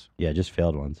failed ones. Yeah, just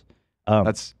failed ones.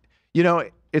 That's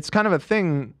it's kind of a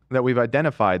thing that we've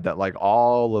identified that like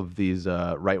all of these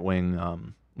right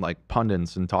wing like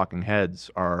pundits and talking heads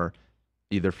are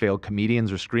either failed comedians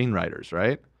or screenwriters,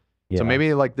 right? Yeah. So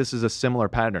maybe like this is a similar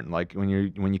pattern. Like when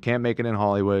you can't make it in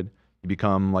Hollywood, you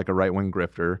become like a right wing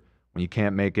grifter. When you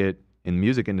can't make it in the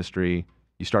music industry,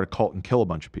 you start a cult and kill a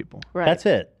bunch of people. right. That's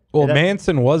it. Well, That's-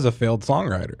 Manson was a failed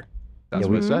songwriter. That's Yeah,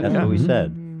 what it said. That's yeah. what we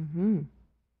said. Mm-hmm.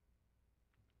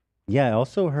 Yeah, I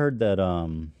also heard that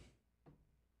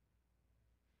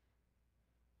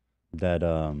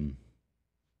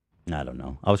I don't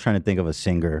know. I was trying to think of a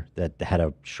singer that had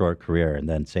a short career and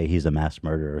then say he's a mass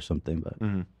murderer or something. But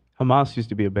Hamas used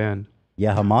to be a band.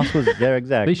 yeah, Hamas was there.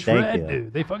 Exactly. They Thank shred, you.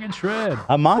 dude. They fucking shred.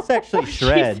 Hamas actually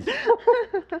shreds.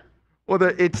 Well,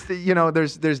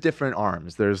 there's different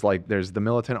arms. There's the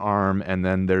militant arm, and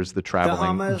then there's the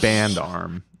traveling hummus. band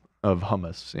arm of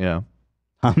hummus. Yeah,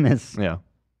 Hummus. yeah.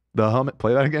 The hummus.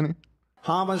 Play that again.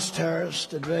 Hamas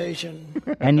terrorist invasion.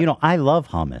 And I love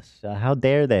hummus. How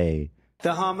dare they?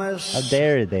 The hummus. How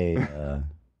dare they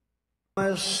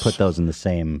Hummus. put those in the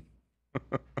same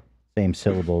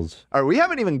syllables? All right, we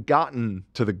haven't even gotten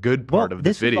to the good part of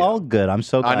this this video. is all good. I'm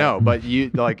so glad. I know, but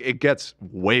it gets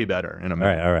way better in a All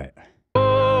minute. right, all right.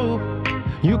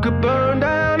 You could burn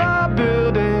down our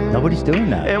building Nobody's doing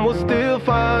that. and we'll still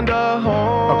find a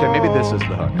home. Okay, maybe this is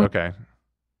the hook. Okay.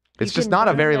 It's just can not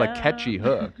a burn very down. catchy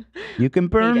hook. You can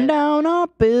burn it. down our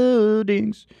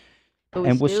buildings. But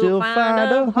And we'll still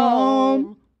find a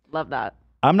home. Love that.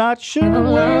 I'm not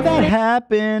sure where that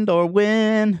happened or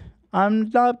when. I'm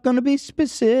not gonna be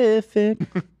specific.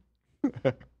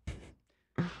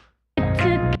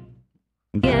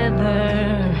 Together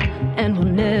and we'll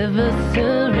never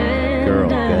surrender. Girl,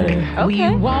 get it. We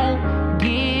won't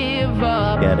give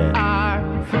up Get it.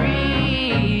 our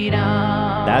freedom.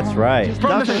 That's right.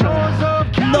 From the shores of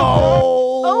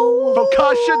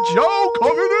Focaccia Joe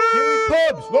coming in. Here he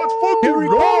comes. Let's fucking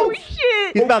roll.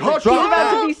 Shit. He's about to It's drop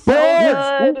about to be so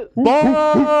good.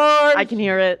 Bars. I can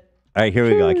hear it. All right, here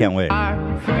we go. I can't wait.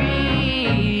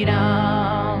 Freedom.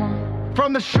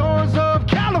 From the shores of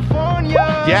California.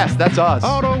 Yes, that's us.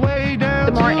 All the way down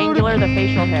The more to angular the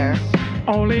facial hair.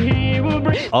 Only he will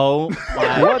bring. Oh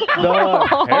my What the hell?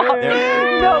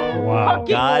 No wow. fucking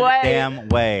Goddamn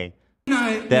way.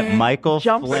 That Michael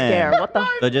Jump Flynn, scare. What the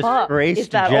the fuck is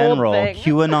disgraced that old general, thing?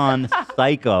 QAnon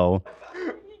psycho,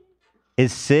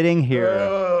 is sitting here,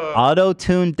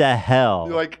 auto-tuned to hell.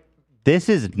 Like this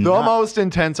is the not, most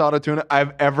intense autotune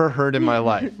I've ever heard in my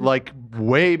life. Like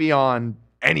way beyond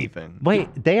anything. Wait,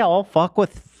 they all fuck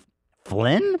with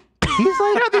Flynn? He's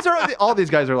like, Yeah, these are all these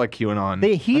guys are like QAnon.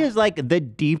 he is like the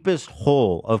deepest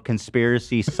hole of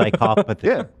conspiracy psychopathy.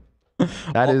 Yeah.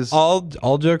 That is all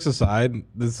jokes aside,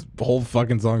 this whole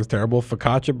fucking song is terrible.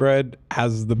 Focaccia bread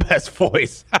has the best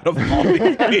voice out of all these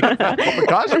people.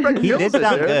 Focaccia bread He kills did it,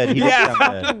 sound dude. good. He did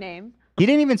sound good. Name. He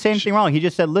didn't even say anything wrong. He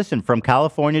just said, listen, from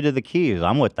California to the Keys.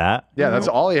 I'm with that. Yeah, that's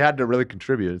all he had to really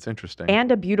contribute. It's interesting.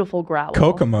 And a beautiful growl.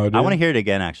 Kokomo, dude. I want to hear it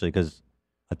again, actually, because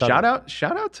I thought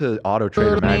Shout out to Auto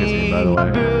Trader Magazine, by the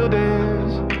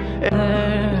way.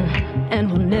 And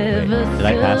we'll never Did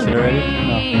I pass it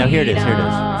already? No, here it is. Here it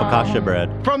is. Focaccia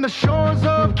bread. From the shores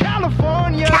of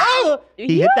California.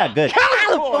 He hit that good.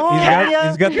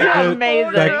 He's got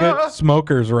Amazing. that good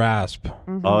smoker's rasp.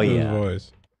 Oh, to his yeah.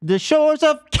 voice. The shores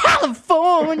of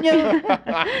California.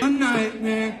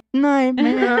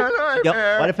 Nightmare.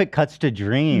 Yo, what if it cuts to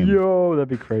Dream? Yo, that'd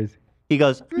be crazy. He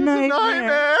goes, It's a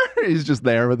nightmare. He's just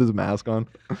there with his mask on.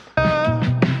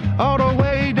 All the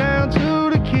way down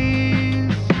to the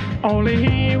Keys. Only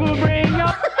he will bring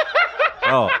up.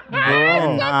 Oh,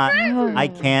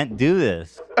 I can't do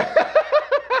this.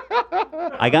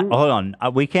 Hold on.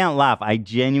 We can't laugh. I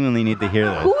genuinely need to hear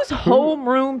this. Whose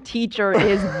homeroom teacher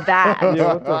is that?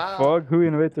 Yeah, what the fuck? Who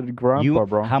invented grandpa,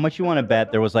 bro? How much you want to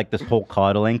bet there was like this whole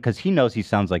coddling? Because he knows he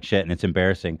sounds like shit and it's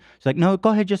embarrassing. He's like, no, go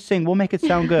ahead, just sing. We'll make it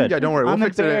sound good. Yeah, don't worry. We'll I'm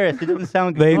fix it. embarrassed. It doesn't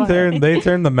sound good. They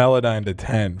turned the Melodyne to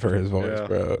 10 for his voice,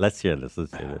 bro. Let's hear this.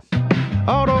 Let's hear this.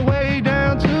 All the way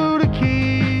down to the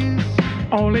Keys.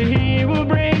 Only he will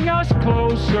bring us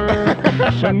closer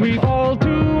when we fall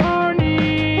to our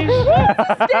knees.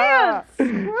 Dance.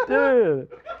 Dude.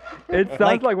 It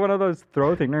sounds like one of those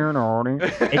throw things.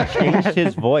 It changed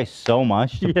his voice so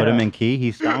much to put him in key.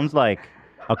 He sounds like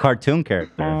a cartoon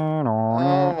character. Oh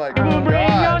my Will bring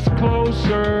god. us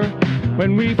closer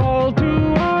when we fall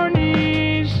to our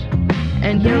knees.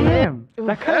 And Damn.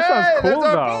 That kind of sounds Hey, cool,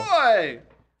 that's though. our boy.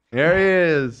 There he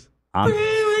is.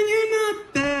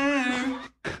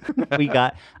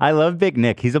 I love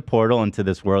BigNik. He's a portal into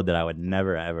this world that I would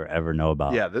never, ever, ever know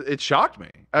about. Yeah, it shocked me.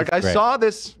 Like, I great. saw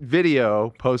this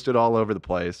video posted all over the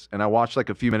place, and I watched like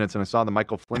a few minutes, and I saw the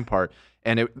Michael Flynn part,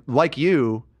 and it, like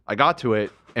you, I got to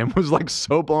it and was like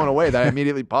so blown away that I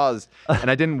immediately paused, and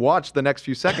I didn't watch the next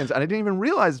few seconds, and I didn't even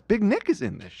realize BigNik is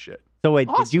in this shit. So wait,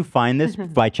 did you find this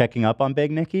by checking up on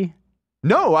BigNicky?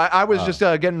 No, I was just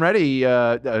getting ready.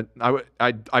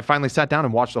 I finally sat down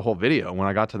and watched the whole video when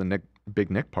I got to the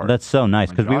BigNik part. That's so nice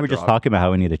My because we jaw were just dropped. talking about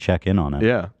how we need to check in on it.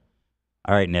 Yeah.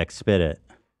 All right, Nick, spit it.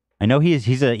 I know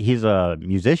he's a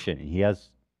musician. He has,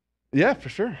 Yeah, for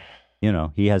sure. you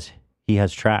know, he has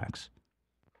tracks.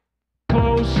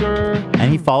 closer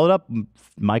And he followed up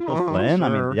Michael Flynn. I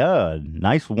sure. mean, yeah,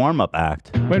 nice warm up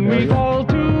act. when we fall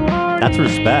to our That's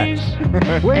respect.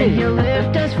 And he'll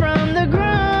lift us from the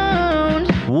ground.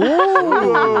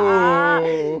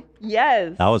 Woo!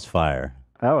 Yes. That was fire.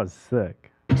 That was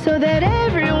sick. So that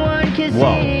everyone can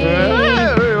Whoa. see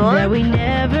that we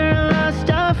never lost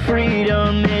our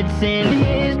freedom. It's in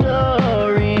his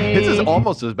glory. This is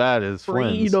almost as bad as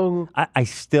Flynn's. I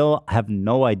still have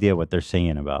no idea what they're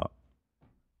singing about.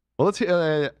 Well,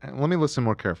 let me listen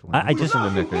more carefully. I just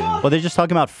listen to Nick. well, they're just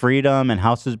talking about freedom and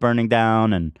houses burning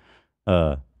down and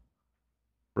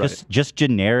just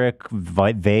generic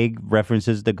vague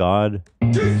references to God.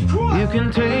 You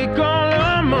can take all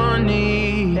our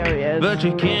money, but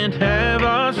you can't have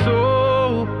our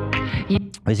soul.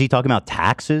 Is he talking about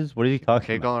taxes? What is he talking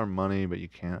Take about? all our money, but you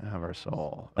can't have our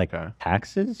soul. Like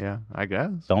taxes? Yeah, I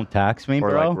guess. Don't tax me, Or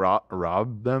bro. like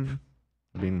rob them.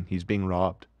 I mean, he's being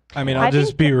robbed. I mean, I'll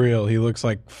just be real. He looks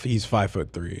like he's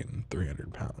 5'3" and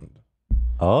 300 pounds.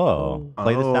 Oh,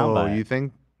 play the soundbite. You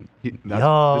think? This is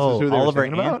who they were Oliver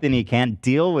singing about? Anthony can't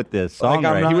deal with this song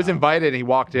right He now. was invited. And he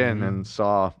walked in and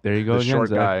saw There you go the again, short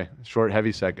Zach. guy, short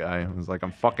heavyset guy. And was like,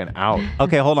 I'm fucking out.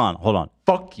 Okay, hold on.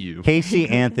 Fuck you. Casey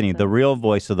Anthony, the real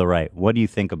voice of the right. What do you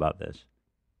think about this?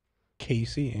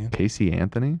 Casey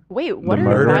Anthony? Wait, what The are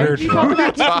murderer. why did you talk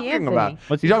about Casey talking Anthony? about?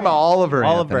 You talking about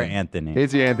Oliver Anthony.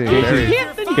 Casey Anthony.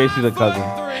 Casey the cousin.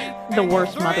 The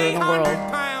worst mother in the world.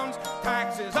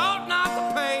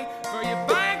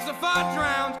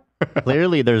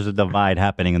 Clearly, there's a divide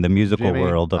happening in the musical Jimmy,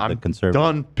 world of I'm the conservative.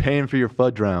 done paying for your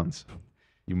fudge rounds.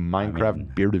 You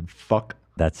Minecraft bearded fuck.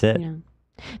 That's it. Yeah.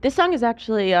 This song is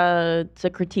actually it's a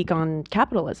critique on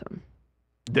capitalism.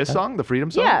 This song, the Freedom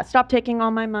Song? Yeah, stop taking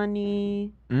all my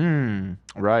money.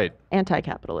 Right.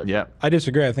 Anti-capitalism. Yeah. I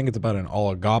disagree. I think it's about an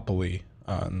oligopoly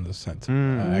in the sense of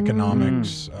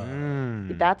economics.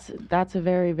 That's a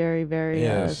very, very, very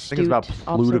astute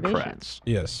observation.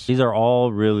 Yes. These are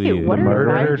all really Hey, what are-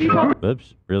 why did you talk-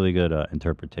 Oops, really good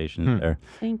interpretations there.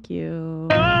 Thank you.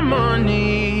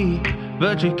 Money,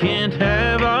 but you can't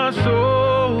have our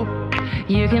soul.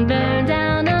 You can burn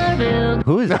down a building.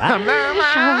 Who is that?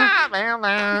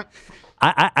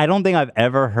 I don't think I've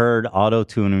ever heard auto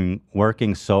tuning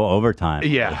working so overtime.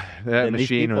 Yeah, that than these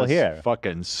machine people was here.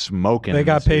 fucking smoking. They in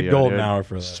got this paid video, golden dude. hour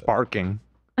for that. Sparking.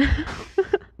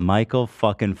 Michael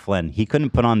fucking Flynn. He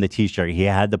couldn't put on the t-shirt. He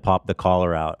had to pop the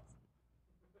collar out.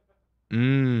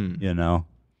 You know,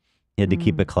 he had to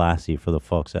keep it classy for the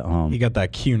folks at home. He got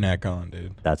that Q neck on,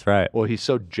 dude. That's right. Well, he's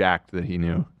so jacked that he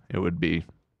knew it would be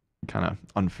kind of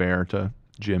unfair to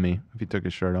Jimmy if he took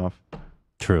his shirt off.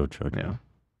 True. Yeah.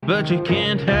 But you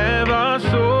can't have our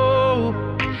soul.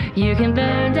 You can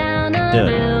burn down a Dude.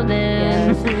 building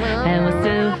and we'll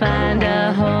still find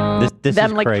a home. This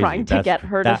Them is like crazy. trying to That's- get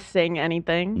her that- to sing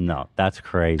anything. No, that's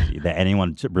crazy. That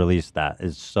anyone released that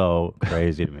is so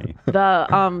crazy to me.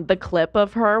 The clip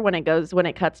of her when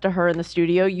it cuts to her in the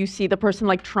studio, you see the person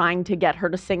like trying to get her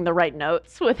to sing the right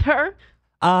notes with her.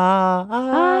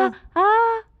 I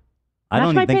don't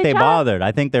Match my even think they pitch up. bothered.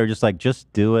 I think they were just like,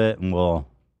 just do it and we'll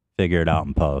figure it out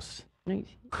in post. We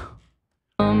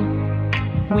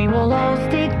will all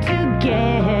stick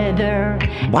together.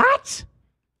 What?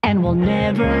 And we'll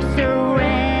never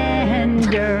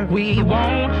surrender. We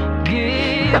won't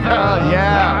give up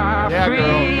our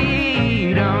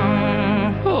freedom.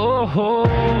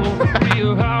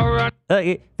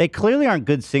 They clearly aren't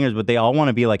good singers, but they all want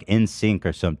to be like in sync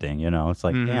or something. You know, it's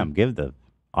like, damn, give the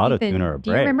auto tuner a Do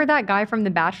you break. remember that guy from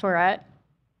The Bachelorette?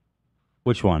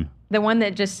 Which one? The one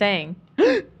that just sang.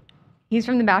 He's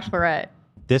from The Bachelorette.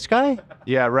 This guy?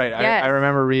 Yeah, right. Yes. I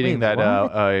remember reading Wait, that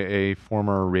what? a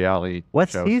former reality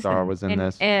show star was in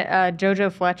this.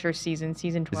 JoJo Fletcher season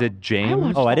 12. Is it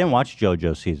James? Oh, I didn't watch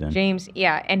JoJo season. James,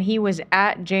 yeah, and he was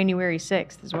at January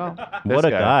 6th as well. What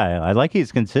a guy. I like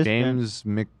he's consistent. James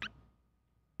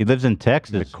He lives in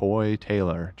Texas. McCoy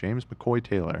Taylor. James McCoy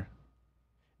Taylor.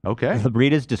 Okay.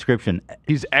 Read his description.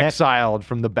 He's exiled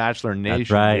from the Bachelor Nation,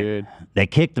 That's right. dude. They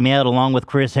kicked me out along with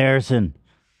Chris Harrison.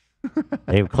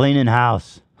 They were cleaning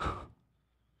house.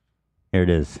 Here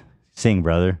it is. Sing,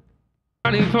 brother.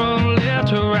 Running from left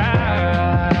to right.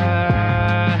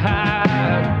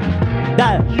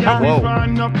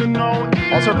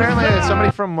 Also, apparently,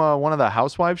 somebody from one of the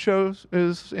Housewives shows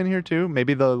is in here too.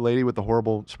 Maybe the lady with the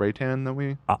horrible spray tan that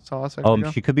we saw a second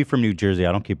ago. She could be from New Jersey.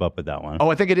 I don't keep up with that one. Oh,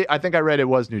 I think I read it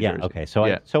was New Yeah, Jersey. okay.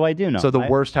 So I do know. So the I-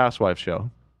 worst Housewives show.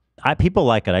 People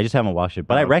like it. I just haven't watched it,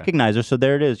 but I recognize her. So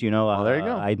there it is. You know. there you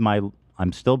go.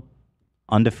 I'm still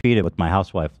undefeated with my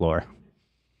housewife lore.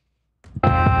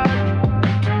 We'll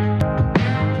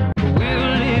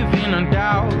live in a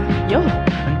doubt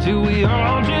until we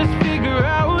all just figure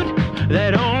out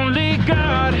that only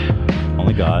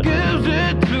God gives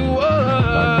it to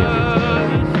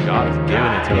us. God is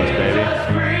giving it to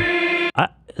us, baby.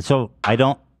 So I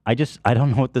don't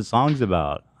know what the song's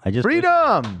about.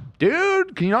 Freedom,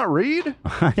 dude. Can you not read?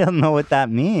 I don't know what that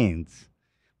means.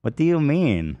 What do you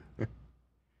mean?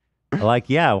 We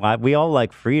all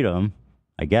like freedom,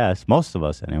 I guess. Most of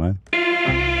us, anyway.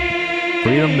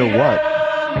 Freedom to what?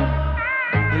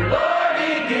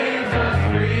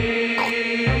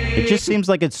 It just seems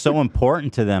like it's so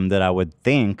important to them that I would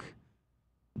think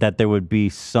that there would be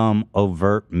some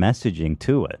overt messaging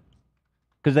to it.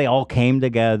 Because they all came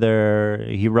together.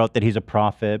 He wrote that he's a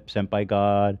prophet sent by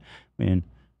God. I mean,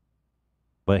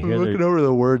 but I'm here looking over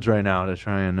the words right now to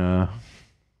try and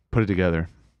put it together.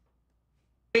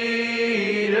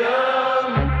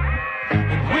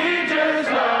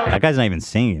 that guy's not even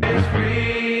singing. Man.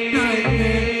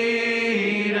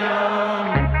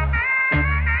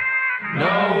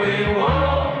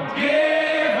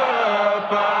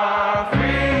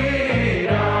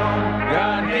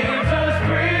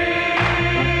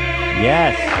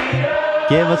 Yes.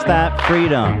 Give us that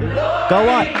freedom. Go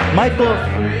on. Michael,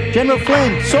 General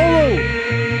Flynn, solo.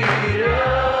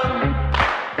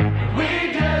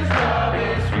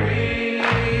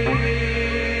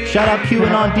 Shout out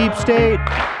QAnon Deep State.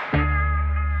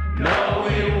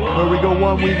 Where we go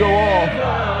one, we go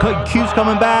all. Q's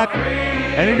coming back.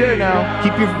 Any day now.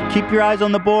 Keep your eyes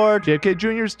on the board. JFK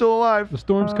Jr. is still alive. The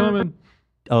storm's coming.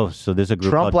 Oh, so there's a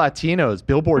group Trump called... Latinos,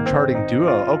 Billboard charting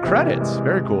duo. Oh, credits.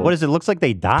 Very cool. What is it? Looks like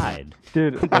they died.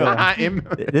 Dude,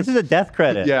 this is a death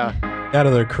credit. Yeah. Out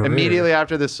of their career. Immediately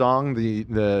after this song,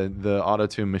 the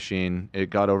auto-tune machine, it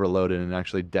got overloaded and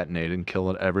actually detonated and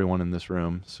killed everyone in this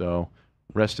room. So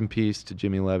rest in peace to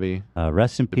Jimmy Levy.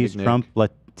 Rest in peace, BigNik. Trump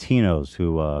Latinos,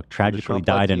 who tragically Trump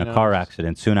died in a car Latinos.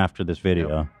 accident soon after this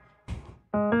video.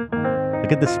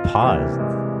 Look at this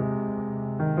pause.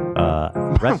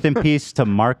 Rest in peace to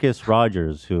Marcus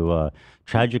Rogers, who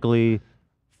tragically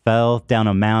fell down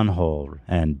a manhole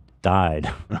and died.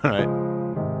 All right.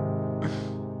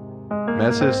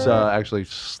 Messis actually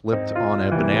slipped on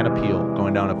a banana peel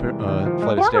going down a flight of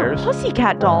Former stairs.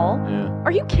 pussycat doll. Yeah.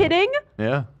 Are you kidding?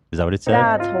 Yeah. Is that what it said?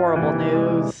 That's horrible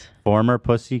news. Former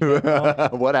pussy.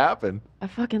 What happened? I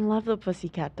fucking love the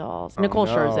pussycat dolls. Nicole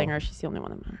no. Scherzinger, she's the only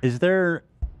one that matters. Is there...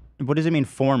 What does it mean,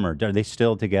 former? Are they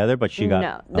still together? But she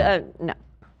got... No.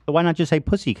 So why not just say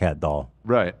pussycat doll?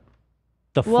 Right.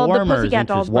 The Well, the former is pussycat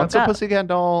dolls interesting. Once broke a up. pussycat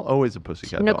doll, always a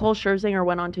pussycat doll. Nicole Scherzinger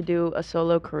went on to do a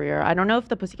solo career. I don't know if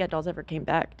the Pussycat Dolls ever came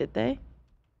back, did they?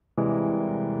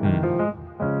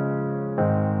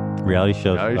 Reality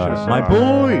shows. Reality show My star.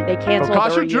 boy! They canceled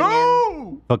Focaccia the reunion.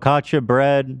 Joe! Focaccia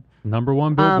bread.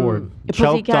 #1 billboard. The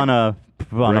Choked Pussycat- on a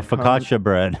Bread focaccia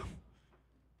bread.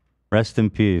 Rest in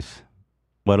peace.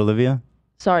 What, Olivia?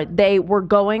 Sorry, they were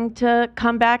going to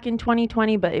come back in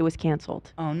 2020, but it was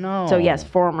canceled. Oh, no. So yes,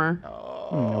 former.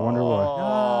 I wonder why.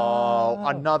 Oh,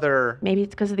 another Maybe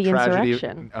it's because of the tragedy.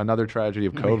 insurrection. Another tragedy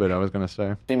of COVID, I was going to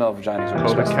say. Female vaginas are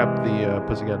COVID disgusting. kept the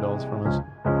pussycat dolls from us.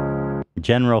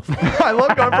 General. I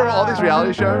love going from all these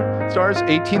reality show stars.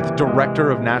 18th Director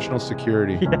of National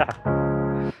Security.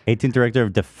 Yeah. 18th Director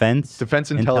of Defense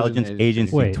Intelligence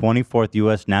Agency. Wait. 24th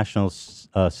U.S. National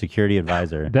Security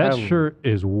Advisor. That shirt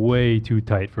is way too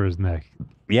tight for his neck.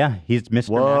 Yeah, he's Mr.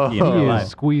 Whoa. Mackey in real He life. is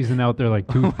squeezing out there like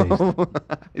toothpaste.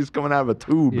 He's coming out of a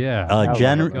tube. Yeah. Oh my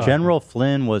God. General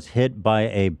Flynn was hit by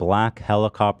a black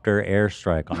helicopter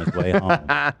airstrike on his way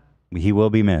home. He will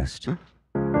be missed.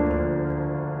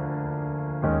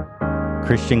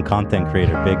 Christian content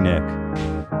creator, BigNik.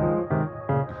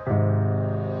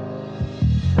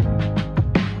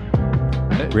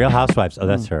 Real Housewives. Oh,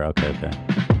 that's her. Okay, okay.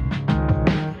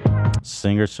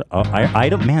 Singers. Oh, I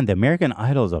don't. Man, the American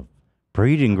Idol is a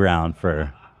breeding ground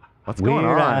for What's going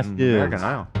on? weird-ass in dudes. American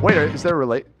Idol. Wait, is there a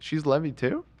relate? She's Levy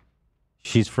too?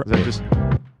 She's Is that just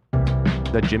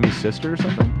that Jimmy's sister or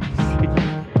something?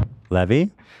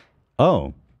 Levy.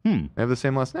 Oh, They have the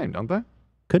same last name, don't they?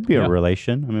 could be Yeah. a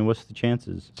relation. I mean, what's the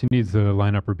chances? She needs to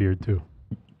line up her beard too.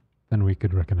 Then we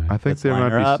could recognize. I think Let's they line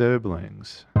might her be up.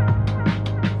 siblings.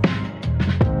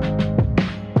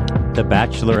 The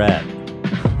Bachelorette.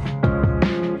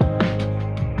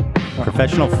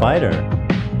 Professional fighter.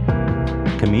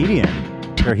 Comedian.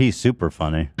 Sure, he's super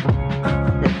funny.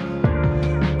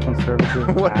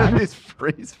 Conservative. What are and- these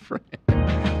freeze frames?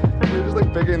 You're just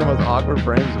like picking the most awkward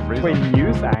frames to freeze. Wait, them.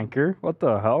 news anchor? What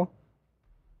the hell?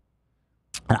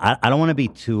 I don't want to be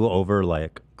too over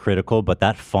like critical, but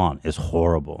that font is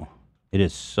horrible. It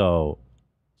is so.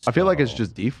 I feel like it's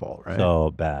just default, right?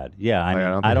 So bad. Yeah, I Like, mean, I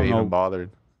don't I think don't they know. even bothered.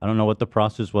 I don't know what the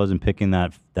process was in picking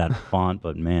that font,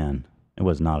 but man, it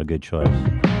was not a good choice.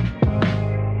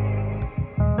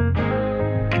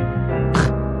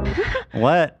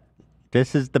 What?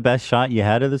 This is the best shot you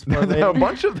had of this poor lady? A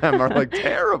bunch of them are like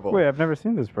terrible. Wait, I've never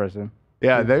seen this person.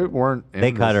 Yeah, they weren't. In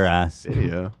They cut this her ass.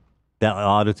 Video. That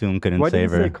autotune couldn't Why did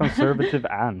save you say her. conservative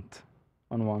ant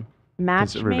on one?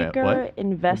 Matchmaker, what?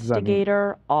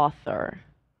 investigator, author.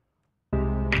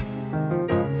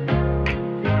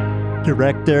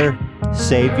 Director,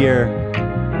 savior,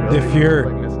 If you're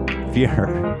fear.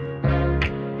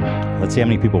 Let's see how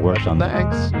many people worked on that.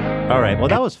 Thanks. All right. Well,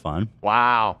 that was fun.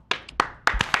 Wow.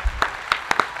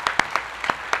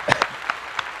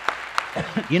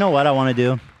 You know what I want to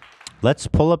do? Let's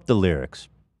pull up the lyrics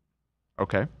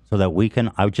Okay. so that we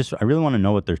can. I really want to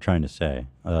know what they're trying to say.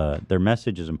 Their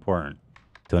message is important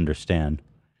to understand.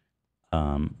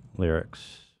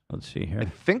 Lyrics. Let's see I here.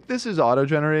 think this is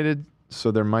auto-generated,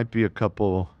 so there might be a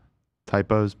couple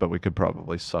typos, but we could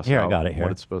probably suss Here, I out got it here.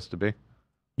 what it's supposed to be.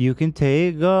 You can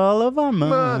take all of our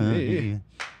money. Money.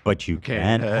 but you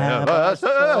can't have our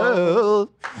souls.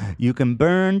 You can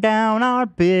burn down our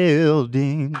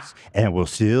buildings, and we'll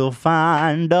still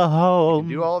find a home.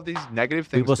 Do all of these negative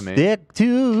We things will to me. stick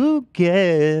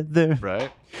together.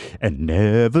 Right. And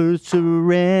never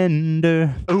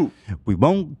surrender. Ooh. We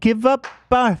won't give up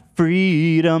our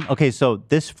freedom. Okay, so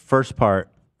this first part,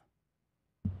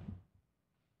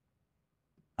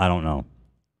 I don't know.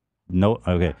 No,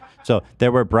 okay. So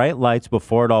there were bright lights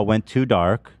before it all went too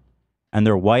dark, and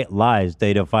their white lies,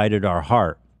 they divided our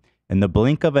heart. In the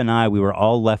blink of an eye, we were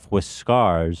all left with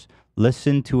scars.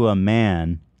 Listen to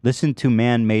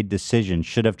man-made decisions.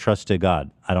 Should have trusted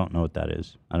God. I don't know what that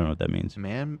is. I don't know what that means.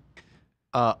 Man,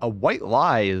 a white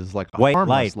lie is like a White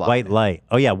harmless light, lie. white light.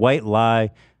 Oh yeah, white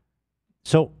lie.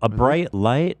 So a bright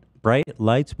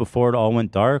lights before it all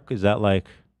went dark. Is that like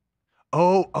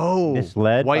Oh.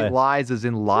 misled? White by- lies is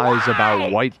in lies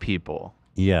about white people.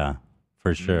 Yeah,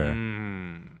 for sure.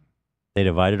 Mm. They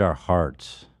divided our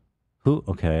hearts. Who?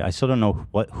 Okay, I still don't know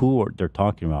who they're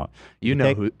talking about. You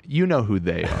know who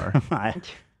they are.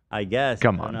 I guess.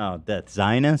 Come I on. don't know. That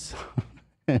Zionists.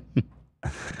 The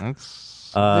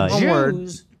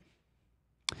Jews.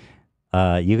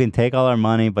 You can take all our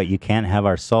money, but you can't have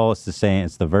our soul. It's the same.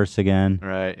 It's the verse again.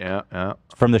 Right. Yeah.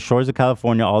 From the shores of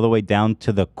California all the way down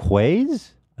to the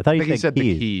quays. I thought I think you he said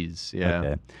keys. the keys. Yeah.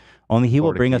 Okay. Only he will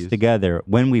Florida bring us keys. together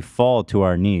when we fall to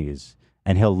our knees,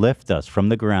 and he'll lift us from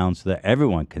the ground so that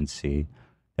everyone can see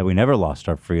that we never lost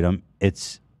our freedom.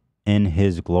 It's in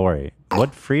his glory.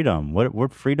 What freedom?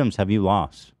 What freedoms have you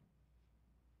lost?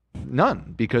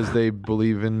 None, because they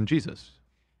believe in Jesus.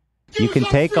 You can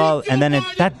take all, and then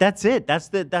that's it. That's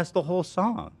the whole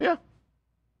song. Yeah.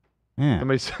 Yeah.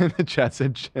 Somebody said in the chat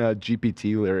said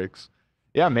GPT lyrics.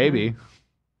 Yeah, maybe.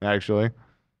 Actually.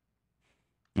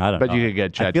 I don't Bet know. you could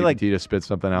get I feel ChatGPT to spit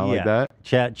something out like that.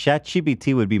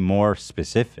 ChatGPT would be more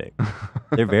specific.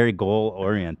 They're very goal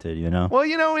oriented, you know. Well,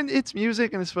 and it's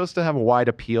music and it's supposed to have a wide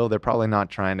appeal. They're probably not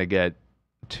trying to get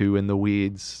too in the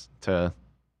weeds to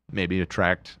maybe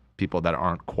attract people that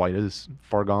aren't quite as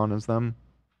far gone as them.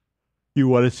 You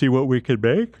want to see what we could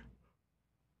make?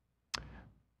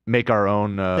 Make our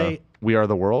own We Are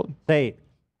the World?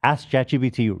 Ask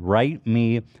ChatGPT, write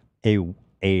me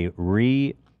a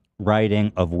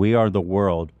rewriting of We Are the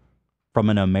World from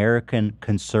an American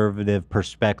conservative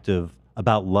perspective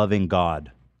about loving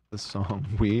God. The song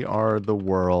We Are the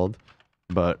World,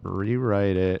 but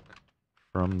rewrite it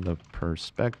from the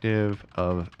perspective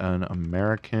of an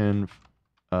American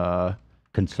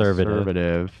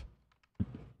conservative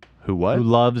who what? Who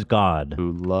loves God.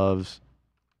 Who loves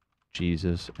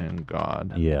Jesus and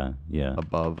God. Yeah.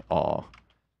 Above all.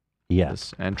 Yeah.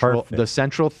 The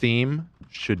central theme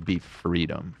should be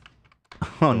freedom.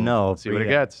 Oh no. Let's see what it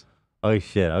freedom. gets. Oh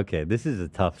shit. Okay. This is a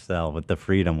tough sell with the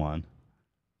freedom one.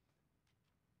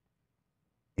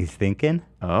 He's thinking?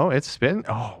 Oh, it's spin.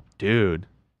 Oh, dude.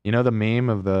 You know the meme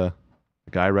of the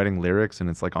guy writing lyrics and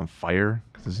it's like on fire?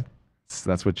 'Cause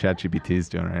that's what ChatGPT is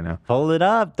doing right now. Hold it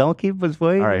up. Don't keep us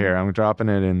waiting. All right, here. I'm dropping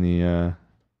it in the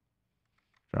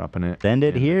dropping it. Send it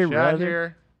in the here, chat brother.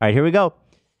 here. All right, here we go.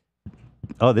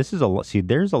 Oh, this is a lot. See,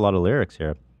 there's a lot of lyrics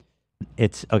here.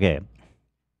 It's okay.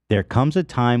 There comes a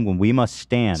time when we must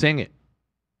stand. Sing it.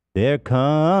 There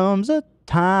comes a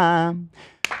time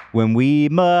when we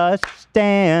must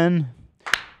stand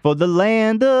for the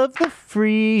land of the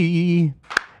free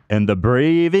and the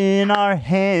brave in our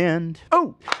hand.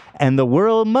 Oh! And the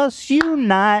world must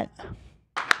unite.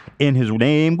 In his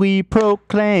name we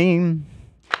proclaim.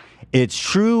 It's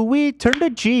true we turn to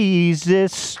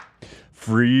Jesus.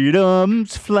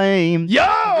 Freedom's flame. Yo!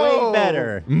 Way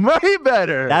better. Way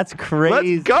better. That's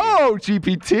crazy. Let's go,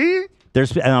 GPT.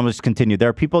 And I'll just continue. There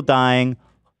are people dying,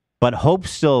 but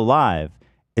hope's still alive.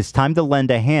 It's time to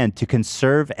lend a hand to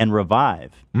conserve and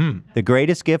revive. The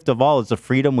greatest gift of all is the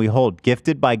freedom we hold,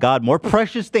 gifted by God, more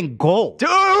precious than gold. Dude!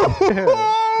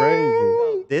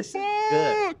 Crazy. This is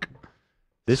good.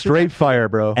 This Straight fire,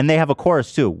 bro. And they have a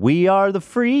chorus too. We are the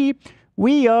free,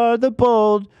 we are the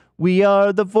bold, we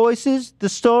are the voices, the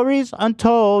stories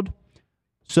untold.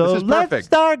 So This is let's perfect.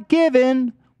 start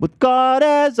giving with God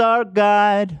as our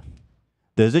guide.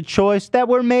 There's a choice that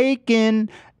we're making,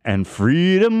 and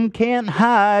freedom can't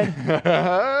hide.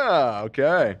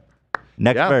 Okay.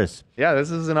 Next verse. Yeah,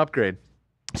 this is an upgrade.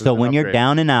 This So is an when you're upgrade.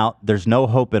 down and out, there's no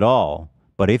hope at all.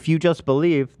 But if you just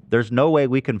believe, there's no way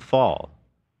we can fall.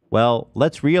 Well,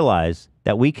 let's realize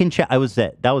that we can. That was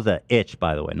an itch,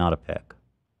 by the way, not a pick.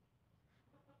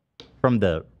 From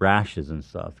the rashes and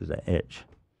stuff, is an itch.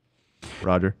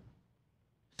 Roger.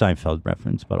 Seinfeld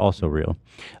reference, but also real.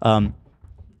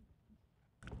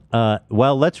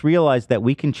 Well, let's realize that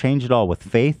we can change it all with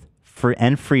faith,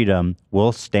 and freedom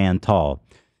will stand tall.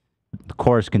 The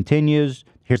chorus continues.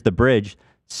 Here's the bridge.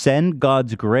 Send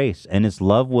God's grace and his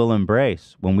love will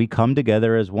embrace. When we come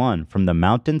together as one, from the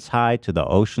mountains high to the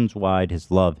oceans wide,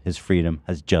 his love, his freedom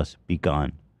has just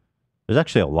begun. There's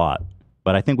actually a lot,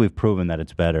 but I think we've proven that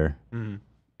it's better. Mm-hmm.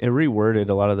 It reworded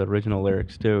a lot of the original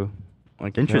lyrics too.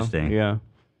 Like, Interesting. Yeah.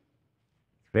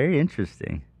 Very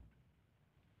interesting.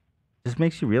 Just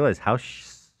makes you realize how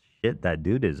shit that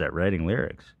dude is at writing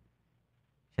lyrics.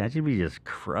 ChatGPT just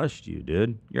crushed you,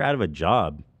 dude. You're out of a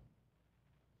job.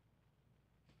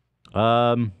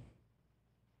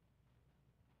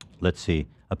 Let's see.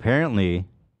 Apparently,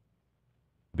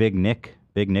 Big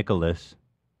Nicholas,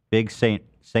 Big Saint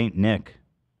Nick,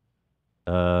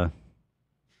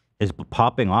 is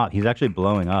popping off. He's actually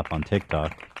blowing up on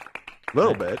TikTok. A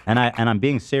little bit. And I'm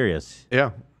being serious.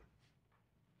 Yeah.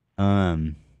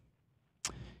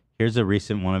 Here's a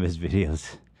recent one of his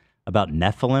videos about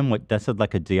Nephilim. That's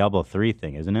like a Diablo 3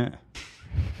 thing, isn't it?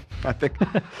 I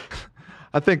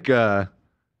think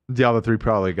Diablo 3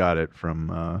 probably got it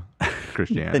from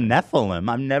Christianity. The Nephilim.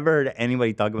 I've never heard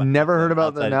anybody talk about. Never heard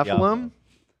about the outside of Diablo. Nephilim?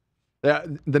 Yeah,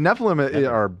 the Nephilim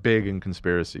are big in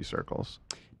conspiracy circles.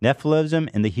 Nephilism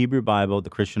in the Hebrew Bible, the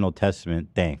Christian Old Testament.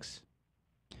 Thanks.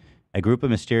 A group of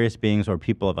mysterious beings or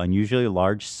people of unusually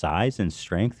large size and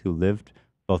strength who lived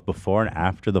both before and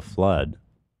after the flood.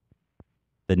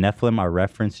 The Nephilim are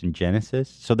referenced in Genesis,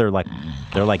 so they're like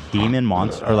demon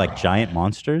monsters or like giant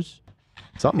monsters.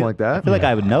 Something like that. I feel like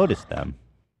I would notice them.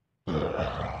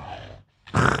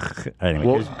 Anyway,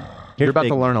 Well, here's you're about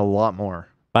Big- to learn a lot more.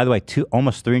 By the way,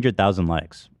 almost 300,000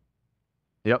 likes.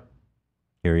 Yep.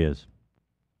 Here he is.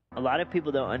 A lot of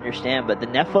people don't understand, but the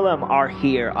Nephilim are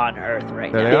here on Earth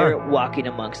right There now. they They're are. walking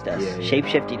amongst us.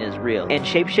 Shapeshifting is real. And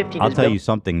shapeshifting I'll is tell you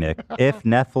something, Nick. If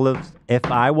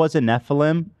I was a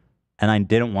Nephilim and I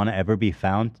didn't want to ever be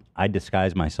found, I'd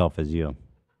disguise myself as you.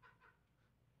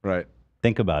 Right.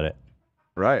 Think about it.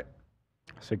 Right.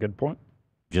 That's a good point.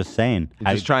 Just saying.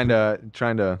 You're just trying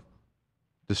to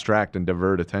distract and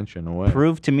divert attention away.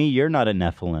 Prove to me you're not a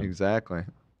Nephilim. Exactly.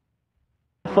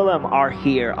 Nephilim are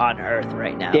here on Earth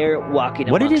right now. They're walking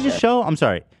What did he amongst just us. show? I'm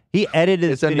sorry. He edited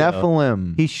It's this a video.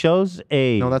 Nephilim. He shows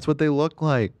a No, that's what they look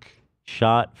like.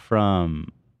 shot from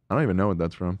I don't even know what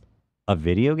that's from. a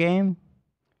video game.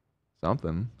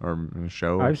 Something or a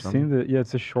show. Or I've something. seen yeah,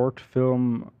 it's a short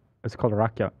film. It's called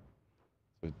Raqqa.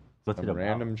 What's a it about?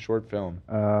 random short film.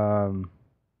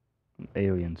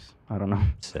 Aliens. I don't know.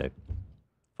 Sick.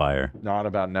 Fire. Not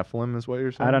about Nephilim, is what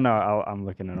you're saying? I don't know. I'm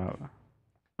looking it up.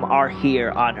 Are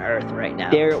here on Earth right now.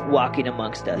 They're walking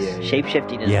amongst us.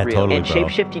 Shapeshifting is Yeah, real. totally, And bro.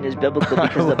 shapeshifting is biblical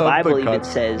because the love the Bible even cuts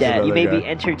says of that you other may guy. be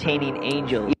entertaining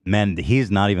angels. Man, he's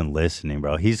not even listening,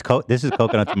 bro. This is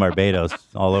Coconut to Barbados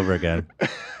all over again.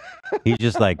 He's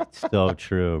just like so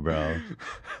true, bro.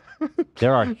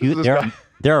 There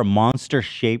are monster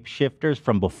shapeshifters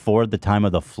from before the time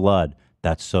of the flood.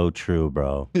 That's so true,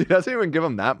 bro. He doesn't even give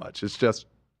them that much. It's just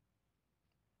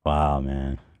Wow,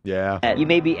 man. yeah. You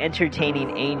may be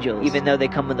entertaining angels, even though they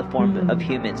come in the form of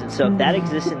humans. And so if that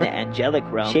exists in the angelic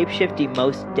realm, shapeshifting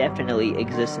most definitely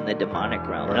exists in the demonic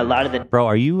realm. And a lot of the Bro,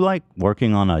 are you like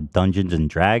working on a Dungeons and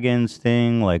Dragons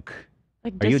thing? Like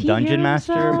are does you a he dungeon hear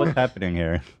master? himself? What's happening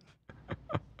here?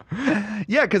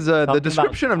 Yeah, because the Talking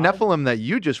description of Nephilim that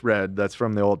you just read, that's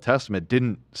from the Old Testament,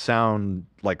 didn't sound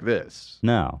like this.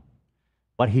 No.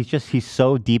 But he's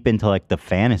so deep into like the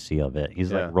fantasy of it. He's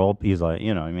Yeah. like he's like,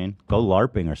 you know what I mean? Go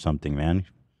LARPing or something, man.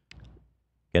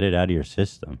 Get it out of your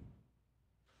system.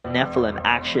 Nephilim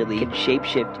actually can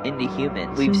shapeshift into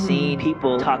humans. We've seen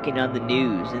people talking on the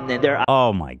news, and then their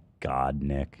Oh my God,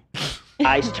 Nick.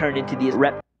 eyes turn into these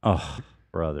Oh,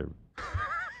 brother.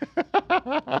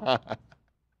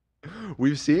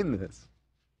 We've seen this.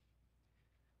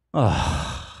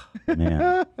 Oh,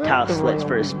 man. reptile slits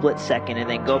for a split second, and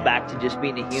then go back to just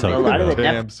being a human. So a lot of the true.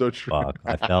 Damn, so true. Fuck,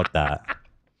 I felt that.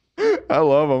 I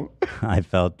love them. I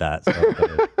felt that. So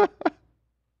good.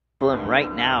 Nephilim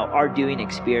right now are doing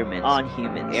experiments on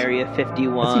humans. Area How does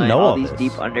 51, he know all all these this?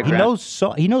 deep underground.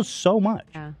 He knows so much.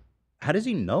 Yeah. How does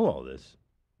he know all this?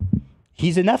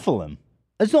 He's a Nephilim.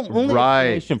 That's the only Right.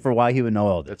 explanation for why he would know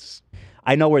all this.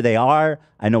 I know where they are.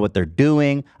 I know what they're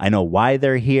doing. I know why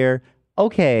they're here.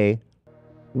 Okay,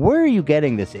 where are you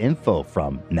getting this info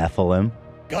from, Nephilim?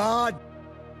 God.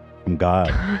 From God.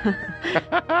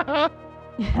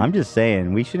 I'm just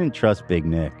saying, we shouldn't trust Big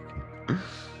Nick.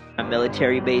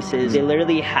 military bases. They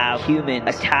literally have humans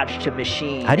attached to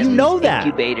machines. How do you in know these that?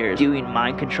 Incubators doing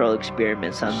mind control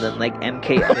experiments on them, like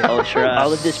MK Ultra.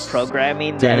 All of this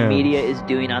programming that Damn. media is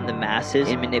doing on the masses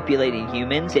and manipulating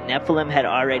humans. The Nephilim had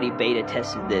already beta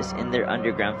tested this in their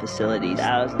underground facilities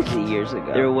thousands of years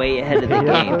ago. They're way ahead of the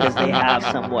game because they have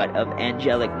somewhat of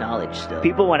angelic knowledge still.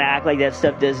 People want to act like that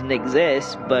stuff doesn't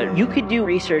exist, but you could do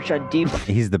research on deep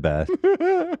He's the best.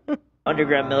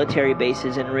 underground military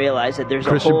bases and realize that there's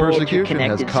Christian a whole persecution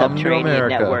has interconnected come to subterranean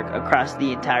America. network across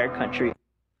the entire country.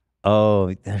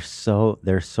 Oh, they're so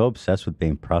obsessed with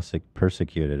being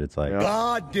persecuted. It's like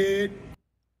God did.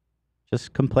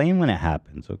 just complain when it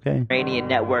happens, okay? Subterranean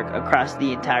network across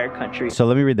the entire country. So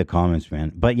let me read the comments,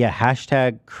 man. But yeah,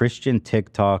 hashtag Christian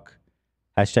TikTok,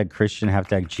 hashtag Christian,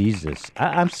 hashtag Jesus.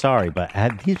 I'm sorry, but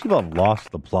these people have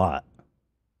lost the plot.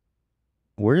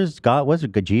 Where's God? What's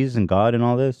it? Jesus and God and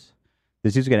all this?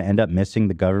 This dude's gonna end up missing.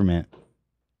 The government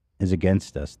is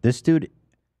against us. This dude's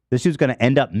gonna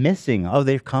end up missing. Oh,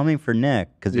 they're coming for Nick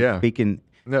because he's speaking.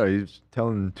 No, he's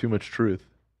telling too much truth.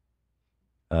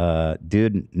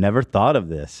 Dude, never thought of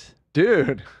this.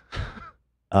 Dude.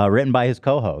 Written by his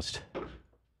co-host.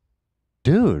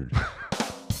 Dude.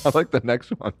 I like the next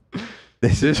one.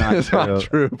 This is not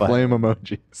true. but Flame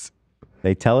emojis.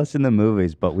 They tell us in the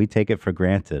movies, but we take it for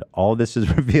granted. All this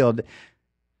is revealed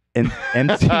in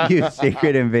MCU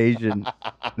Secret Invasion.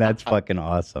 That's fucking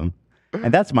awesome.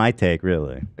 And that's my take,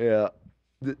 really. Yeah.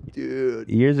 Dude.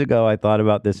 Years ago, I thought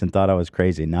about this and thought I was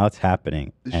crazy. Now it's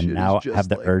happening. This and shit now is I have just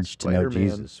the like urge to know Spider-Man.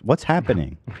 Jesus. What's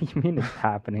happening? What do you mean it's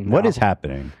happening? What now? is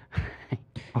happening?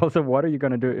 Also, what are you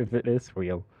gonna do if it is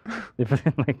real? If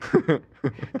it like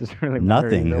doesn't really matter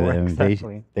Nothing. either way, I mean,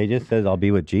 exactly. they just says, I'll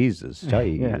be with Jesus.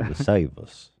 Yeah. To save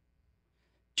us.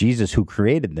 Jesus, who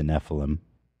created the Nephilim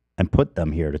and put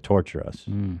them here to torture us,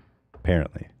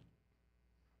 apparently.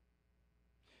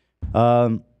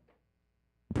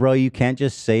 Bro, you can't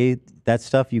just say that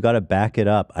stuff. You got to back it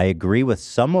up. I agree with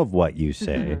some of what you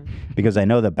say because I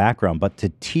know the background, but to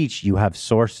teach, you have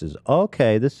sources.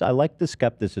 Okay, I like the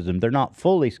skepticism. They're not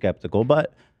fully skeptical,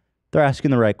 but they're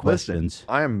asking the right questions. Listen,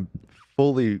 I am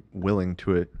fully willing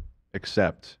to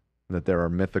accept that there are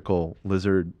mythical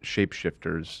lizard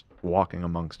shapeshifters walking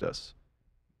amongst us.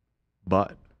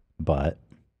 But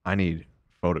I need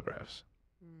photographs.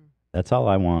 That's all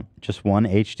I want. Just one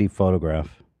HD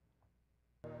photograph.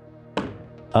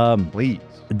 Please.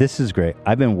 This is great.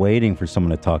 I've been waiting for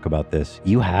someone to talk about this.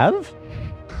 You have?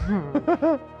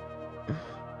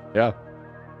 Yeah.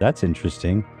 That's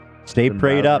interesting. Stay Been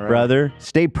prayed browsing up, around. brother.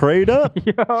 Stay prayed up.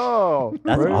 Yo.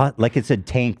 That's odd. Like it's a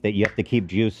tank that you have to keep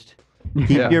juiced.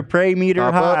 Keep your pray meter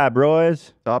Top high, up.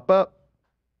 boys. Top up.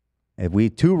 If we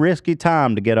too risky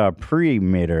time to get our pre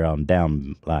meter on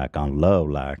down, like on low,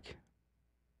 like.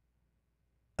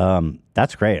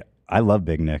 That's great. I love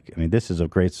BigNik. I mean, this is a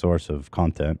great source of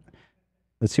content.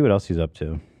 Let's see what else he's up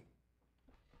to.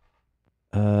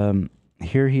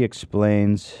 Here he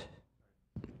explains.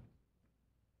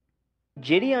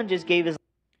 Gideon just gave his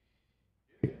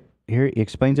Here he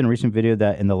explains in a recent video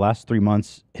that in the last 3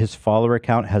 months, his follower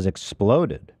count has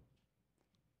exploded.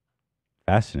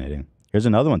 Fascinating. Here's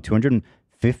another one,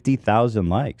 250,000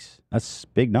 likes. That's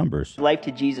big numbers. life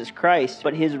to Jesus Christ,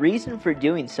 but his reason for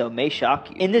doing so may shock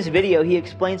you. In this video, he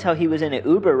explains how he was in an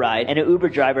Uber ride and an Uber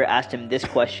driver asked him this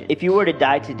question. If you were to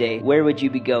die today, where would you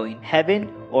be going? Heaven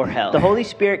or hell? The Holy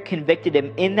Spirit convicted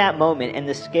him in that moment and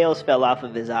the scales fell off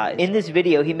of his eyes. In this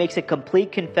video, he makes a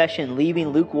complete confession, leaving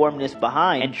lukewarmness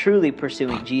behind and truly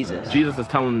pursuing Jesus. Jesus is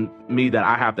telling me that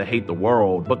I have to hate the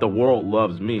world, but the world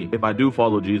loves me. If I do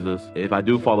follow Jesus, if I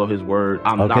do follow his word,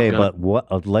 I'm not Okay, gonna... but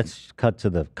what? Let's cut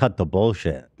the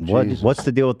bullshit. What's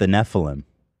the deal with the Nephilim?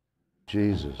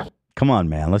 Jesus. Come on,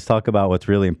 man. Let's talk about what's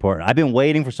really important. I've been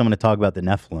waiting for someone to talk about the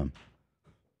Nephilim.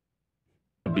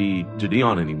 be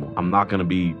Gideon anymore. I'm not gonna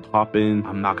be popping.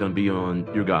 I'm not gonna be on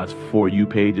your guys' For You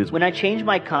pages. When I changed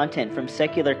my content from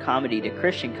secular comedy to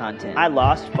Christian content, I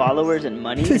lost followers and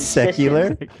money.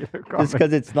 Secular? consistently. Just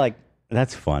because it's like,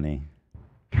 that's funny.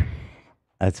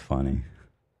 That's funny.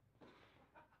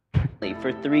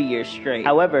 For 3 years straight.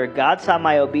 However, God saw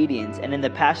my obedience, and in the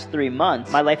past 3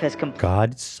 months, my life has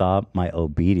God saw my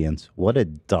obedience. What a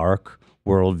dark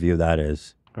worldview that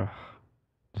is.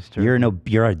 You're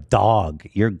a dog.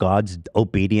 You're God's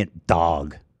obedient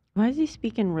dog. Why is he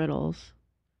speaking riddles?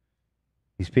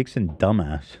 He speaks in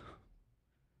dumbass.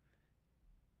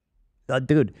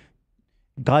 Dude,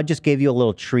 God just gave you a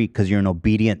little treat because you're an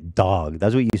obedient dog.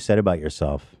 That's what you said about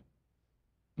yourself.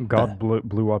 God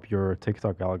blew up your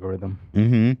TikTok algorithm.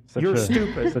 Mm-hmm. You're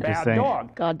stupid. Such a Bad saint.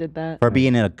 dog. God did that. For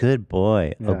being a good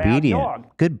boy. Yeah. Obedient. Bad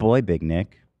dog. Good boy, BigNik.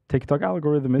 TikTok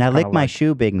algorithm is Now lick kinda my like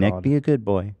shoe, Big Nick. God. Be a good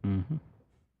boy.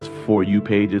 For you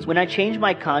pages. When I changed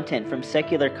my content from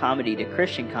secular comedy to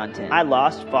Christian content, I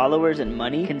lost followers and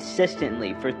money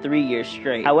consistently for 3 years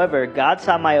straight. However, God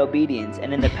saw my obedience,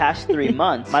 and in the past 3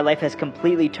 months, my life has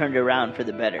completely turned around for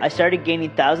the better. I started gaining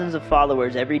thousands of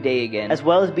followers every day again, as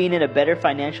well as being in a better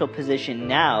financial position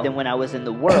now than when I was in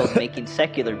the world making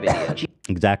secular videos.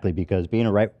 Exactly, because being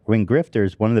a right-wing grifter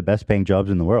is one of the best paying jobs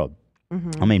in the world.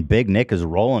 I mean, Big Nick is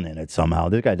rolling in it somehow.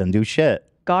 This guy doesn't do shit.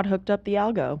 God hooked up the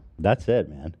algo. That's it,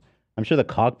 man. I'm sure the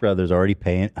Koch brothers already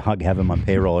have him on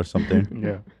payroll or something.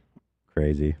 Yeah.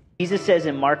 Crazy. Jesus says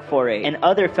in Mark 4:8, and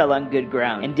other fell on good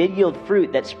ground, and did yield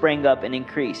fruit that sprang up and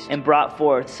increased, and brought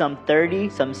forth some 30,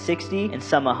 some 60, and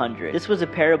some 100. This was a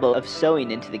parable of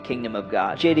sowing into the kingdom of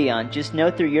God. Gideon, just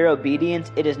know through your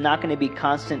obedience, it is not going to be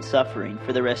constant suffering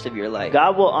for the rest of your life.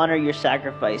 God will honor your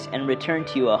sacrifice and return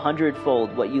to you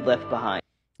 100-fold what you left behind.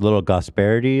 Little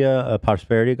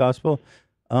prosperity gospel.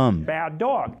 Bad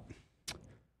dog.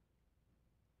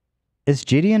 Is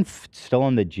Gideon still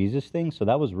on the Jesus thing? So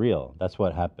that was real. That's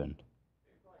what happened.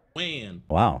 When?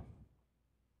 Wow.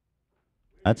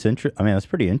 That's I mean, that's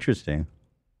pretty interesting.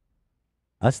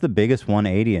 That's the biggest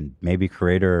 180 in maybe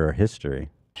creator or history.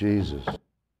 Jesus.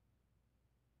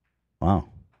 Wow.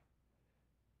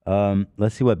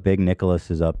 Let's see what Big Nicholas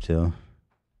is up to.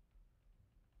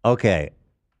 Okay.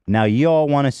 Now you all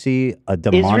want to see a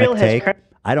demonic take.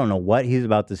 I don't know what he's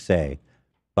about to say,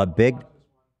 but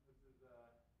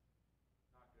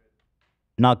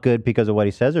not good because of what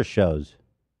he says or shows?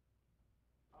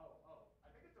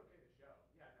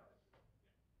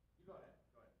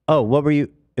 Oh, what were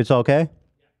you? It's okay?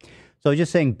 So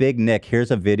just saying, Big Nick, here's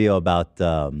a video about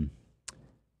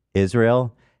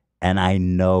Israel, and I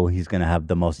know he's going to have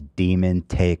the most demon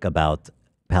take about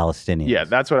Palestinians. Yeah,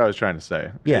 that's what I was trying to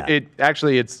say. Yeah. It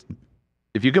actually, it's,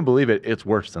 if you can believe it, it's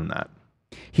worse than that.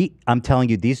 I'm telling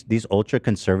you, these ultra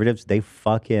conservatives, they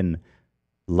fucking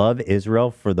love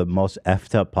Israel for the most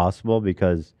effed up possible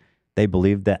because they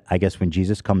believe that, I guess, when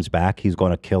Jesus comes back, he's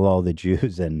going to kill all the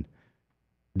Jews, and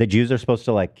the Jews are supposed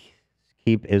to like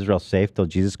keep Israel safe till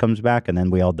Jesus comes back, and then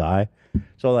we all die.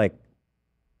 So like,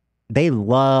 they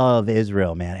love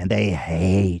Israel, man, and they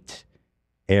hate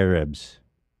Arabs.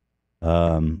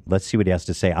 Let's see what he has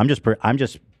to say. I'm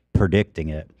just predicting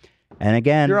it. And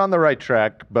again, You're on the right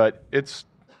track, but it's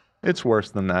worse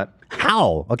than that.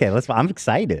 How? Okay, I'm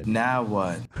excited. Now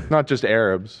what? Not just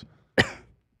Arabs.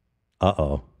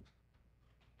 Uh-oh.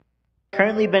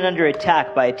 Currently been under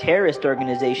attack by a terrorist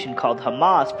organization called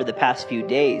Hamas for the past few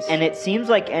days, and it seems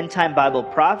like end-time Bible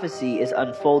prophecy is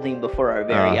unfolding before our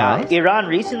very eyes. Iran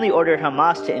recently ordered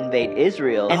Hamas to invade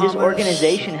Israel, and this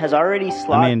organization has already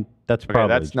slaughtered... I mean, that's probably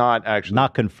that's not actually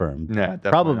not confirmed. Yeah, definitely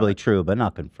probably true, but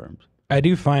not confirmed. I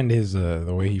do find his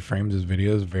the way he frames his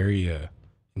videos very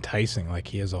enticing. Like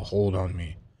he has a hold on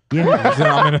me. Yeah,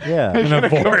 I'm yeah. in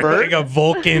like a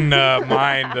Vulcan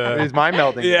mind. He's mind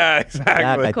melding. Yeah,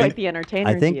 exactly. Quite the entertainer.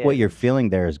 I think what you're feeling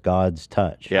there is God's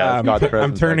touch. Yeah, it's God's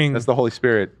presence. I'm turning. That's the Holy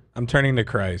Spirit. I'm turning to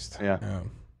Christ. Yeah.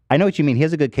 I know what you mean. He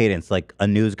has a good cadence, like a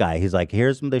news guy. He's like,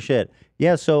 here's some of the shit.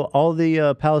 Yeah, so all the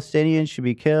Palestinians should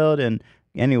be killed. And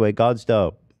anyway, God's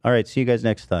dope. All right, see you guys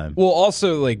next time. Well,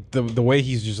 also like the way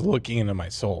he's just looking into my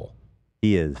soul.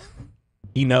 He is.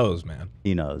 He knows, man.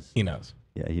 He knows. He knows.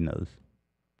 Yeah, he knows.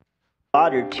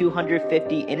 Slaughtered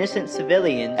 250 innocent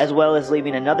civilians, as well as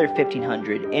leaving another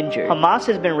 1,500 injured. Hamas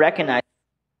has been recognized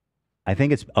I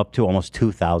think it's up to almost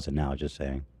 2,000 now, just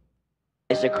saying.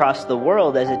 across the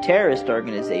world as a terrorist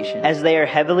organization, as they are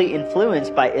heavily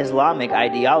influenced by Islamic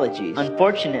ideologies.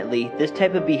 Unfortunately, this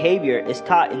type of behavior is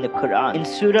taught in the Quran. In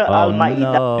Surah Al-Ma'idah.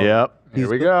 No. Yep. Here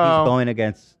we go. He's going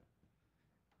against.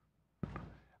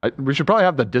 We should probably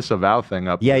have the disavow thing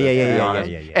up. Yeah.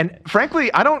 And frankly,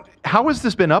 how has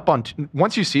this been up on?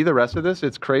 Once you see the rest of this,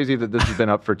 it's crazy that this has been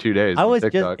up for 2 days.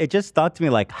 It just thought to me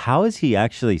like, how is he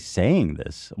actually saying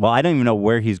this? Well, I don't even know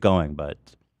where he's going, but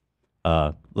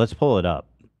let's pull it up.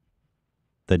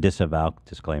 The disavow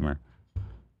disclaimer.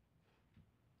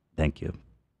 Thank you.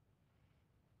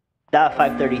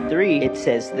 533, it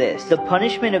says this: the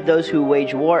punishment of those who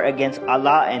wage war against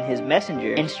Allah and his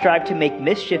messenger and strive to make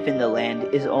mischief in the land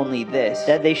is only this,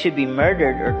 that they should be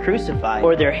murdered or crucified,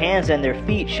 or their hands and their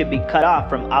feet should be cut off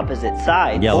from opposite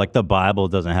sides. Yeah, like the Bible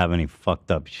doesn't have any fucked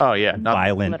up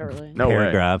violent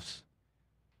paragraphs.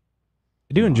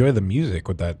 I do enjoy the music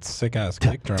with that sick ass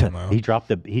kick drum though. He dropped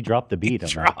the beat. Dropped the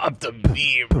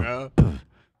beat, bro.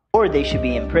 or they should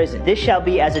be imprisoned. This shall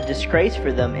be as a disgrace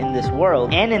for them in this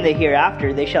world, and in the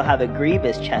hereafter they shall have a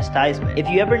grievous chastisement. If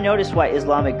you ever notice why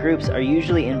Islamic groups are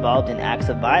usually involved in acts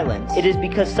of violence, it is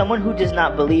because someone who does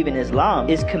not believe in Islam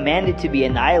is commanded to be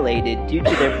annihilated due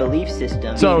to their belief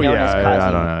system. So known yeah, as I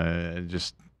causing don't know.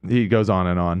 Just he goes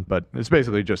on, but it's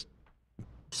basically just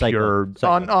pure,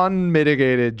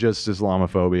 unmitigated, just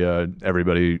Islamophobia.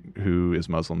 Everybody who is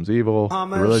Muslim is evil. The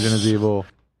religion is evil.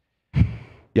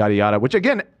 Yada yada. Which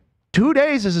again, 2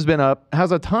 days this has been up,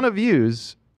 has a ton of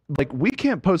views. Like we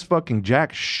can't post fucking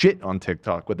jack shit on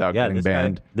TikTok without getting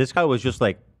banned. This guy was just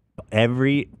like,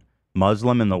 every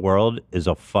Muslim in the world is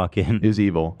a fucking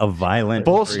evil, a violent.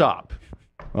 Full stop.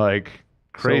 Like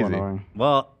crazy. annoying.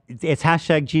 Well, it's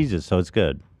hashtag Jesus, so it's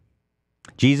good.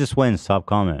 Jesus wins. Top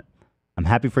comment. I'm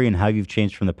happy for you and how you've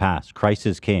changed from the past. Christ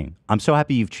is king. I'm so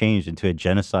happy you've changed into a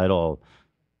genocidal,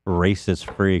 racist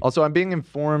freak. Also, I'm being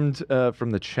informed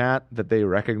from the chat that they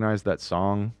recognize that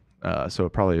song, so it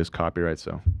probably is copyright.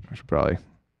 So I should probably.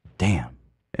 Damn.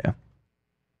 Yeah.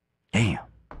 Damn.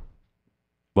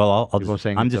 Well, I'm it's just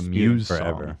a muted Muse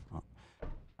forever.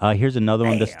 Here's another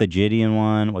one. That's the Gideon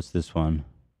one. What's this one?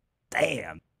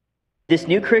 Damn. This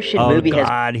new Christian Oh movie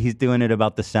God, he's doing it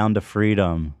about the sound of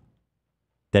freedom.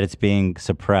 That it's being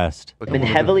suppressed. has been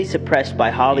heavily suppressed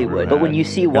by Hollywood, but when you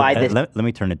see why this Let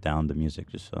me turn it down, the music,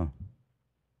 just so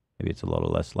maybe it's a little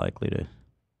less likely to.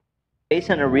 based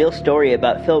on a real story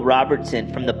about Phil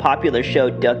Robertson from the popular show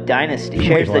Duck Dynasty,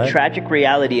 shares the what? tragic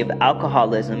reality of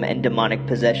alcoholism and demonic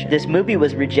possession. This movie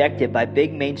was rejected by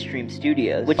big mainstream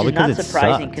studios, which is Probably 'cause not it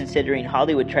surprising sucked. considering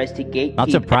Hollywood tries to gatekeep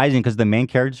Not surprising because the main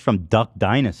character's from Duck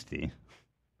Dynasty.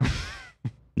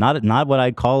 Not what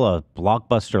I'd call a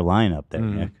blockbuster lineup there,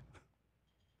 Nick.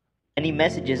 any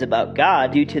messages about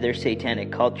God due to their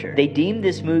satanic culture. They deemed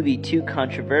this movie too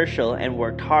controversial and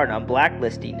worked hard on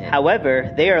blacklisting it.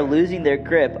 However, they are losing their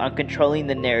grip on controlling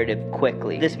the narrative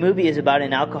quickly. This movie is about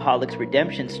an alcoholic's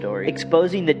redemption story,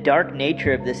 exposing the dark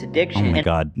nature of this addiction. Oh my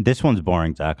God, this one's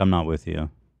boring, Zach. I'm not with you.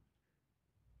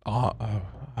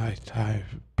 I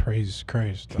praise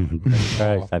Christ.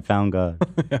 Christ, I found God.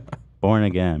 Born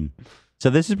again. So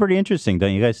this is pretty interesting,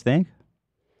 don't you guys think?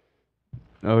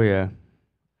 Oh yeah.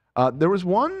 There was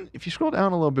one, if you scroll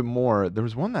down a little bit more, there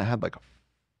was one that had like a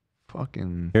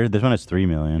fucking... Here, this one has 3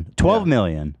 million. 12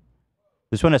 million.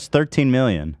 This one has 13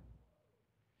 million.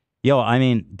 Yo, I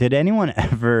mean, did anyone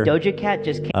ever... Doja Cat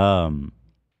just came...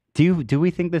 Do we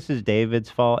think this is David's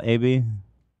fault, AB?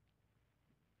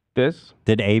 This?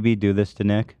 Did AB do this to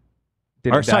Nick?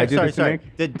 Did Or, I do this to sorry.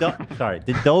 Nick? Did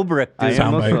Dobrik do I this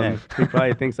am to Muslim. Nick? He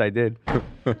probably thinks I did.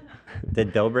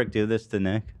 Did Dobrik do this to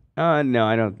Nick? No,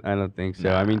 I don't think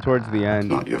so. I mean, towards the end,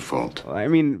 Not your fault. I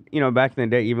mean, back in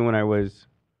the day, even when I was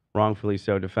wrongfully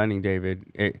so defending David,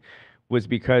 it was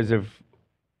because of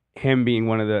him being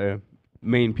one of the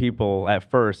main people at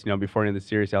first. Before any of the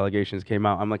serious allegations came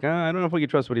out, I'm like, I don't know if we can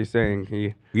trust what he's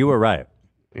saying. You were right.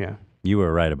 Yeah. You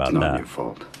were right about It's not that. your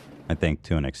fault. I think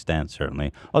to an extent,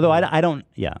 certainly. Although I don't,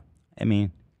 yeah. I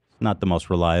mean, not the most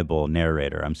reliable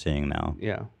narrator I'm seeing now.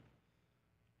 Yeah.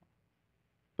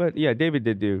 But yeah, David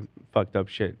did do fucked up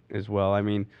shit as well. I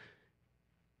mean,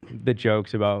 the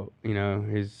jokes about,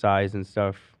 his size and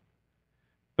stuff.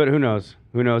 But who knows?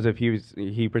 Who knows if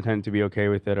he pretended to be okay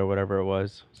with it or whatever it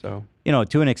was. So,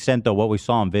 To an extent, though, what we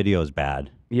saw on video is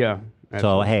bad. Yeah. So,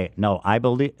 absolutely. hey, no,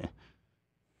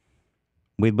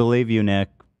 we believe you, Nick.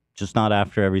 Just not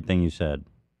after everything you said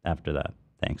after that.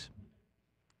 Thanks.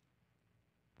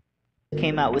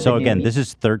 came out with So a new again, this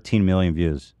is 13 million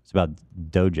views. It's about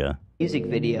Doja. music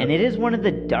video, and it is one of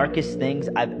the darkest things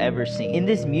I've ever seen. In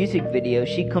this music video,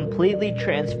 she completely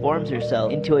transforms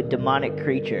herself into a demonic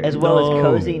creature, as well as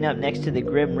cozying up next to the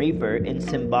Grim Reaper in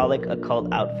symbolic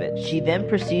occult outfits. She then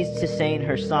proceeds to say in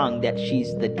her song that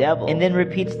she's the devil, and then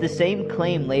repeats the same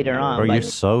claim later on. Bro, by you're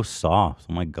so soft.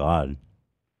 Oh my God.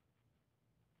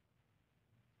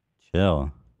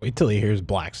 Chill. Wait till he hears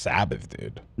Black Sabbath,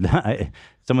 dude.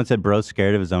 Someone said bro's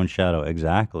scared of his own shadow.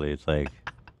 Exactly. It's like,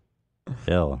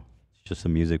 chill. It's just a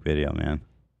music video, man.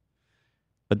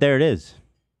 But there it is.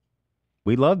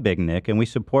 We love BigNik and we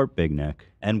support BigNik.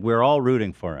 And we're all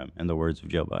rooting for him, in the words of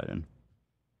Joe Biden.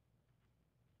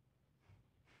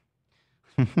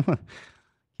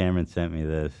 Cameron sent me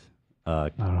this. I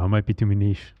don't know. It might be too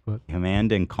niche, but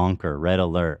Command and Conquer, Red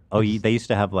Alert. Oh, they used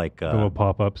to have like... the little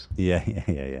pop-ups. Yeah. What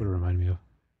it remind me of.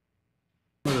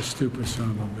 What a stupid son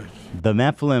of a bitch. The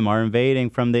Nephilim are invading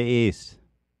from the east.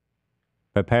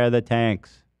 Prepare the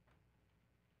tanks.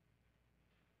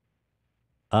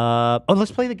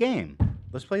 Let's play the game.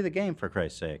 Let's play the game, for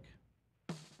Christ's sake.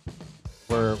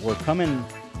 We're coming,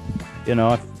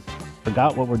 I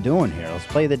forgot what we're doing here. Let's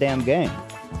play the damn game.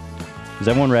 Is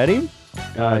everyone ready?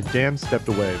 Dan stepped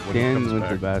away when he Dan comes went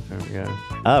to back. the bathroom.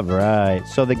 Yeah. All right.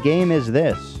 So the game is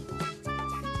this.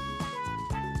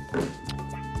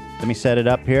 Let me set it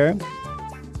up here.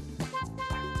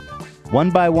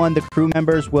 One by one, the crew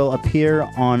members will appear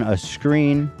on a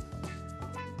screen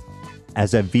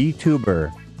as a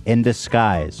VTuber in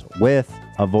disguise with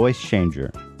a voice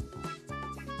changer.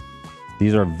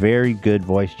 These are very good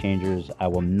voice changers. I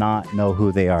will not know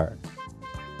who they are.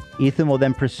 Ethan will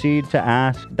then proceed to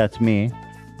ask, that's me,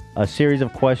 a series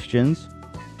of questions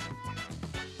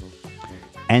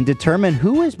and determine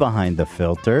who is behind the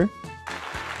filter.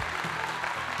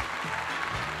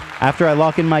 After I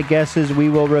lock in my guesses, we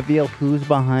will reveal who's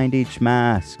behind each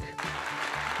mask.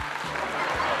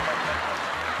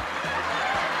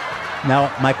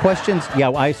 Now, my questions,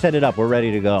 yeah, I set it up. We're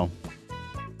ready to go.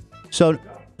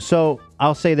 So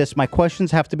I'll say this. My questions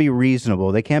have to be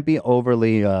reasonable. They can't be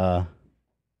overly,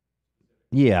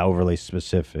 overly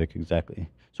specific. Exactly.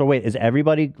 So wait, is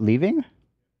everybody leaving?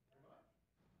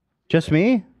 Just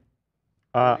me?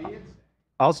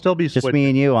 I'll still be Just switching. me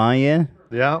and you, huh, Ian?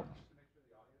 Yeah.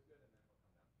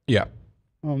 Yeah.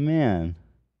 Oh, man.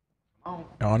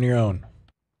 On your own.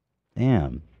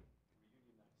 Damn.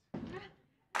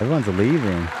 Everyone's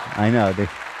leaving. I know.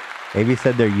 AB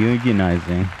said they're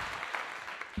unionizing.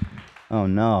 Oh,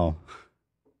 no.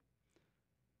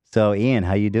 So, Ian,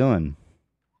 how you doing?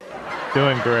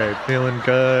 Doing great. Feeling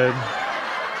good.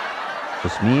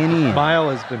 Just me and Ian. Smile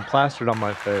has been plastered on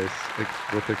my face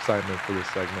with excitement for this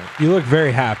segment. You look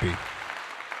very happy.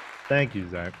 Thank you,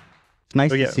 Zach. It's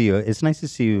nice Oh, to yeah. see you. It's nice to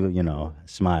see you,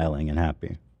 smiling and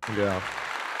happy. Yeah.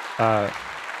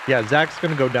 Yeah, Zach's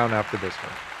going to go down after this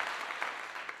one.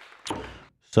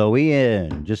 So,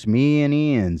 Ian, just me and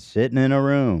Ian sitting in a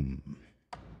room.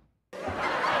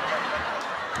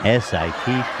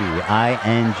 SITTING.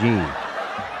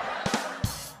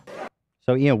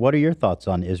 So, Ian, what are your thoughts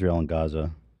on Israel and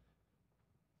Gaza?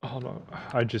 Hold on.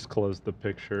 I just closed the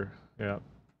picture. Yeah.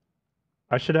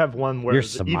 I should have one where You're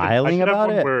smiling about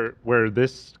it? Where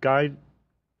this guy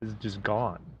is just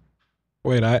gone.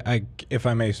 Wait, if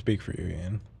I may speak for you,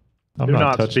 Ian. Do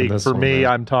not speak for me.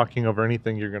 I'm talking over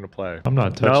anything you're going to play. I'm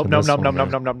not touching this one,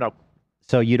 man. No.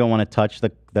 So you don't want to touch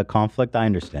the conflict? I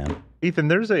understand. Ethan,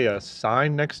 there's a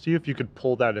sign next to you. If you could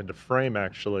pull that into frame,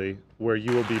 actually, where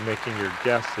you will be making your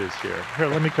guesses here. Here,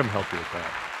 let me come help you with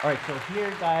that. All right, so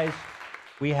here, guys,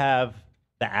 we have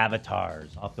the avatars.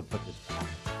 I'll have to put this back.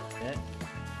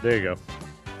 There you go.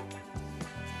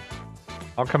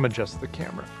 I'll come adjust the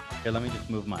camera. Here, let me just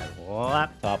move my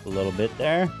laptop a little bit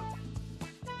there.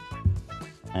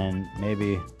 And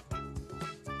maybe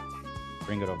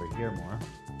bring it over here more.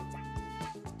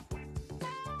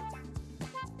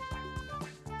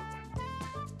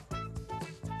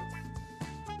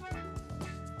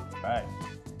 All right.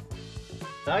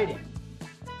 Exciting.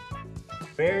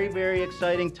 Very, very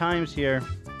exciting times here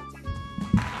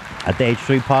at the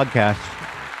H3 podcast.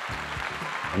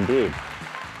 Indeed.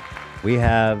 We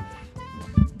have...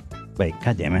 Wait,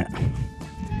 God damn it.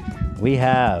 We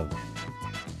have...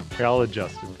 Here, I'll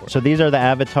adjust it for you. So these are the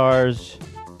avatars.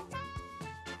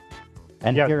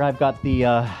 And Yeah. here I've got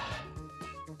the...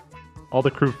 All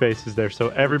the crew faces there. So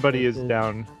everybody is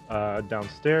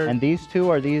downstairs. And these two,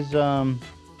 are these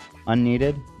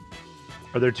unneeded?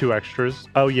 Are there two extras?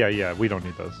 Oh, yeah. We don't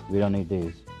need those. We don't need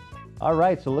these. All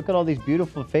right, so look at all these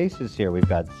beautiful faces here. We've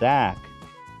got Zach.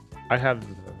 I have...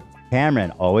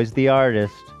 Cameron, always the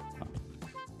artist.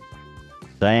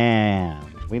 Sam.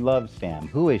 We love Sam.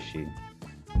 Who is she?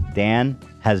 Dan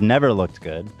has never looked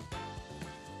good.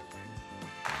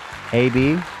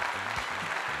 AB.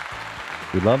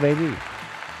 We love AB.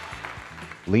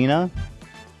 Lena.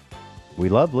 We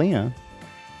love Lena.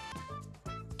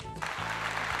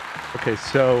 Okay,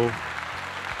 so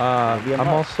I'm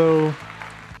also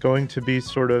going to be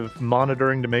sort of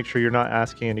monitoring to make sure you're not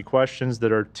asking any questions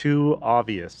that are too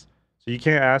obvious. So you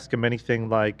can't ask him anything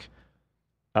like,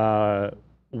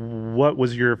 what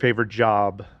was your favorite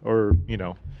job? Or,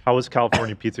 how was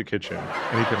California Pizza Kitchen?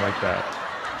 Anything like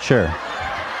that. Sure.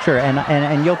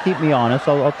 And you'll keep me honest.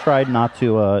 I'll try not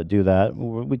to do that.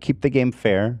 We keep the game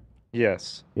fair.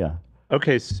 Yes. Yeah.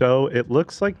 Okay, so it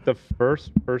looks like the first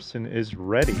person is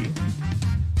ready.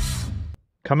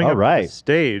 Coming up on the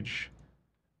stage,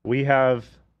 we have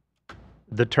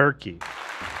the turkey.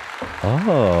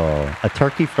 Oh, a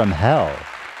turkey from hell.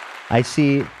 I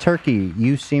see. Turkey,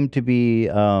 you seem to be...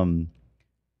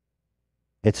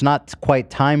 it's not quite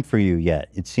time for you yet.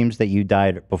 It seems that you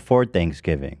died before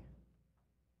Thanksgiving.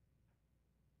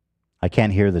 I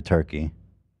can't hear the turkey.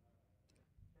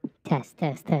 Test.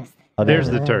 Oh, there's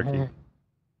the turkey.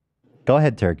 Go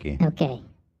ahead, turkey. Okay.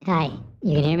 Hi,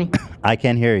 you can hear me? I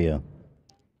can hear you.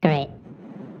 Great.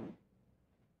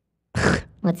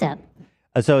 What's up?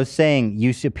 So I was saying,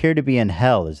 you appear to be in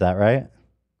hell. Is that right?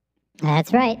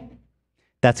 That's right.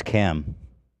 That's Cam.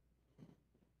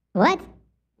 What?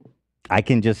 I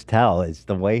can just tell. It's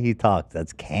the way he talks.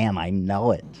 That's Cam. I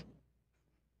know it.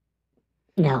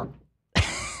 No.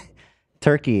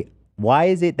 Turkey, why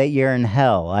is it that you're in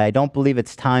hell? I don't believe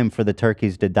it's time for the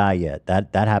turkeys to die yet.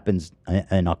 That happens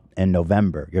in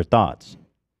November. Your thoughts?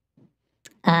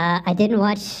 I didn't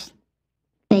watch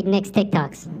BigNik's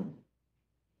TikToks.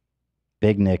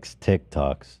 BigNik's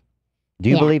TikToks. Do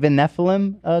you Yeah. believe in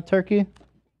Nephilim, Turkey?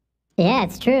 Yeah,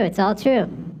 it's true. It's all true.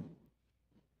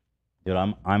 Dude,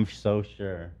 I'm so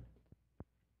sure.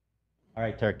 All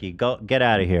right, Turkey, go get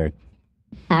out of here.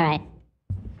 All right.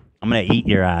 I'm gonna eat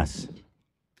your ass.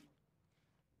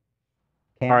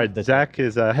 All right, Zach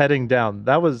is heading down.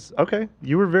 That was okay.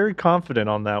 You were very confident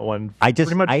on that one. I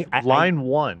just pretty much line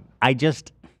one.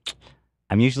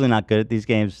 I'm usually not good at these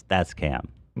games. That's Cam.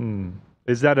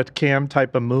 Is that a Cam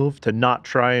type of move to not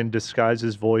try and disguise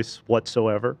his voice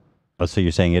whatsoever? Oh, so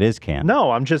you're saying it is Cam? No,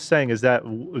 I'm just saying, is that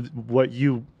what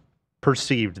you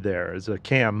perceived there as a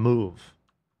Cam move?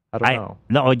 I don't know.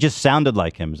 No, it just sounded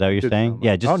like him. Is that what you're saying?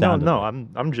 Yeah, it just sounded. No.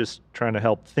 I'm just trying to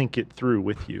help think it through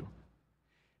with you.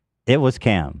 It was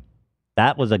Cam.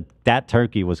 That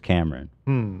turkey was Cameron.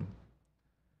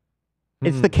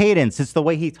 It's the cadence. It's the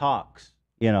way he talks.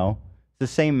 You know, it's the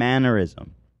same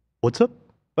mannerism. What's up?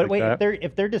 But Like wait, that?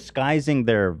 if they're disguising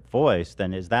their voice,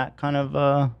 then is that kind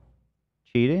of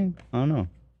cheating? I don't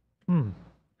know.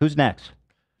 Who's next?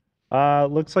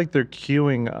 Looks like they're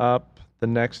queuing up the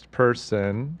next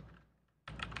person.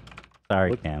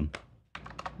 Sorry, Cam.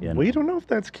 Yeah, We don't know if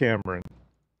that's Cameron.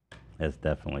 That's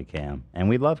definitely Cam, and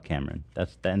we love Cameron.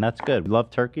 That's good. We love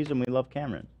turkeys and we love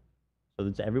Cameron.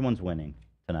 So everyone's winning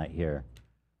tonight here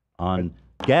on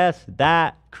Guess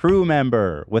That Crew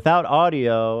Member without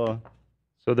audio.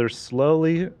 So they're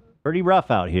slowly pretty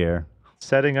rough out here,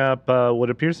 setting up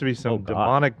what appears to be some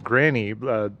demonic granny.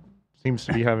 Seems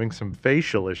to be having some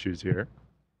facial issues here.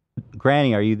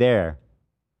 Granny, are you there?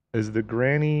 Is the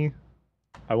granny?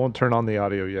 I won't turn on the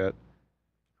audio yet.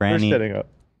 Granny, They're setting up.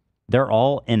 They're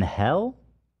all in hell?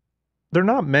 They're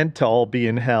not meant to all be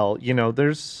in hell. You know,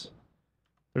 there's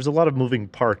a lot of moving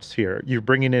parts here. You're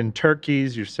bringing in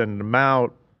turkeys. You're sending them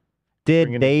out.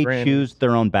 Did they choose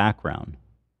their own background?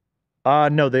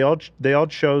 No, they all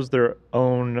chose their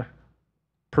own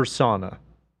persona.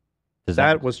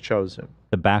 That was chosen.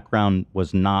 The background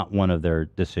was not one of their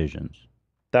decisions.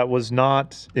 That was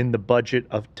not in the budget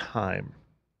of time.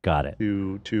 Got it.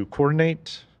 To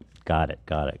coordinate. Got it.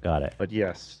 But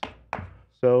yes.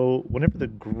 So whenever the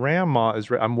grandma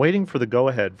is I'm waiting for the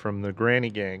go-ahead from the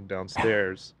granny gang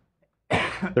downstairs.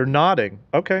 They're nodding.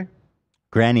 Okay.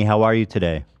 Granny, how are you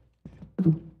today?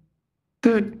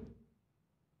 Good.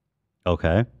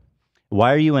 Okay.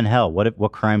 Why are you in hell?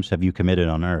 What crimes have you committed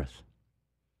on earth?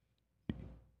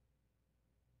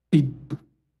 You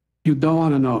don't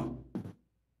want to know.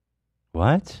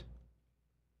 What?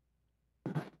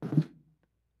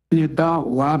 You don't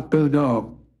want to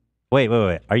know. Wait.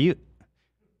 Are you...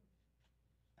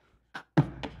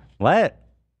 What?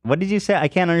 What did you say? I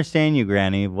can't understand you,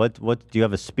 Granny. What do you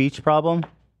have a speech problem?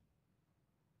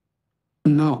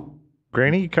 No.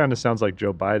 Granny kind of sounds like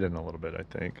Joe Biden a little bit, I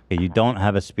think. Okay, you don't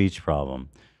have a speech problem.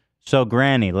 So,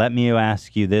 Granny, let me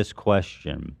ask you this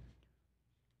question.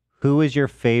 Who is your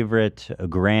favorite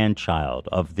grandchild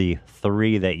of the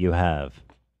 3 that you have?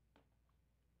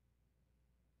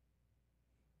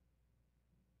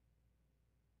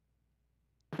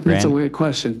 That's a weird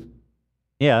question.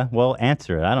 Yeah, well,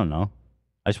 answer it. I don't know.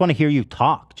 I just want to hear you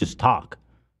talk. Just talk.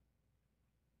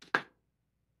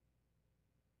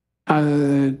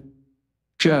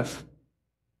 Jeff.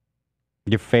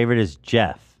 Your favorite is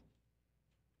Jeff.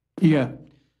 Yeah.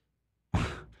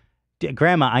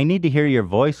 Grandma, I need to hear your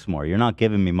voice more. You're not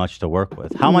giving me much to work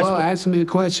with. How much? Well, ask me a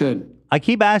question. I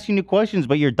keep asking you questions,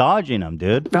 but you're dodging them,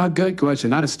 dude. Not a good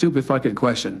question. Not a stupid fucking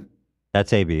question.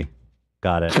 That's AB.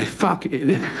 Got it. Fuck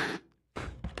it.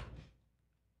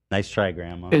 Nice try,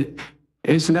 Grandma.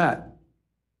 It's not.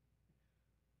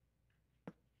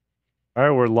 All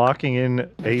right, we're locking in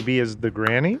AB as the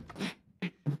granny.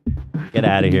 Get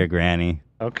out of here, Granny.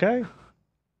 Okay.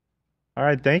 All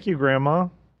right, thank you, Grandma.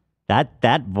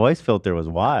 That voice filter was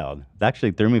wild. It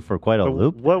actually threw me for quite a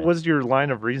loop. What was your line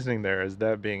of reasoning there as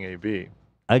that being AB?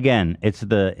 Again, it's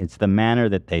the manner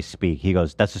that they speak. He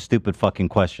goes, "That's a stupid fucking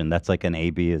question." That's like an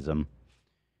AB-ism.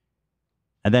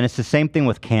 And then it's the same thing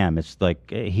with Cam. It's like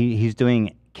he's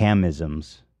doing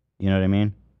Camisms. You know what I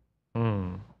mean?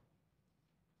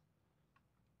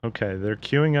 Okay, they're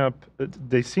queuing up.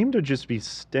 They seem to just be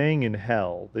staying in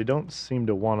hell. They don't seem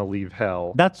to want to leave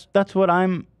hell. That's what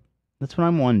I'm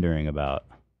wondering about.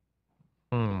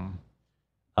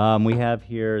 We have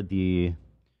here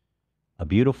a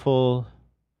beautiful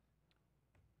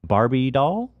Barbie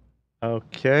doll.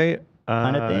 Okay.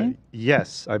 Kinda thing?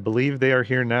 Yes, I believe they are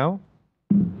here now.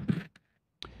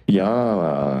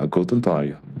 Ja, guten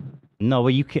Tag. No,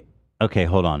 but you can. Okay,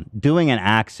 hold on. Doing an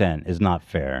accent is not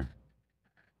fair.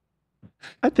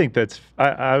 I think that's.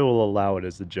 I will allow it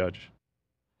as the judge.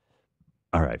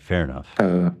 All right, fair enough.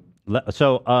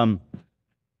 So,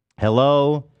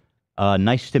 hello.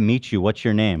 Nice to meet you. What's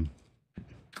your name?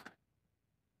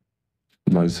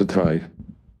 Nice to try.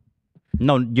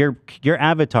 No, your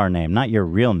avatar name, not your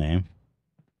real name.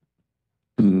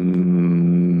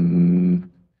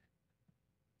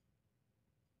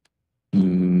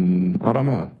 I don't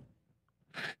know.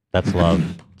 That's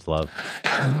love. It's love.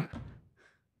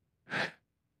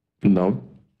 No.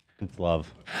 It's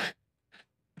love.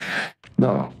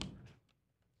 No.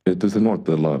 It is not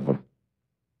the love.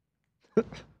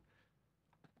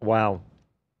 Wow.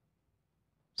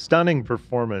 Stunning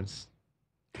performance.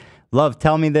 Love,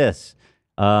 tell me this.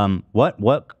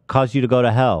 What caused you to go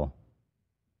to hell?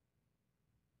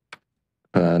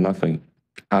 Nothing.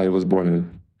 I was born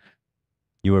in.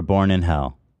 You were born in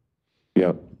hell.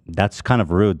 Yep. That's kind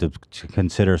of rude to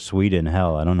consider Sweden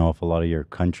hell. I don't know if a lot of your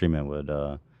countrymen would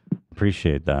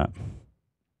appreciate that.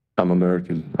 I'm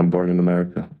American. I'm born in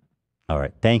America. All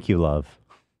right. Thank you, love.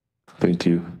 Thank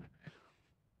you.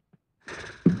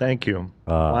 Thank you.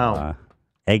 Wow.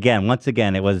 Again, once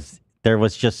again, there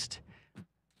was just,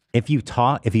 if you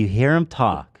hear him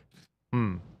talk,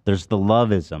 there's the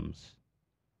loveisms,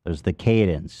 there's the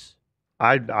cadence.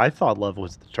 I thought love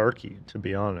was the turkey, to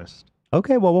be honest.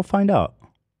 Okay, well, we'll find out.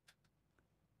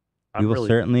 We will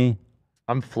certainly.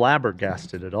 I'm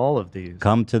flabbergasted at all of these.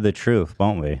 Come to the truth,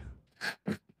 won't we?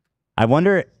 I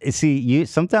wonder. See,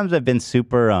 sometimes I've been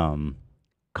super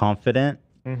confident,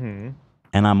 Mm-hmm.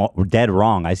 and I'm dead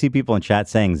wrong. I see people in chat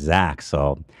saying Zach,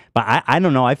 but I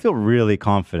don't know. I feel really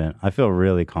confident.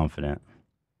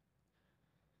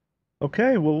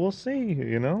 Okay, well, we'll see.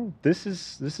 You know, this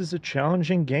is a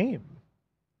challenging game.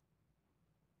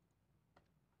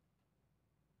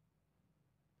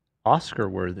 Oscar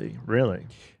worthy, really.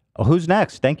 Oh, who's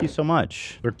next? Thank you so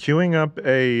much. They're queuing up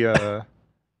a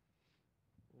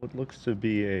what looks to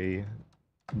be a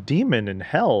demon in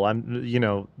hell.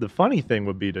 The funny thing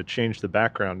would be to change the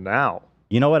background now.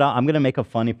 You know what? I'm going to make a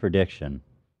funny prediction.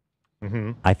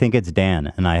 Mm-hmm. I think it's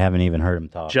Dan, and I haven't even heard him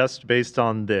talk. Just based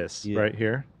on this right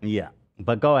here. Yeah,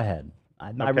 but go ahead.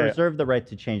 I reserve the right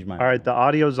to change my. All right, the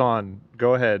audio's on.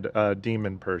 Go ahead,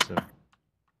 demon person.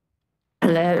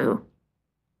 Hello.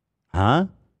 Huh?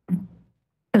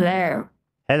 Hello.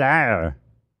 Hello.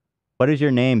 What is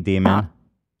your name, demon?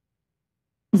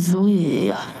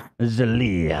 Zalia.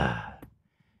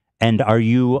 And are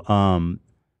you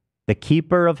the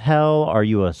keeper of hell? Are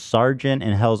you a sergeant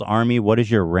in hell's army? What is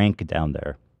your rank down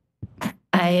there?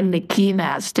 I am the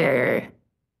keymaster.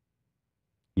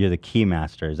 You're the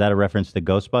keymaster. Is that a reference to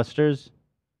Ghostbusters?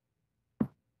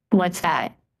 What's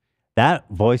that? That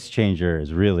voice changer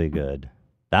is really good.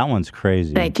 That one's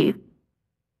crazy. Thank you.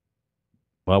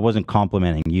 Well, I wasn't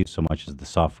complimenting you so much as the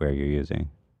software you're using.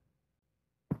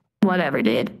 Whatever,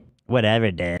 dude.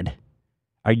 Whatever, did.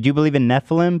 Do you believe in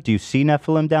Nephilim? Do you see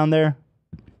Nephilim down there?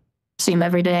 See him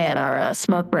every day at our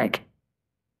smoke break.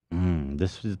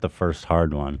 This is the first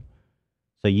hard one.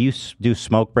 So you do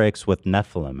smoke breaks with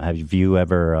Nephilim. Have you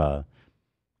ever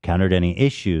encountered any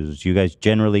issues? You guys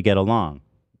generally get along?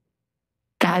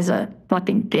 Guy's a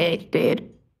fucking dick, dude.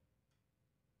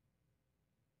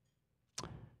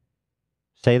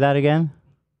 Say that again?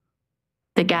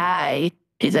 The guy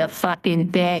is a fucking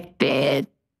dick, dude.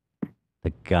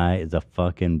 The guy is a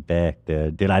fucking dick,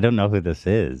 dude. Dude, I don't know who this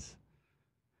is.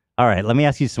 All right, let me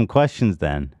ask you some questions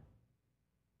then.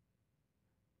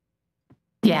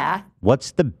 Yeah.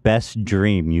 What's the best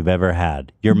dream you've ever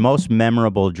had? Your most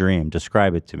memorable dream.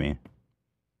 Describe it to me.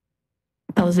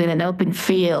 I was in an open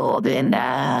field and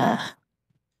I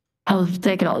was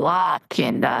taking a walk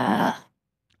and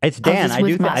It's Dan. I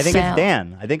think it's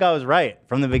Dan. I think I was right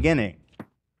from the beginning.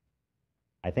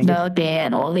 No,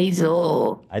 Dan, only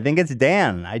Zool. I think it's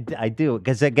Dan. I do.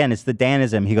 Because again, it's the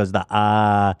Danism. He goes, that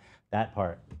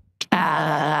part.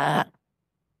 Uh,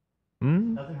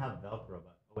 Doesn't have Velcro,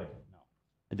 but wait, no.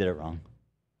 I did it wrong.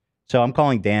 So I'm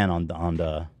calling Dan on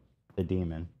the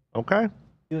demon. Okay.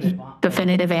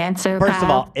 Definitive answer. First of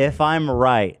all, if I'm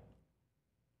right,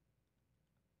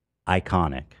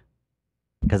 iconic.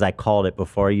 Because I called it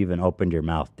before you even opened your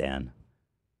mouth, Dan.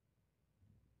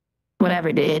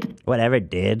 Whatever, did. Whatever,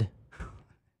 did. All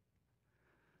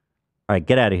right,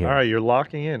 get out of here. All right, you're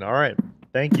locking in. All right.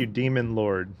 Thank you, Demon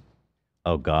Lord.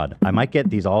 Oh, God. I might get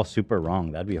these all super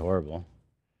wrong. That'd be horrible.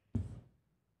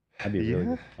 That'd be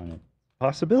really funny.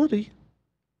 Possibility.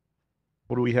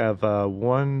 What do we have?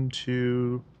 1,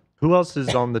 2. Who else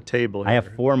is on the table here? I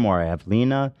have 4 more. I have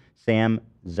Lena, Sam,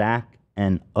 Zach,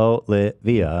 and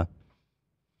Olivia.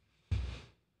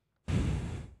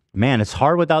 Man, it's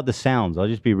hard without the sounds. I'll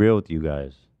just be real with you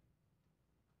guys.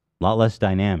 A lot less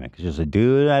dynamic. It's just a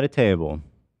dude at a table.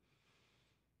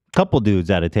 Couple dudes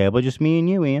at a table. Just me and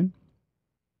you, Ian.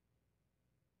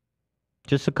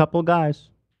 Just a couple guys.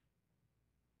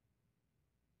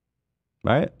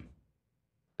 Right?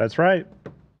 That's right.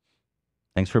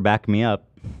 Thanks for backing me up.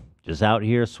 Just out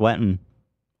here sweating.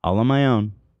 All on my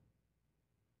own.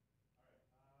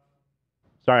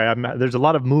 Sorry, there's a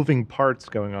lot of moving parts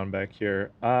going on back here.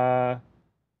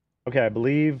 Okay, I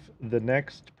believe the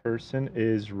next person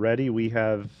is ready. We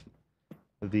have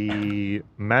the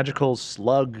magical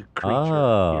slug creature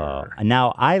here.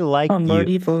 Now I like I'm you.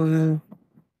 ready for.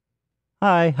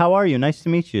 Hi, how are you? Nice to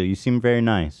meet you. You seem very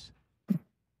nice.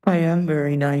 I am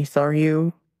very nice. Are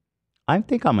you? I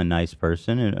think I'm a nice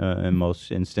person in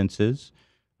most instances.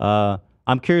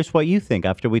 I'm curious what you think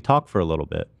after we talk for a little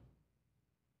bit.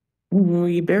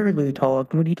 We barely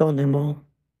talk. What are you talking about?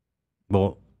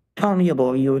 Well, Tell me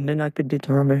about you, and then I could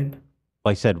determine.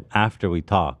 I said after we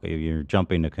talk. You're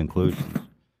jumping to conclusions.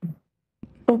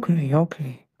 Okay,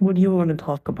 okay. What do you want to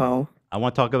talk about? I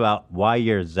want to talk about why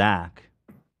you're Zach.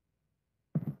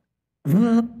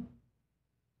 What?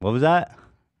 What was that?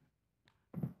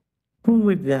 Who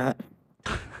is that?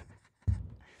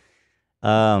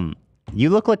 You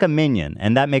look like a minion,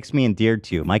 and that makes me endeared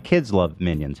to you. My kids love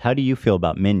minions. How do you feel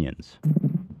about minions?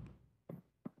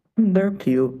 They're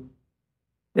cute.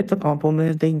 It's a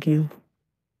compliment, thank you.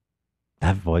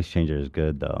 That voice changer is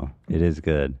good, though. It is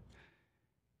good.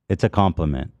 It's a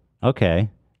compliment. Okay.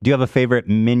 Do you have a favorite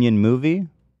minion movie?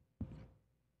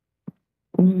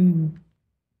 How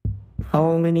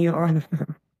many are there?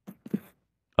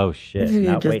 Oh, shit. Is it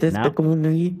Now, just wait, now? Despicable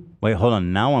Me? Wait, hold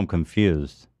on. Now I'm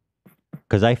confused.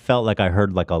 Because I felt like I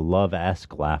heard like a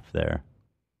love-esque laugh there.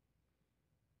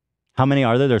 How many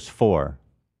are there? There's 4.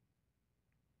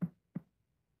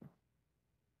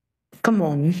 Come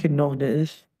on, you should know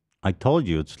this. I told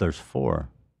you there's 4.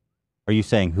 Are you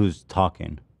saying who's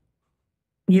talking?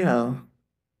 Yeah.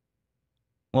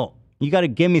 Well, you got to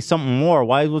give me something more.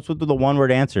 What's with the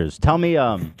one-word answers? Tell me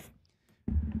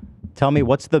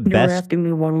what's the You're best. asking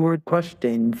me one-word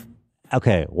questions.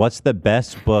 Okay, what's the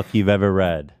best book you've ever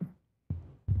read?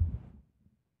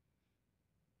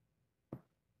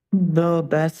 The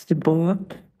best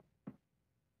book?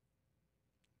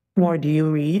 What do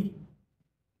you read?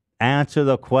 Answer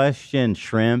the question,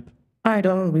 shrimp. I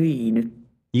don't read.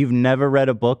 You've never read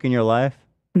a book in your life?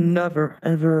 Never,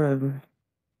 ever, ever.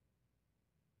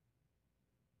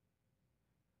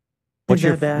 What's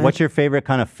Is that bad? what's your favorite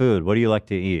kind of food? What do you like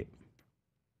to eat?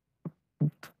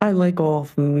 I like all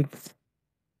foods.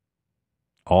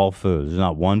 All foods. There's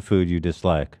not one food you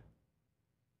dislike.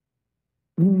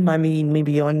 I mean,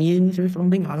 maybe onions or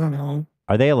something. I don't know.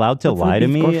 Are they allowed to lie to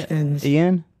me,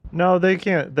 Ian? No, they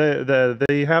can't.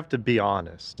 They have to be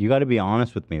honest. You got to be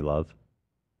honest with me, love.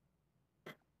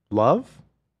 Love?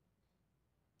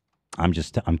 I'm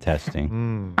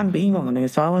testing. I'm being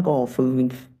honest. I like all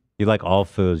foods. You like all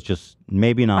foods, just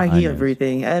maybe not I eat onions.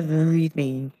 everything.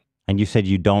 Everything. And you said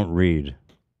you don't read.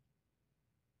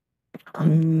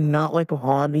 I'm not like a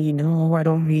hobby. No, I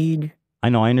don't read. I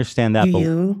know, I understand that, Do but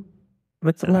you?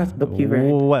 What's the last book you read?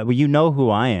 what? Well, you know who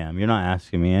I am. You're not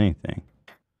asking me anything.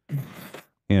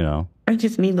 You know. I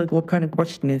just mean, like, what kind of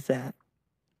question is that?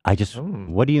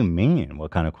 What do you mean? What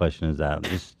kind of question is that?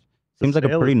 Just seems like a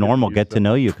snail pretty is giving normal you get to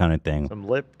know you kind of thing. Some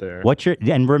lip there. What's your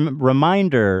and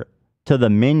reminder to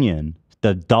the minion,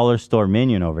 the dollar store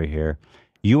minion over here?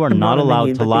 You are I'm not not a allowed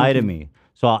minion, to but lie thank to you. me.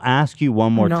 So I'll ask you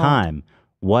one more No. time.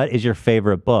 What is your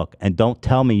favorite book? And don't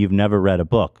tell me you've never read a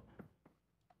book.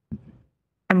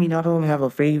 I mean, I don't have a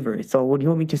favorite, so what do you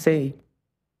want me to say?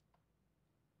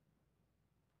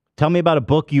 Tell me about a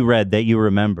book you read that you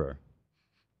remember.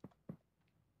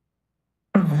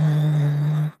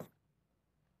 I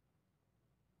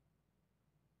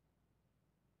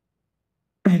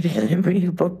didn't read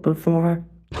a book before.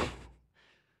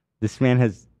 This man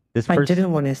has this I person.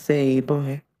 didn't want to say,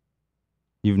 but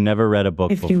You've never read a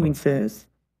book if before. you insist.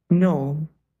 No.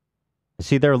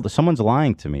 See, someone's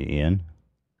lying to me, Ian.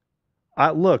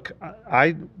 Look,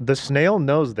 the snail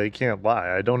knows they can't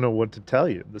lie. I don't know what to tell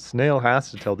you. The snail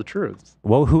has to tell the truth.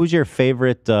 Well, who's your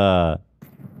favorite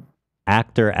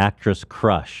actor, actress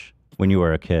crush when you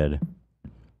were a kid?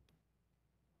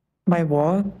 My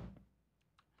what?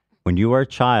 When you were a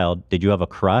child, did you have a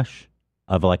crush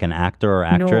of like an actor or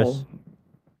actress?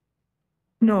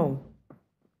 No.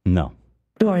 No.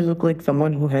 Do I look like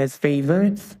someone who has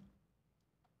favorites?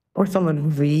 Or someone who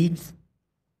reads?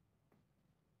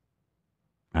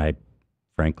 I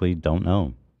frankly don't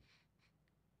know.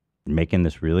 You're making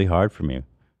this really hard for me.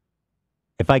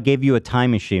 If I gave you a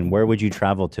time machine, where would you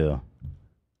travel to?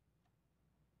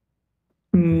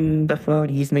 The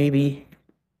 40s, maybe.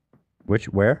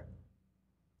 Where?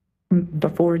 The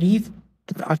 40s?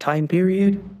 A time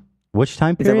period? Which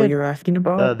time Is that period? what you're asking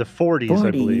about? The 40s,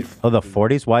 I believe. Oh, the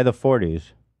 40s? Why the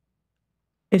 40s?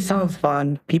 It sounds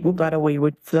fun. People got away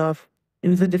with stuff. It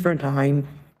was a different time.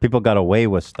 People got away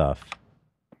with stuff.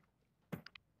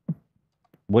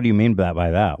 What do you mean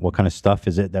by that? What kind of stuff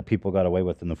is it that people got away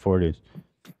with in the 40s?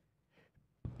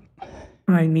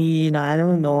 I mean, I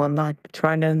don't know. I'm not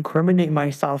trying to incriminate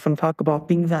myself and talk about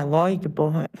things I like,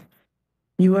 but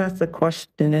you asked a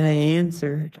question and I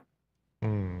answered.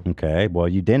 Okay, well,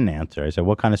 you didn't answer. I said,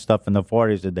 what kind of stuff in the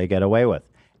 40s did they get away with?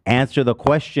 Answer the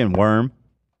question, worm.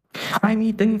 I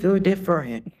mean, things are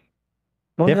different.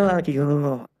 What about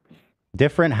you?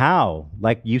 Different how?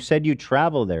 Like you said you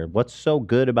travel there. What's so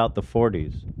good about the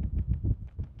 40s?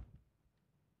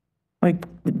 Like,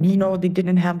 you know, they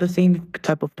didn't have the same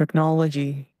type of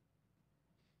technology.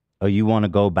 Oh, you want to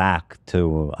go back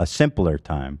to a simpler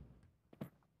time?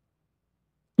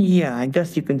 Yeah, I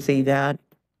guess you can say that.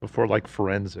 Before like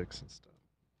forensics and stuff.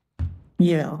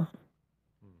 Yeah.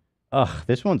 Ugh,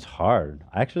 this one's hard.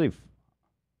 Actually,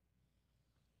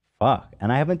 fuck.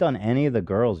 And I haven't done any of the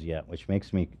girls yet, which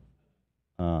makes me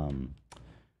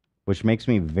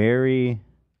very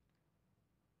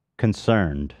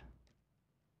concerned.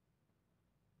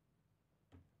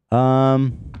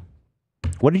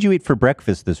 What did you eat for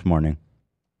breakfast this morning?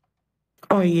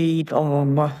 I ate,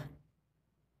 an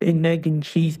egg and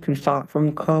cheese croissant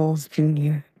from Carl's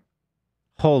Jr.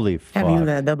 Holy fuck. Have you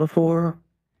had that before?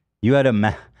 You had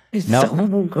a It's no.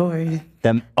 so good.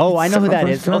 I know who that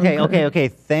is. So Okay.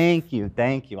 good. Thank you.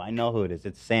 I know who it is.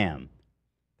 It's Sam.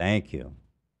 Thank you.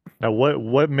 Now,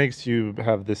 what makes you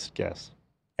have this guess?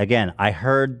 Again, I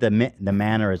heard the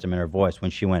mannerism in her voice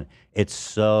when she went, "It's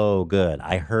so good."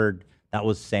 I heard that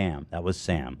was Sam.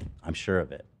 I'm sure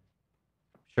of it.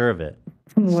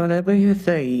 Whatever you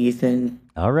say, Ethan.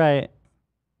 All right.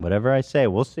 Whatever I say,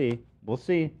 we'll see. We'll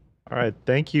see. All right.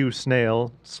 Thank you,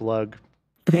 Snail, Slug.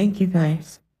 Thank you,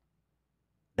 guys.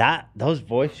 Those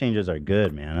voice changes are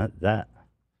good, man. That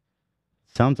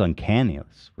sounds uncanny.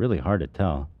 It's really hard to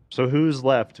tell. So who's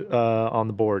left on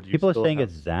the board? People are saying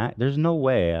it's Zach. There's no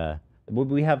way.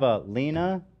 We have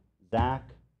Lena, Zach,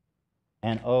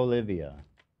 and Olivia.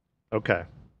 Okay.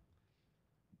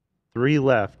 3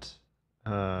 left.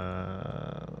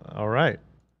 All right.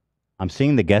 I'm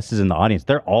seeing the guesses in the audience.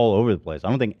 They're all over the place. I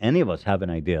don't think any of us have an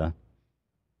idea.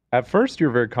 At first, you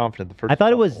were very confident. I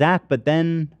thought it was Zach, but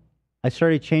then I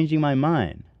started changing my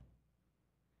mind.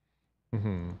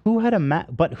 Mm-hmm. Who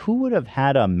would have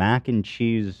had a mac and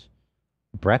cheese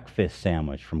breakfast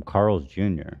sandwich from Carl's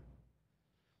Jr.?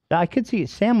 I could see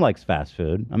Sam likes fast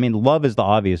food. I mean, love is the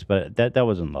obvious, but that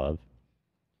wasn't love.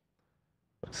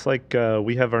 Looks like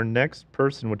we have our next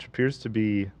person, which appears to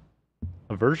be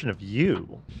a version of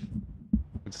you,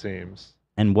 it seems.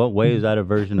 And what way is that a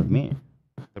version of me?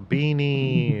 A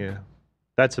beanie.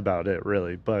 That's about it,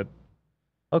 really. But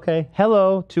okay.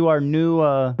 Hello to our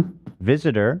new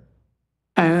visitor.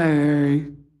 Hey.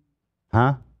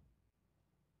 Huh?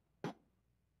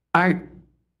 Hi.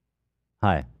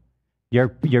 Your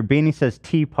beanie says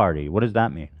tea party. What does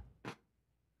that mean?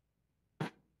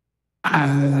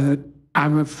 I'm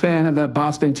a fan of the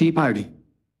Boston Tea Party.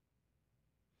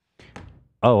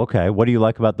 Oh, okay. What do you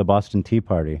like about the Boston Tea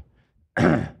Party?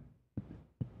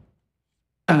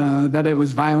 That it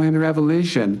was violent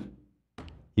revolution.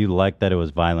 You like that it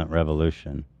was violent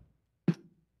revolution.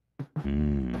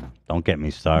 Don't get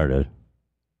me started.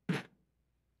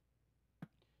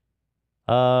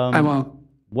 I won't.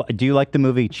 What, do you like the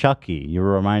movie Chucky? You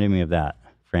were reminding me of that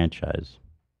franchise.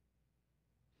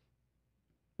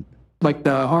 Like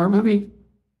the horror movie?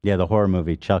 Yeah, the horror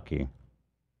movie Chucky.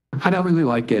 I don't really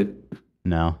like it.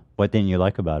 No. What didn't you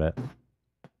like about it?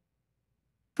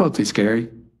 Well, too scary.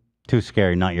 Too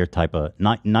scary. Not your type of.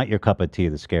 Not your cup of tea.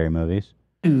 The scary movies.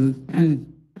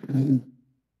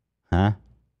 Huh?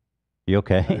 You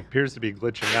okay? it appears to be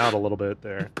glitching out a little bit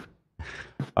there.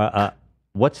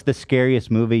 What's the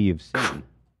scariest movie you've seen?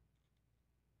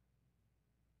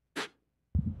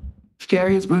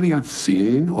 Scariest movie I've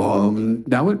seen?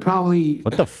 That would probably.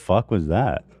 What the fuck was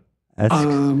that?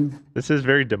 This is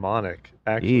very demonic.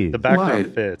 Actually, Jeez. the background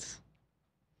What? fits.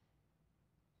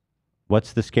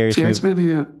 What's the scariest Scariest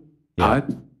movie?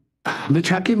 movie. The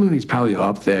Chucky movie's probably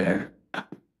up there.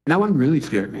 That one really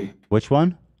scared me. Which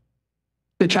one?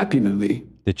 The Chucky movie.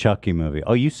 The Chucky movie.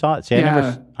 Oh, you saw it? See,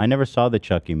 Yeah. I never saw the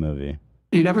Chucky movie.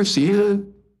 You never seen it?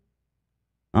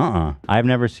 I've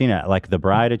never seen it. Like The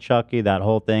Bride of Chucky, that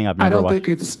whole thing. I've I never don't watched.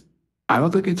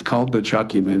 think it's called the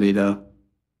Chucky movie though.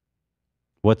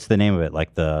 What's the name of it?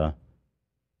 Like the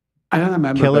I don't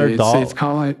remember. Killer but Doll? It's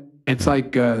called. It's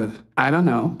like I don't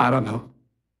know.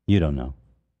 You don't know.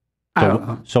 I don't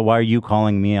know. So why are you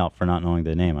calling me out for not knowing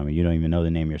the name? I mean, you don't even know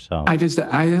the name yourself. I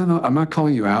don't know. I'm not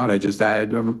calling you out.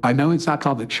 I know it's not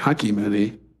called the Chucky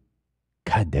movie.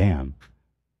 God damn.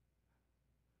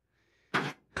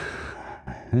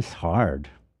 It's hard.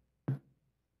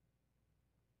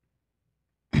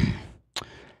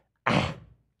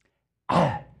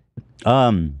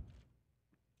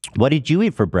 What did you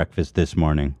eat for breakfast this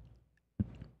morning?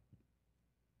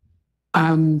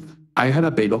 I had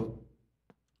a bagel.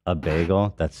 A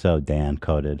bagel? That's so Dan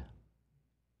coded.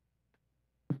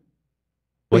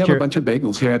 We have a bunch of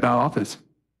bagels here at the office.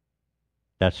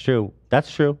 That's true.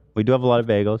 That's true. We do have a lot of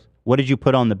bagels. What did you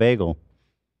put on the bagel?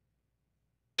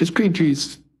 Just cream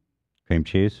cheese. Cream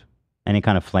cheese? Any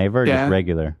kind of flavor or Yeah. just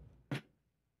regular?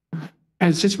 And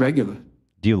it's just regular.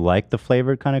 Do you like the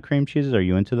flavored kind of cream cheeses? Are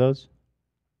you into those?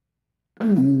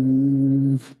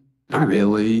 Not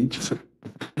really. Just,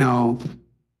 no.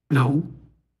 No.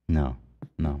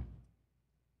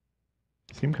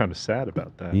 Seem kind of sad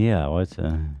about that. Yeah, what's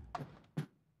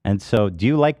And so, do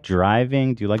you like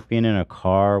driving? Do you like being in a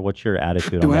car? What's your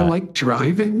attitude Do on I that? like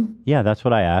driving? Yeah, that's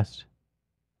what I asked.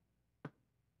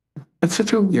 That's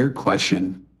such a weird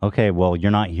question. Okay, well,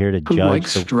 you're not here to Who judge.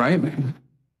 likes driving?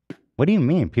 What do you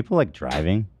mean? People like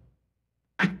driving?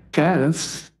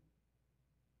 Guess.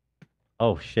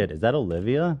 Oh shit, is that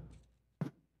Olivia?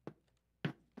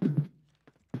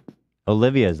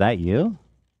 Olivia, is that you?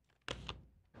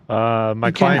 My You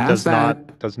can't client ask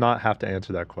does not have to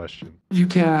answer that question. You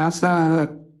can't ask that.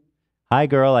 Hi,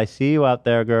 girl. I see you out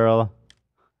there, girl.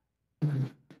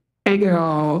 Hey,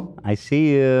 girl. I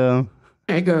see you.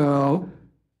 Hey, girl.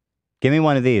 Give me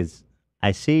one of these.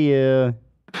 I see you.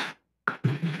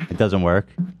 It doesn't work.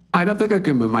 I don't think I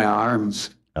can move my arms.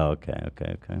 Oh, okay.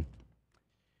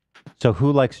 So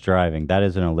who likes driving? That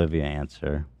is an Olivia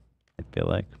answer, I feel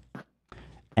like.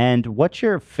 And what's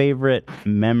your favorite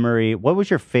memory? What was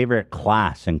your favorite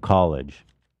class in college?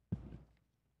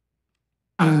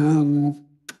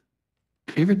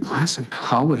 Favorite class in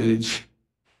college?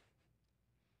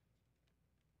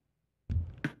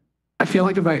 I feel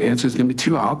like if my answer is going to be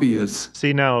too obvious.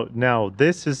 See, now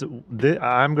this is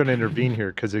I'm going to intervene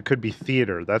here because it could be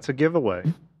theater. That's a giveaway.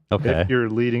 Okay. If you're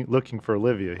looking for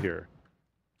Olivia here.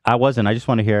 I wasn't. I just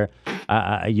want to hear.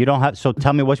 You don't have. So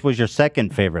tell me, what was your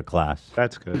second favorite class?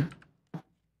 That's good.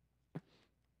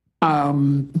 I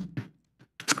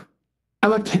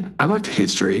liked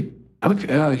history. I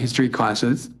liked history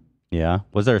classes. Yeah.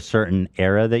 Was there a certain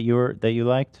era that you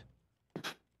liked?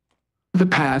 The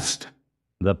past.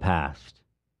 The past,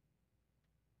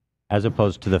 as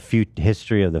opposed to the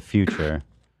history of the future.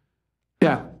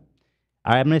 Yeah.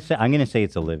 I'm gonna say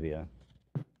it's Olivia.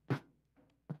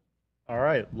 All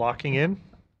right, locking in.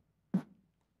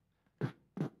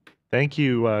 Thank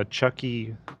you,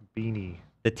 Chucky Beanie.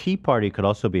 The Tea Party could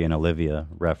also be an Olivia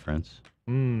reference.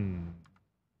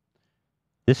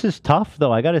 This is tough,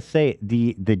 though. I gotta say,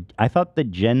 I thought the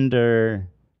gender,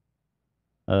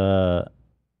 the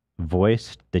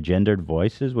gendered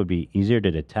voices would be easier to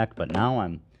detect, but now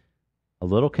I'm a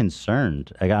little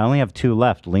concerned. I only have two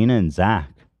left, Lena and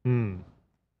Zach.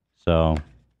 So.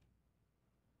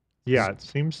 Yeah, it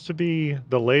seems to be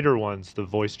the later ones, the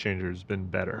voice changer has been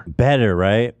better. Better,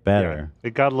 right? Better. Yeah,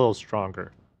 it got a little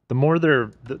stronger. The more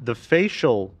the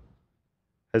facial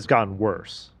has gotten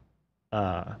worse.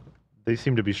 They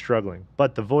seem to be struggling,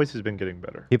 but the voice has been getting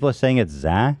better. People are saying it's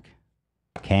Zach,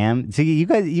 Cam. See, you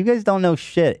guys don't know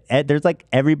shit. There's like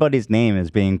everybody's name is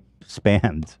being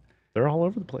spammed. They're all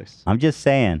over the place. I'm just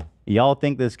saying. Y'all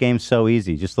think this game's so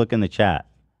easy. Just look in the chat.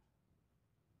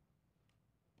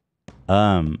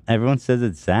 Everyone says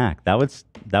it's Zach. That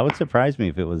would surprise me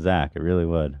if it was Zach. It really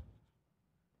would.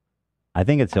 I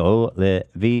think it's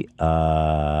Olivia.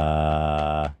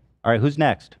 All right, who's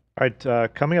next? All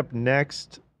right, coming up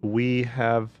next, we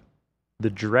have the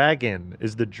dragon.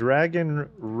 Is the dragon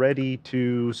ready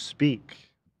to speak?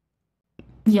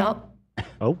 Yup.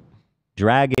 Oh.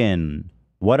 Dragon,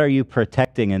 what are you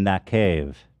protecting in that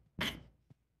cave?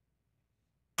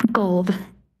 Gold.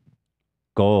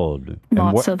 Gold.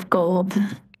 Lots of gold.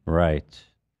 Right.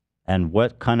 And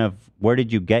where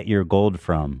did you get your gold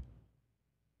from?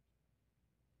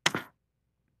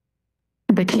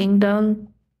 The kingdom.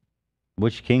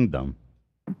 Which kingdom?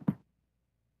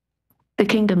 The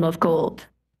kingdom of gold.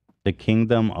 The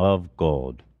kingdom of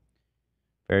gold.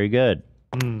 Very good.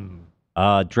 Hmm.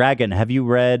 Dragon, have you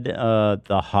read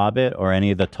The Hobbit or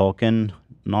any of the Tolkien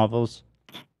novels?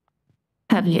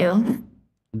 Have you?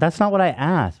 That's not what I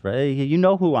asked, right? You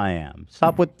know who I am.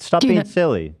 Stop Do you being know-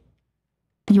 silly.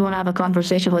 You want to have a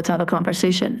conversation? Let's have a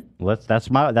conversation. That's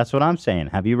what I'm saying.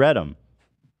 Have you read them?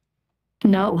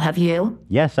 No, have you?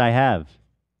 Yes, I have.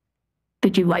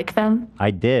 Did you like them?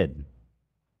 I did.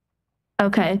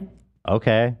 Okay.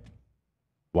 Okay.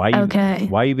 Why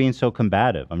are you being so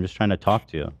combative? I'm just trying to talk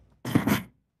to you.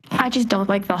 I just don't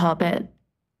like The Hobbit.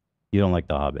 You don't like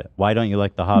The Hobbit. Why don't you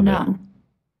like The Hobbit? No.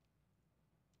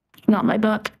 Not my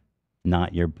book.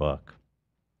 Not your book.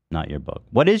 Not your book.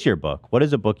 What is your book? What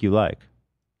is a book you like?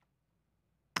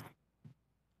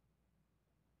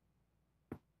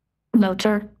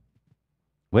 Loter.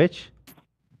 Which?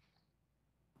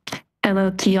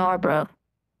 LOTR, bro.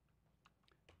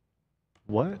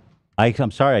 What?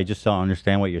 I'm sorry, I just don't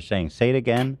understand what you're saying. Say it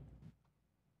again.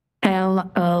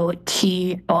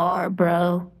 LOTR,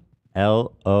 bro.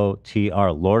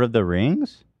 LOTR. Lord of the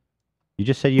Rings? You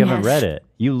just said you haven't read it.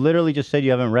 You literally just said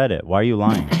you haven't read it. Why are you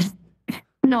lying?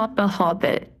 Not The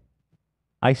Hobbit.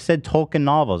 I said Tolkien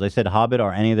novels. I said Hobbit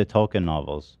or any of the Tolkien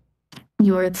novels.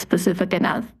 You weren't specific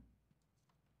enough.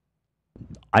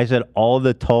 I said all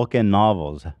the Tolkien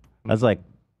novels. That's like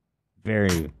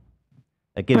very...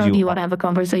 That gives Bro, you... do you want to have a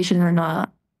conversation or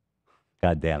not?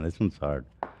 God damn, this one's hard.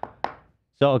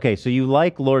 So, okay, so you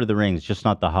like Lord of the Rings, just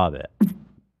not The Hobbit.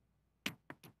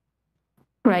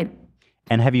 Right.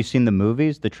 And have you seen the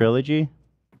movies, the trilogy?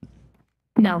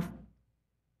 No.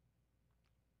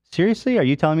 Seriously? Are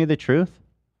you telling me the truth?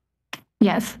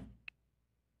 Yes.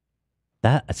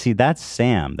 That's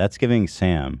Sam. That's giving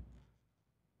Sam.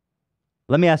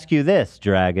 Let me ask you this,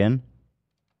 Dragon.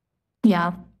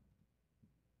 Yeah.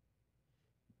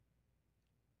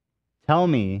 Tell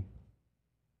me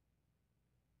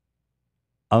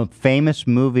a famous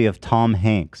movie of Tom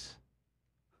Hanks.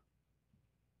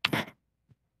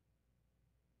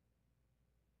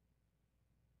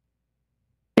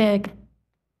 Big.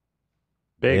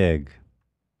 Big.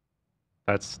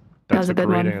 That's was a a good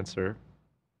great one. answer.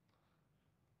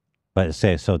 But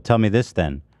so tell me this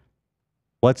then.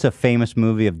 What's a famous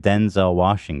movie of Denzel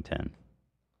Washington?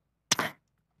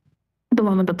 The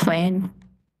one with the plane.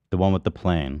 The one with the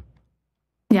plane.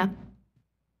 Yeah.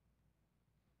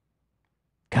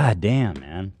 God damn,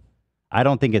 man. I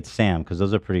don't think it's Sam because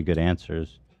those are pretty good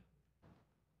answers.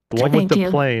 The one with Thank the you.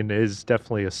 plane is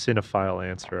definitely a cinephile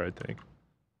answer, I think.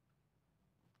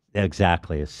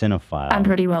 Exactly, a cinephile. I'm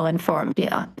pretty well informed,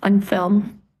 yeah. On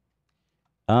film.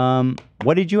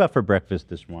 What did you have for breakfast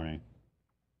this morning?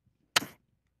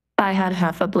 I had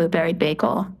half a blueberry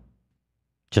bagel.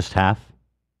 Just half?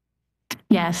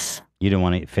 Yes. You didn't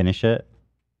want to finish it?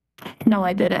 No,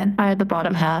 I didn't. I had the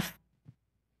bottom half.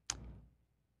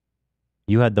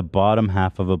 You had the bottom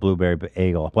half of a blueberry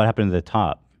bagel. What happened to the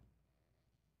top?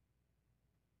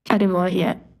 I didn't want it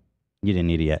yet. You didn't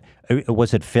eat it yet.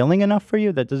 Was it filling enough for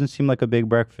you? That doesn't seem like a big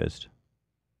breakfast.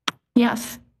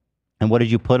 Yes. And what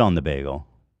did you put on the bagel?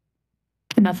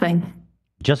 Nothing.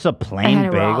 Just a I plain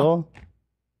had it raw. bagel?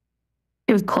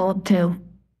 It was cold too.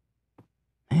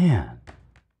 Man.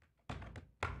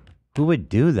 Who would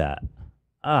do that?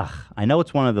 Ugh, I know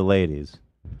it's one of the ladies.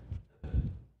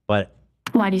 But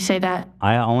Why do you say that?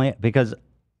 because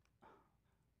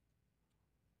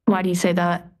Why do you say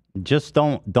that? just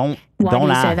don't Why don't do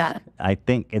you ask. say that? I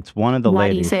think it's one of the Why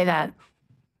ladies. do you say that?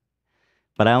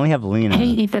 But I only have Lena. Hey,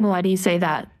 Ethan, why do you say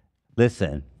that?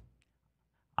 Listen.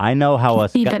 I know how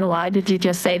us Ethan, why did you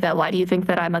just say that? Why do you think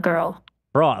that I'm a girl?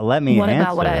 Bro, let me What answer.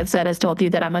 about what I have said has told you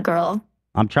that I'm a girl?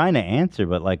 I'm trying to answer,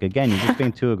 but like again, you're just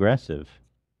being too aggressive.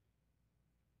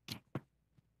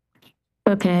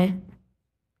 Okay.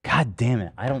 God damn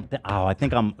it. I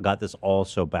think I'm got this all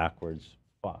so backwards.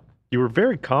 Fuck. You were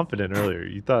very confident earlier.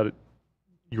 You thought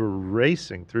you were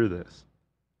racing through this.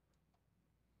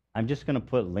 I'm just gonna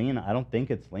put Lena. I don't think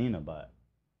it's Lena, but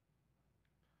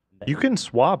You can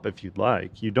swap if you'd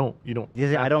like. You don't.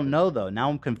 I don't know though. Now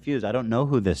I'm confused. I don't know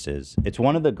who this is. It's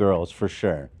one of the girls for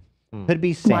sure. Could it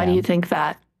be Sam? Why do you think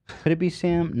that? Could it be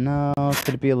Sam? No.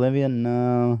 Could it be Olivia?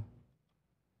 No.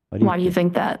 Why do you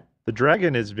think that? The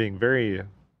dragon is being very,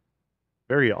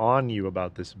 very on you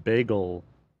about this bagel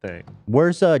thing.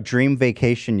 Where's a dream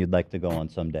vacation you'd like to go on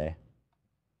someday?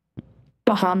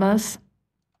 Bahamas.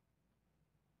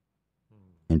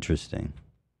 Interesting.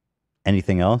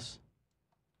 Anything else?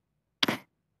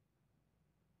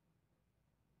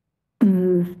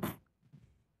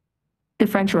 The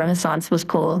French Renaissance was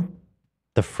cool.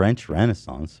 The French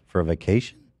Renaissance for a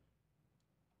vacation?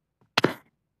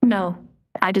 No,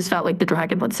 I just felt like the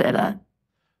dragon would say that.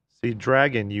 See,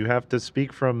 dragon, you have to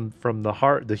speak from the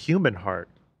heart, the human heart,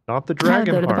 not the I would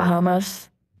dragon go to the heart.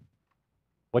 Bahamas.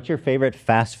 What's your favorite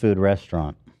fast food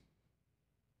restaurant?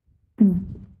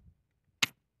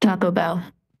 Taco Bell.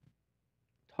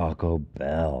 Taco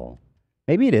Bell.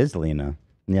 Maybe it is Lena.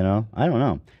 You know, I don't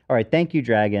know. All right, thank you,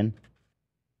 Dragon.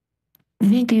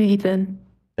 Thank you, Ethan.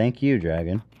 Thank you,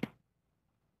 Dragon.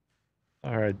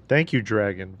 All right, thank you,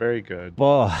 dragon. Very good.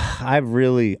 Well, I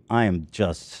am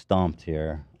just stumped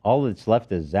here. All that's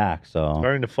left is Zach, so.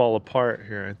 Starting to fall apart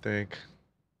here, I think.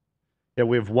 Yeah,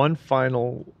 we have one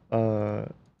final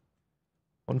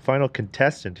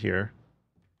contestant here.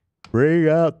 Bring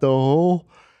out the whole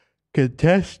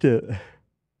contestant. I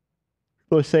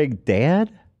was saying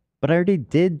Dad, but I already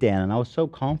did Dan, and I was so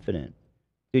confident.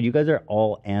 Dude, you guys are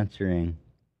all answering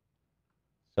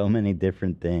so many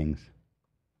different things.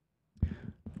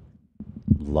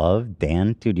 Love,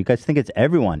 Dan, dude, you guys think it's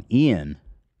everyone. Ian.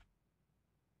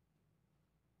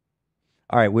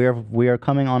 All right, we are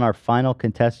coming on our final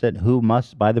contestant who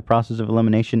must, by the process of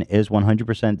elimination, is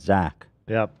 100% Zach.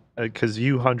 Yep, because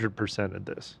you 100%ed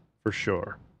this, for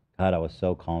sure. God, I was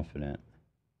so confident.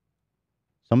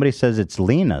 Somebody says it's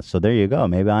Lena, so there you go.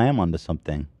 Maybe I am onto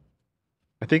something.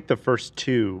 I think the first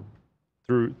two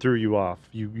threw you off.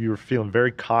 You were feeling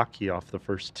very cocky off the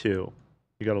first two.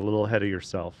 You got a little ahead of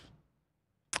yourself.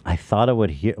 I thought I would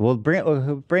hear. Well, bring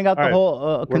out the whole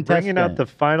We're contestant. bringing out the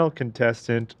final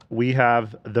contestant. We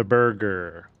have the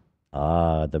burger.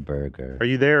 Ah, the burger. Are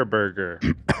you there, burger?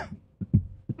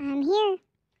 I'm here.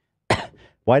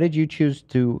 Why did you choose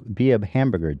to be a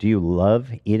hamburger? Do you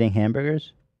love eating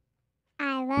hamburgers?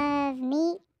 I love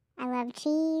meat. I love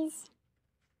cheese.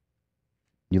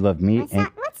 You love meat?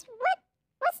 What's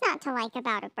not to like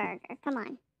about a burger? Come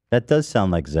on. That does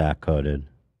sound like Zach coded.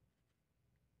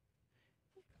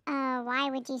 Why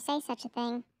would you say such a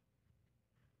thing?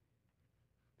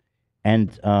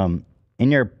 And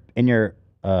in your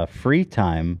free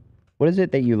time, what is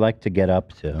it that you like to get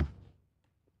up to?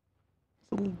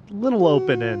 It's a little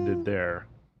open-ended there.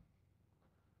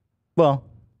 Well,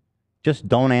 just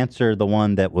don't answer the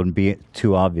one that would be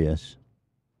too obvious.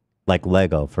 Like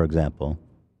Lego, for example.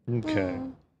 Okay.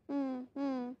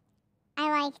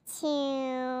 I like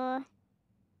to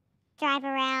drive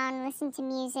around, listen to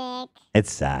music.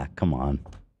 It's Zach. Come on.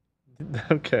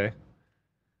 Okay.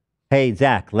 Hey,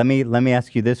 Zach, let me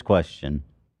ask you this question.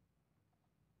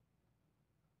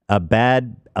 A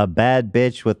bad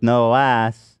bitch with no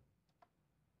ass.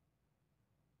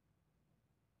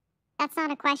 That's not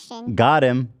a question. Got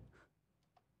him.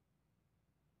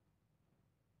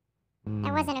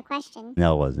 That wasn't a question.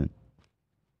 No, it wasn't.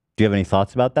 Do you have any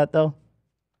thoughts about that, though?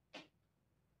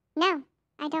 No,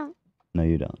 I don't. No,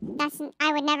 you don't.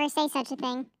 I would never say such a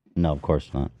thing. No, of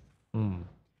course not.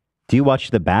 Do you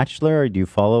watch The Bachelor, or do you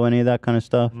follow any of that kind of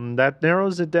stuff? That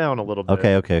narrows it down a little bit.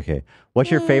 Okay. What's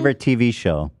your favorite TV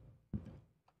show?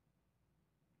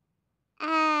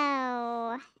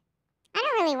 Oh, I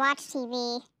don't really watch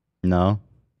TV. No?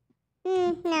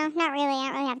 No, not really. I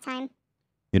don't really have time.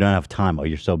 You don't have time. Oh,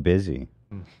 you're so busy.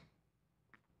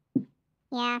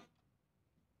 Yeah.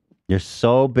 You're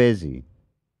so busy.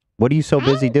 What are you so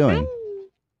busy doing?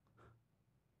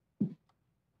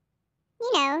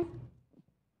 You know,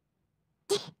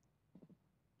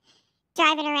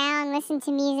 driving around, listen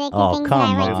to music, Oh, and things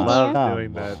come that I like on. to do. Love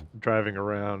doing that, driving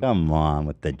around. Come on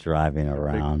with the driving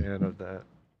around. Big fan of that.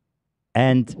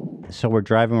 And so we're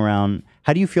driving around.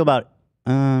 How do you feel about...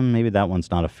 maybe that one's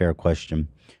not a fair question.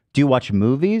 Do you watch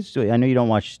movies? I know you don't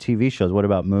watch TV shows. What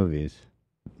about movies?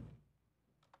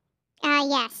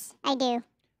 Yes, I do.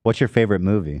 What's your favorite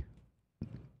movie?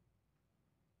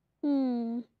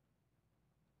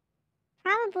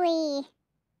 Probably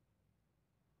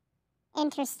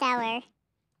Interstellar.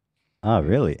 Oh,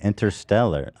 really?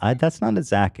 Interstellar. That's not a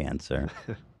Zach answer.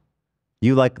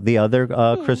 You like the other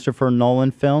Christopher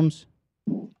Nolan films?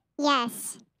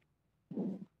 Yes.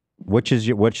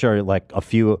 Which are like a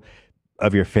few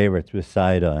of your favorites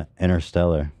beside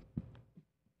Interstellar?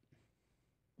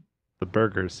 The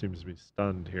burger seems to be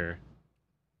stunned here.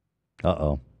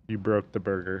 Uh-oh. You broke the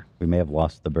burger. We may have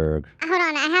lost the burg. Hold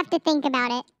on, I have to think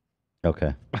about it.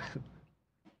 Okay.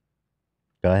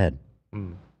 Go ahead.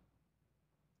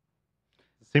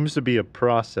 Seems to be a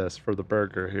process for the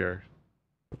burger here.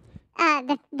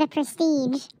 The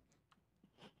Prestige.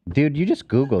 Dude, you just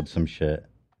Googled some shit.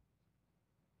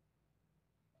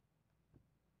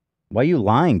 Why are you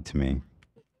lying to me?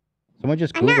 Someone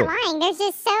just I'm not Google. lying. There's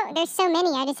so many.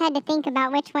 I just had to think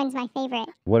about which one's my favorite.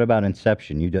 What about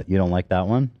Inception? You don't like that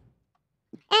one?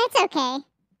 It's okay.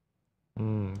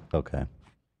 Okay.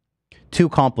 Too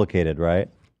complicated, right?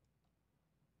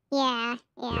 Yeah.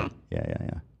 Yeah.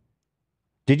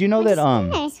 Did you know that I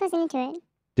just wasn't into it.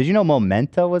 Did you know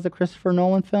Memento was a Christopher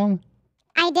Nolan film?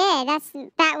 I did.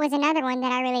 That was another one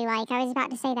that I really like. I was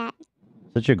about to say that.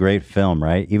 Such a great film,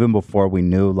 right? Even before we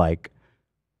knew like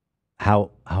how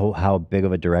big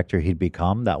of a director he'd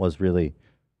become, that was really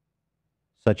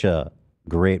such a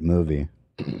great movie.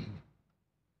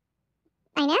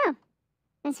 I know.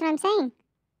 That's what I'm saying.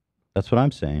 That's what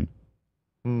I'm saying.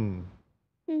 Hmm.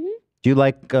 Mhm. Do you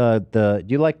like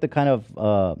the kind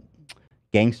of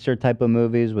gangster type of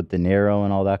movies with De Niro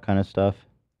and all that kind of stuff?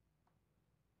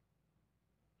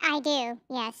 I do.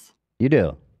 Yes. You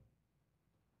do.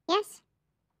 Yes.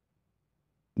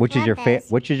 Which is Love your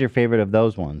those. Which is your favorite of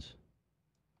those ones?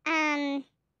 Probably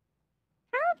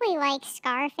like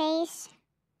Scarface.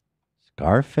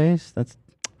 Scarface? That's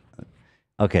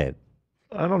okay.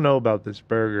 I don't know about this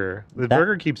burger. The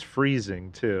burger keeps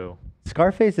freezing too.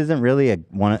 Scarface isn't really I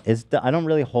don't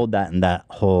really hold that in that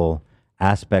whole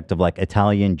aspect of like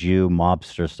Italian Jew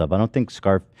mobster stuff. I don't think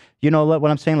you know what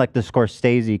I'm saying? Like the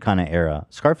Scorsese kind of era.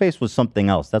 Scarface was something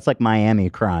else. That's like Miami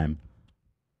Crime.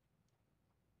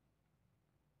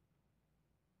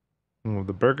 Well,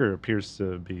 the burger appears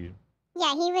to be.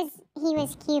 Yeah, he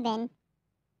was Cuban.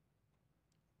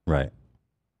 Right.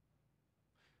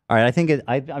 All right. I think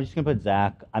I'm just gonna put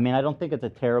Zach. I mean, I don't think it's a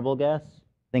terrible guess.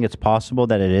 I think it's possible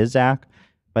that it is Zach,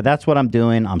 but that's what I'm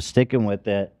doing. I'm sticking with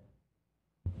it.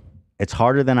 It's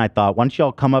harder than I thought. Why don't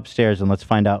y'all come upstairs and let's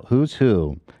find out who's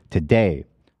who today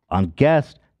on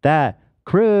Guess That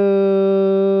Crew.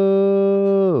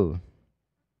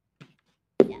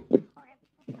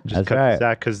 Just That's cut right.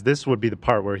 Zach, because this would be the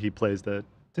part where he plays the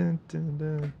dun, dun,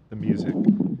 dun, the music.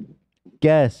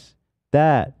 Guess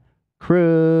That Crew.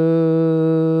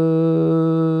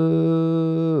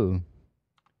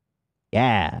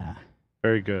 Yeah.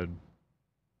 Very good.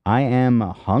 I am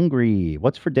hungry.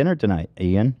 What's for dinner tonight,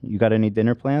 Ian? You got any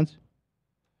dinner plans?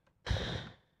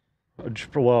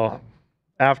 Well,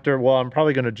 I'm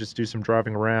probably gonna just do some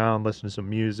driving around, listen to some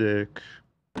music,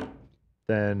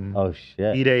 then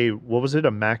eat what was it?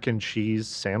 A mac and cheese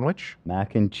sandwich?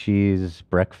 Mac and cheese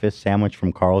breakfast sandwich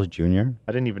from Carl's Jr.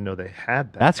 I didn't even know they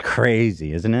had that. That's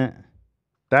crazy, isn't it?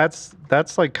 That's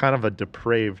like kind of a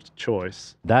depraved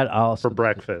choice. That also for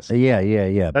breakfast. Yeah.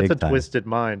 That's big a time. twisted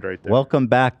mind right there. Welcome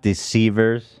back,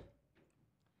 deceivers.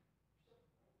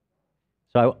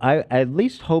 So I at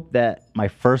least hope that my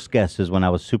first guess is when I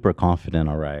was super confident.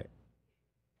 All right.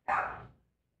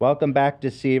 Welcome back,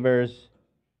 deceivers.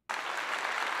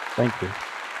 Thank you.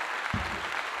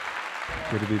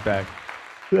 Good to be back.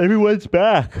 Everyone's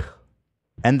back.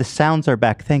 And the sounds are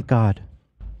back. Thank God.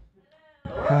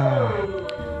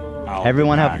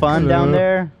 Everyone have fun down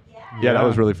there? Yeah, that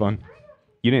was really fun.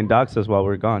 You didn't dox us while we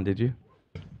were gone, did you?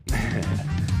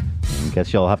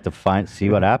 Guess you'll have to see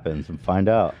what happens and find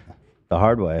out the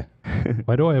hard way.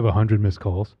 Why do I have 100 missed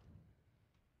calls?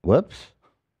 Whoops.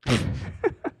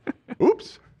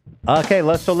 Oops. Okay,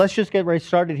 let's just get right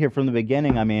started here from the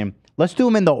beginning. I mean, let's do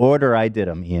them in the order I did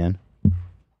them, Ian.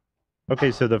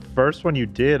 Okay, so the first one you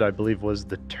did, I believe, was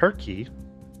the turkey.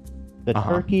 The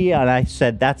turkey, and I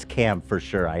said that's Cam for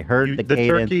sure. I heard the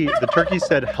cadence. The turkey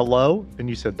said hello, and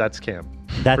you said that's Cam.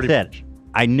 That's Pretty it. much.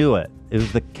 I knew it. It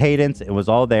was the cadence. It was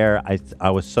all there. I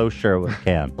was so sure it was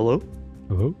Cam. Hello?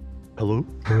 Hello? Hello?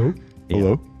 Hello? Yeah.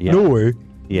 Hello? Yeah. No way.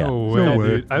 Yeah. No way, No way.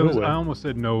 dude. I No way. almost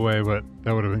said no way, but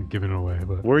that would have been given away.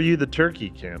 But Were you the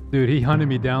turkey, Cam? dude, he hunted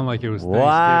me down like it was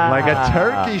Wow. Like a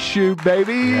turkey shoot,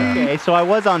 baby. Okay, so I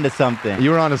was onto something.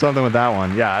 You were onto something with that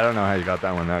one. Yeah, I don't know how you got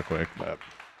that one that quick, but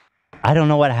I don't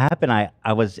know what happened.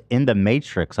 I was in the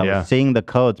Matrix. I was seeing the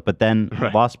codes, but then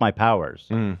lost my powers.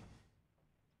 All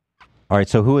right,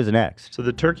 so who is next? So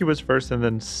the turkey was first, and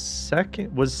then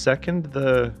second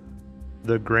the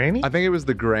granny? I think it was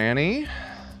the granny,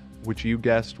 which you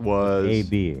guessed was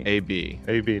AB.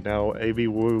 AB. Now, AB,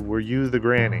 were you the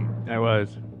granny? I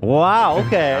was. Wow,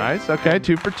 okay. Nice. Okay,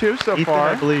 2 for 2 so Ethan, far.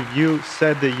 I believe you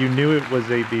said that you knew it was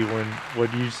AB when,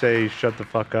 what you say, shut the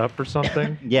fuck up or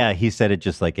something? Yeah, he said it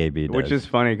just like AB does. Which is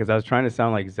funny because I was trying to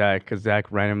sound like Zach because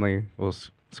Zach randomly will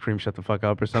scream shut the fuck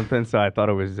up or something. So I thought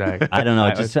it was Zach. I don't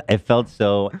know. It felt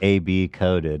so AB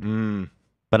coded.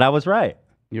 But I was right.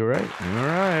 You're right. All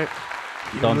right.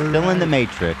 So I'm still in the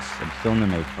Matrix. So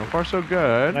far, so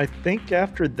good. And I think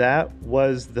after that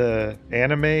was the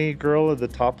anime girl at the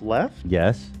top left.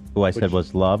 Yes. Who I said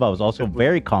was Love. I was also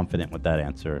very confident with that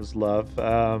answer. Was Love.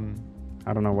 I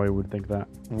don't know why you would think that.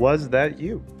 Was that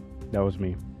you? That was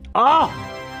me. Oh!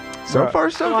 So far,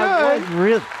 so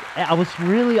good. I was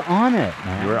really on it,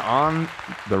 man. You were on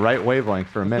the right wavelength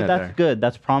for a minute That's there. good.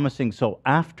 That's promising. So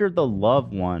after the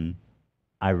love one,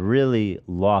 I really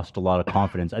lost a lot of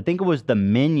confidence. I think it was the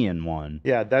Minion one.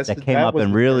 Yeah, that came up was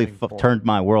and the really turning point. turned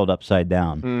my world upside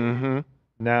down. Mm-hmm.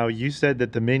 Now, you said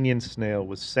that the minion snail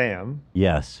was Sam.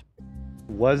 Yes.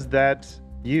 Was that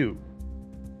you?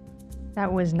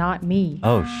 That was not me.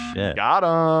 Oh shit. Got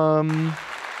him.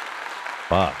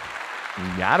 Fuck.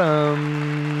 Got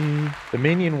him. The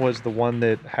minion was the one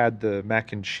that had the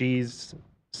mac and cheese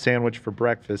sandwich for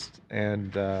breakfast,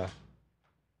 and I'm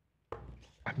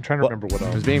trying to remember what It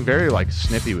else. was being very like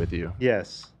snippy with you.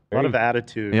 Yes, a lot of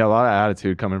attitude. Yeah, a lot of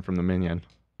attitude coming from the Minion.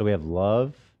 So we have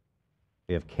Love,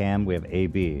 we have Cam, we have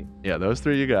AB. Yeah, those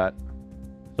three you got.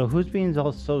 So who's being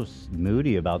all so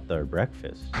moody about their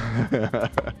breakfast?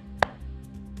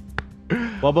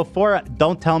 Well,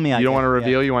 don't tell me. You don't want to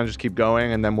reveal. You want to just keep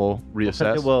going, and then we'll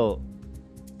reassess.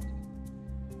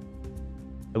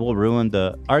 It will ruin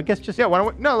the. Or I guess just. Yeah. Why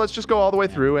don't we, no? Let's just go all the way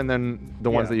through, and then the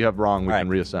ones that you have wrong, we can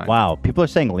reassign. Wow, people are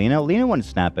saying Lena. Lena wouldn't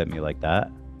snap at me like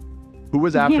that. Who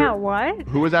was after? Yeah, what?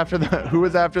 Who was after the? Who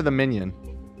was after the Minion?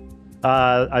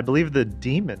 I believe the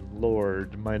Demon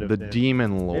Lord might have The been.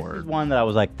 Demon This Lord. is one that I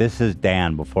was like, this is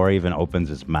Dan before he even opens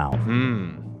his mouth.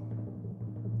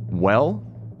 Well,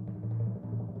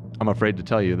 I'm afraid to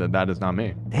tell you that that is not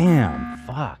me. Damn,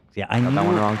 fuck. Yeah, I Got knew that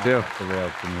one wrong too.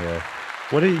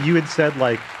 What did you had said?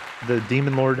 Like the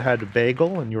Demon Lord had a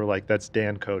bagel, and you were like, "That's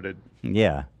Dan coded."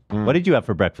 Yeah. What did you have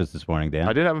for breakfast this morning, Dan?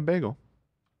 I did have a bagel,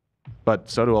 but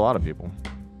so do a lot of people.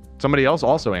 Somebody else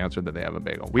also answered that they have a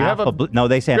bagel. We have a no.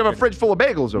 They said we have a fridge full of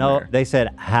bagels over no. here. They said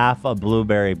half a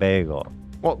blueberry bagel.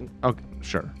 Well, okay,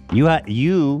 sure. I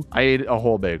ate a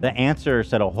whole bagel. The answer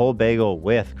said a whole bagel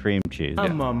with cream cheese.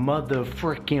 I'm a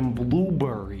motherfucking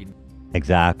blueberry.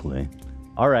 Exactly.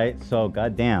 All right. So,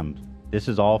 goddamn, this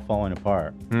is all falling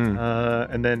apart.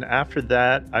 And then after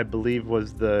that, I believe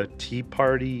was the Tea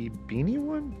Party beanie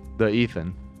one. The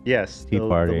Ethan. Yes, Tea the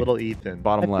Party. little Ethan.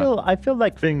 Bottom left. I feel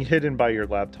like being hidden by your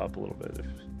laptop a little bit.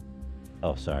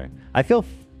 Oh, sorry. I feel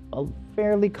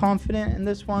fairly confident in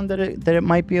this one that it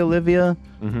might be Olivia.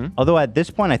 Mm-hmm. Although at this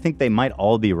point, I think they might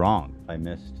all be wrong. If I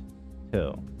missed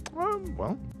two.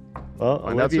 Well,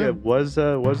 Olivia, was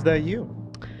that you?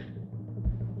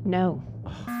 No.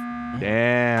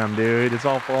 Damn, dude, it's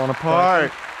all falling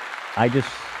apart.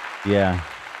 Yeah.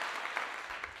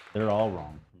 They're all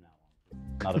wrong from now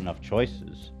on. Not enough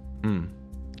choices.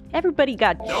 Everybody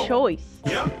got choice.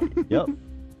 Yep.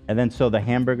 And then so the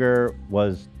hamburger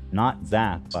was not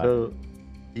Zach, but So,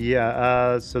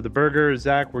 yeah. So the burger,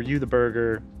 Zach, were you the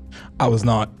burger? I was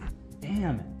not.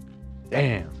 Damn it.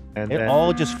 Damn. And it then,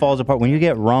 all just falls apart. When you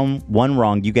get one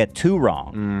wrong, you get two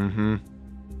wrong. Mm-hmm.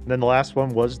 then the last one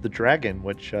was the dragon,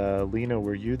 which Lena,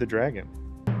 were you the dragon?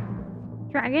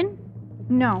 Dragon?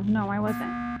 No, I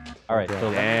wasn't. All right,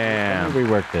 so Damn. let me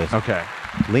rework this. Okay.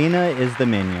 Lena is the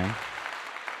minion.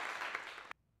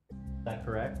 Is that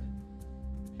correct?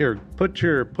 Here, put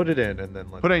it in, and then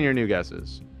let's. Put in your new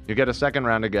guesses. You get a second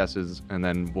round of guesses, and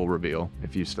then we'll reveal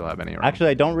if you still have any. Wrong. Actually,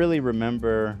 I don't really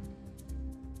remember.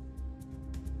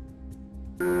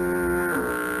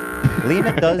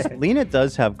 Lena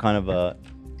does have kind of a.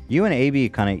 You and AB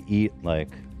kind of eat like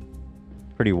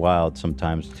pretty wild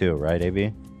sometimes too, right,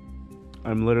 AB?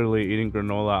 I'm literally eating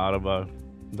granola out of a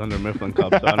Dunder Mifflin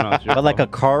cup. So I don't know. It's your But like a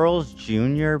fault. Carl's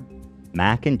Jr.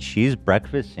 mac and cheese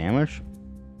breakfast sandwich.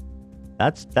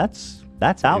 That's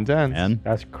out, Intense. man.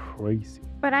 That's crazy.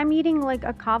 But I'm eating like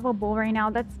a kava bowl right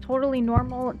now. That's totally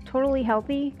normal, totally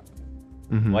healthy.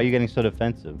 Why are you getting so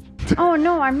defensive? Oh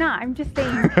no, I'm not. I'm just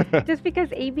saying, just because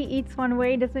AB eats one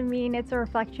way doesn't mean it's a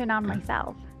reflection on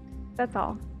myself. That's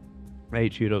all. I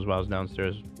ate Cheetos while I was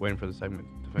downstairs waiting for the segment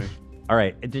to finish. All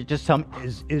right, just tell me,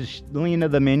 is Lena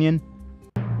the minion?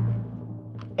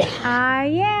 I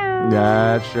am.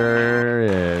 That sure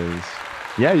is.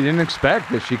 Yeah, you didn't expect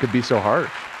that she could be so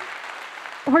harsh.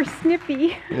 Or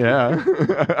Snippy. Yeah.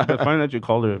 It's funny that you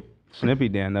called her Snippy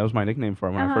Dan. That was my nickname for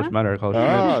her when I first met her. I called her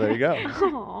Oh, Snippy. there you go.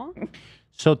 Aw.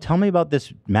 So tell me about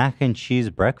this mac and cheese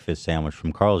breakfast sandwich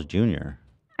from Carl's Jr.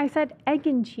 I said egg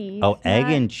and cheese. Oh, egg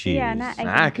not- and cheese. Yeah, not egg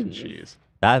Mac and and cheese. cheese.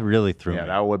 That really threw Yeah, me.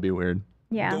 that would be weird.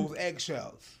 Yeah. Those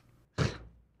eggshells.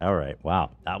 All right,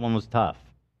 wow, that one was tough.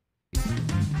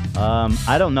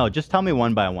 I don't know. Just tell me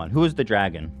one by one. Who was the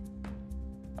dragon?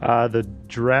 The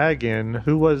dragon.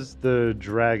 Who was the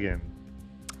dragon?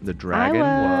 The dragon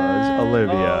was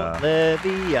Olivia.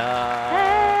 Olivia.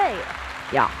 Hey.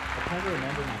 Yeah. I try to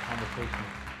remember my conversation.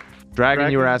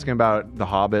 Dragon, you were asking about The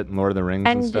Hobbit and Lord of the Rings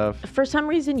and stuff. For some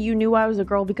reason, you knew I was a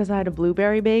girl because I had a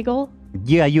blueberry bagel.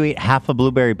 Yeah, you ate half a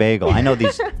blueberry bagel. I know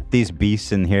these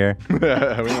beasts in here. We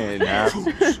ain't half.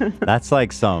 That's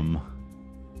like some.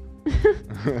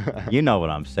 You know what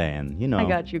I'm saying. You know. I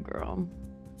got you, girl.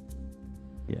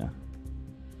 Yeah.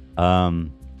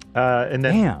 And then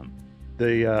Damn.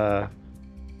 the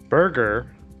burger.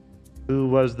 Who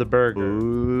was the burger?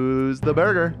 Who's the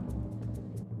burger?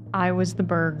 I was the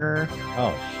burger.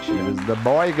 Oh, she was the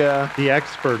boyga. The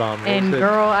expert on this. And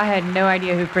girl, I had no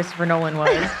idea who Christopher Nolan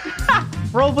was.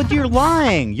 Bro, but you're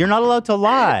lying. You're not allowed to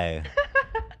lie.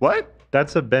 What?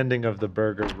 That's a bending of the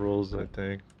burger rules, I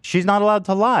think. She's not allowed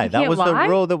to lie. That can't was lie? the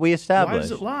rule that we established. Why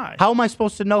does it lie? How am I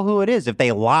supposed to know who it is? If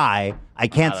they lie, I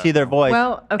can't see their voice.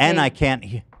 Well, okay. And I can't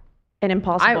hear. An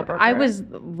impossible burger. I was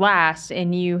last,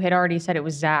 and you had already said it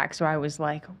was Zach, so I was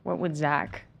like, what would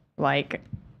Zach like?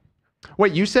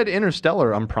 Wait, you said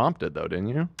Interstellar unprompted, though, didn't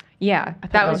you? Yeah,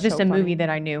 that was just so a funny. movie that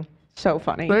I knew. So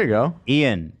funny. There you go.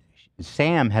 Ian,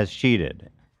 Sam has cheated.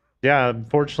 Yeah,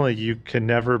 unfortunately, you can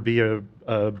never be a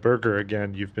burger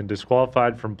again. You've been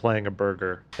disqualified from playing a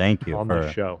burger. Thank you on for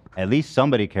the show. At least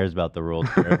somebody cares about the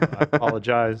rules here. I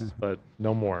apologize, but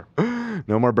no more.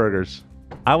 No more burgers.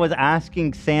 I was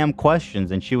asking Sam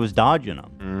questions and she was dodging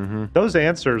them. Mm-hmm. Those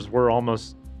answers were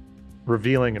almost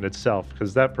revealing in itself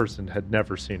because that person had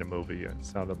never seen a movie. It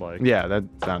sounded like. Yeah, that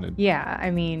sounded. Yeah,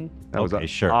 I mean, That was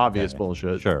sure. obvious Okay.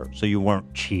 bullshit. Sure. So you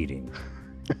weren't cheating.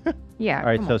 yeah. All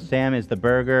right. come So on. Sam is the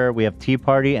burger. We have Tea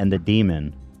Party and the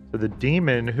demon. So the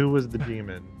demon, who was the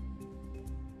demon?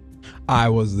 I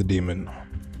was the demon.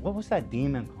 What was that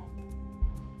demon called?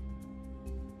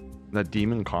 That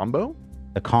demon combo?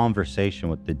 The conversation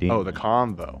with the demon. Oh, the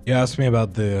convo. You asked me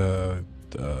about the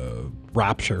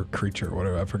rapture creature,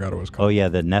 whatever. I forgot what it was Oh called. yeah,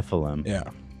 the Nephilim. Yeah.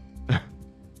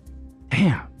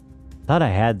 Damn. Thought I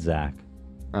had Zach.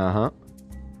 Uh-huh.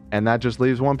 And that just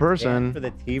leaves one person, For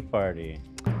the Tea Party.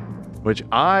 which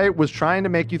I was trying to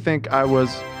make you think I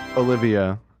was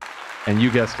Olivia, and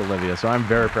you guessed Olivia, so I'm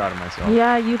very proud of myself.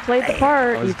 Yeah, you played the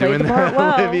part. I was You played doing the part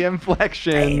well. Olivia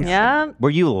inflection. Yeah. Were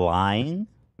you lying?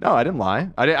 No, I didn't lie.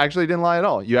 Actually didn't lie at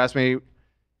all. You asked me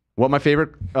what my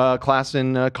favorite class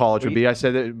in college would be. I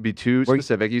said it would be too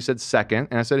specific. You said second,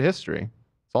 and I said history.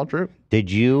 It's all true. Did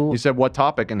you? You said what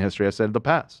topic in history? I said the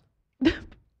past.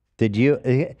 Did you?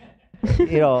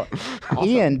 You know,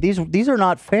 Ian, these are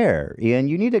not fair. Ian,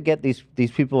 you need to get these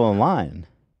people in line.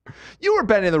 You were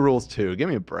bending the rules too. Give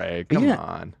me a break. Come Yeah.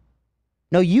 on.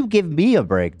 No, you give me a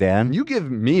break, Dan. You give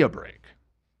me a break.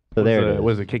 So there it is.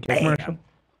 Was it Kit Kat commercial?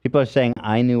 People are saying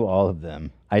I knew all of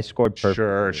them. I scored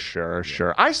perfect.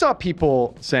 Sure. I saw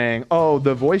people saying, "Oh,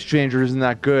 the voice changer isn't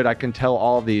that good. I can tell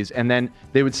all these," and then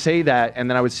they would say that, and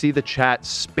then I would see the chat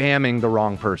spamming the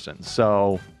wrong person.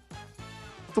 So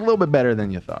it's a little bit better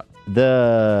than you thought.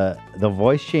 The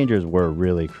voice changers were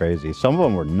really crazy. Some of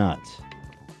them were nuts.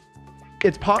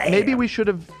 It's maybe we should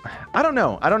have. I don't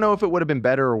know. I don't know if it would have been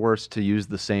better or worse to use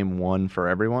the same one for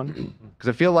everyone. Because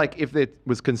I feel like if it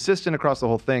was consistent across the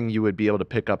whole thing, you would be able to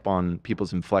pick up on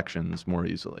people's inflections more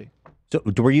easily. So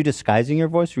were you disguising your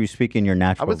voice, or were you speaking your I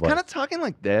natural was voice? kind of talking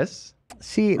like this.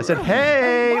 See, I said,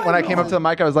 "Hey," when I came up to the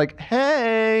mic. I was like,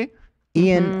 "Hey."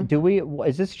 Ian,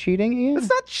 is this cheating, Ian? It's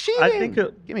not cheating. I think.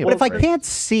 Give me a But if I break. can't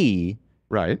see,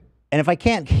 Right. and if I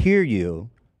can't hear you,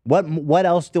 what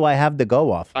else do I have to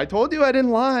go off? I told you I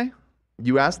didn't lie.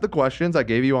 You asked the questions. I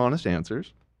gave you honest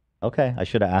answers. Okay, I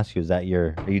should have asked you.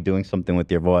 Are you doing something with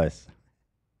your voice?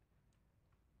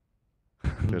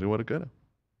 Coulda, woulda, coulda.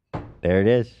 There it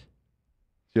is.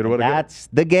 Shoulda, woulda, coulda. That's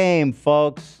the game,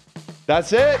 folks.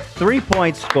 That's it. 3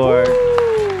 points scored.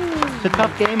 It's a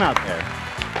tough game out there.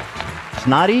 It's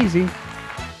not easy,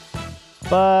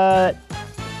 but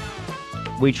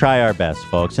we try our best,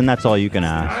 folks, and that's all you can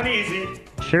ask. Not easy.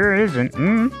 Sure isn't.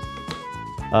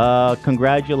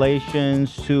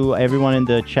 Congratulations to everyone in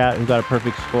the chat who got a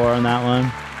perfect score on that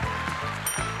one.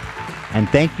 And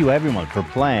thank you, everyone, for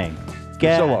playing.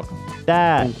 You're so welcome.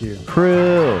 That Thank you.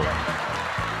 crew.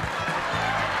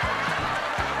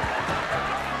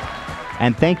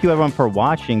 And thank you, everyone, for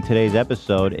watching today's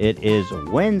episode. It is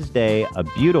Wednesday, a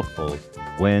beautiful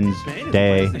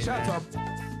Wednesday.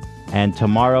 And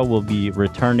tomorrow we'll be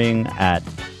returning at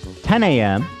 10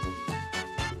 a.m.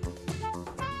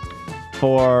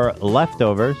 for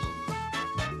leftovers.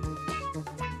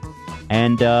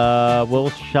 And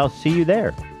shall see you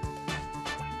there.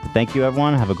 Thank you,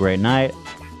 everyone. Have a great night.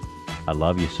 I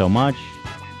love you so much.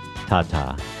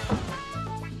 Ta-ta.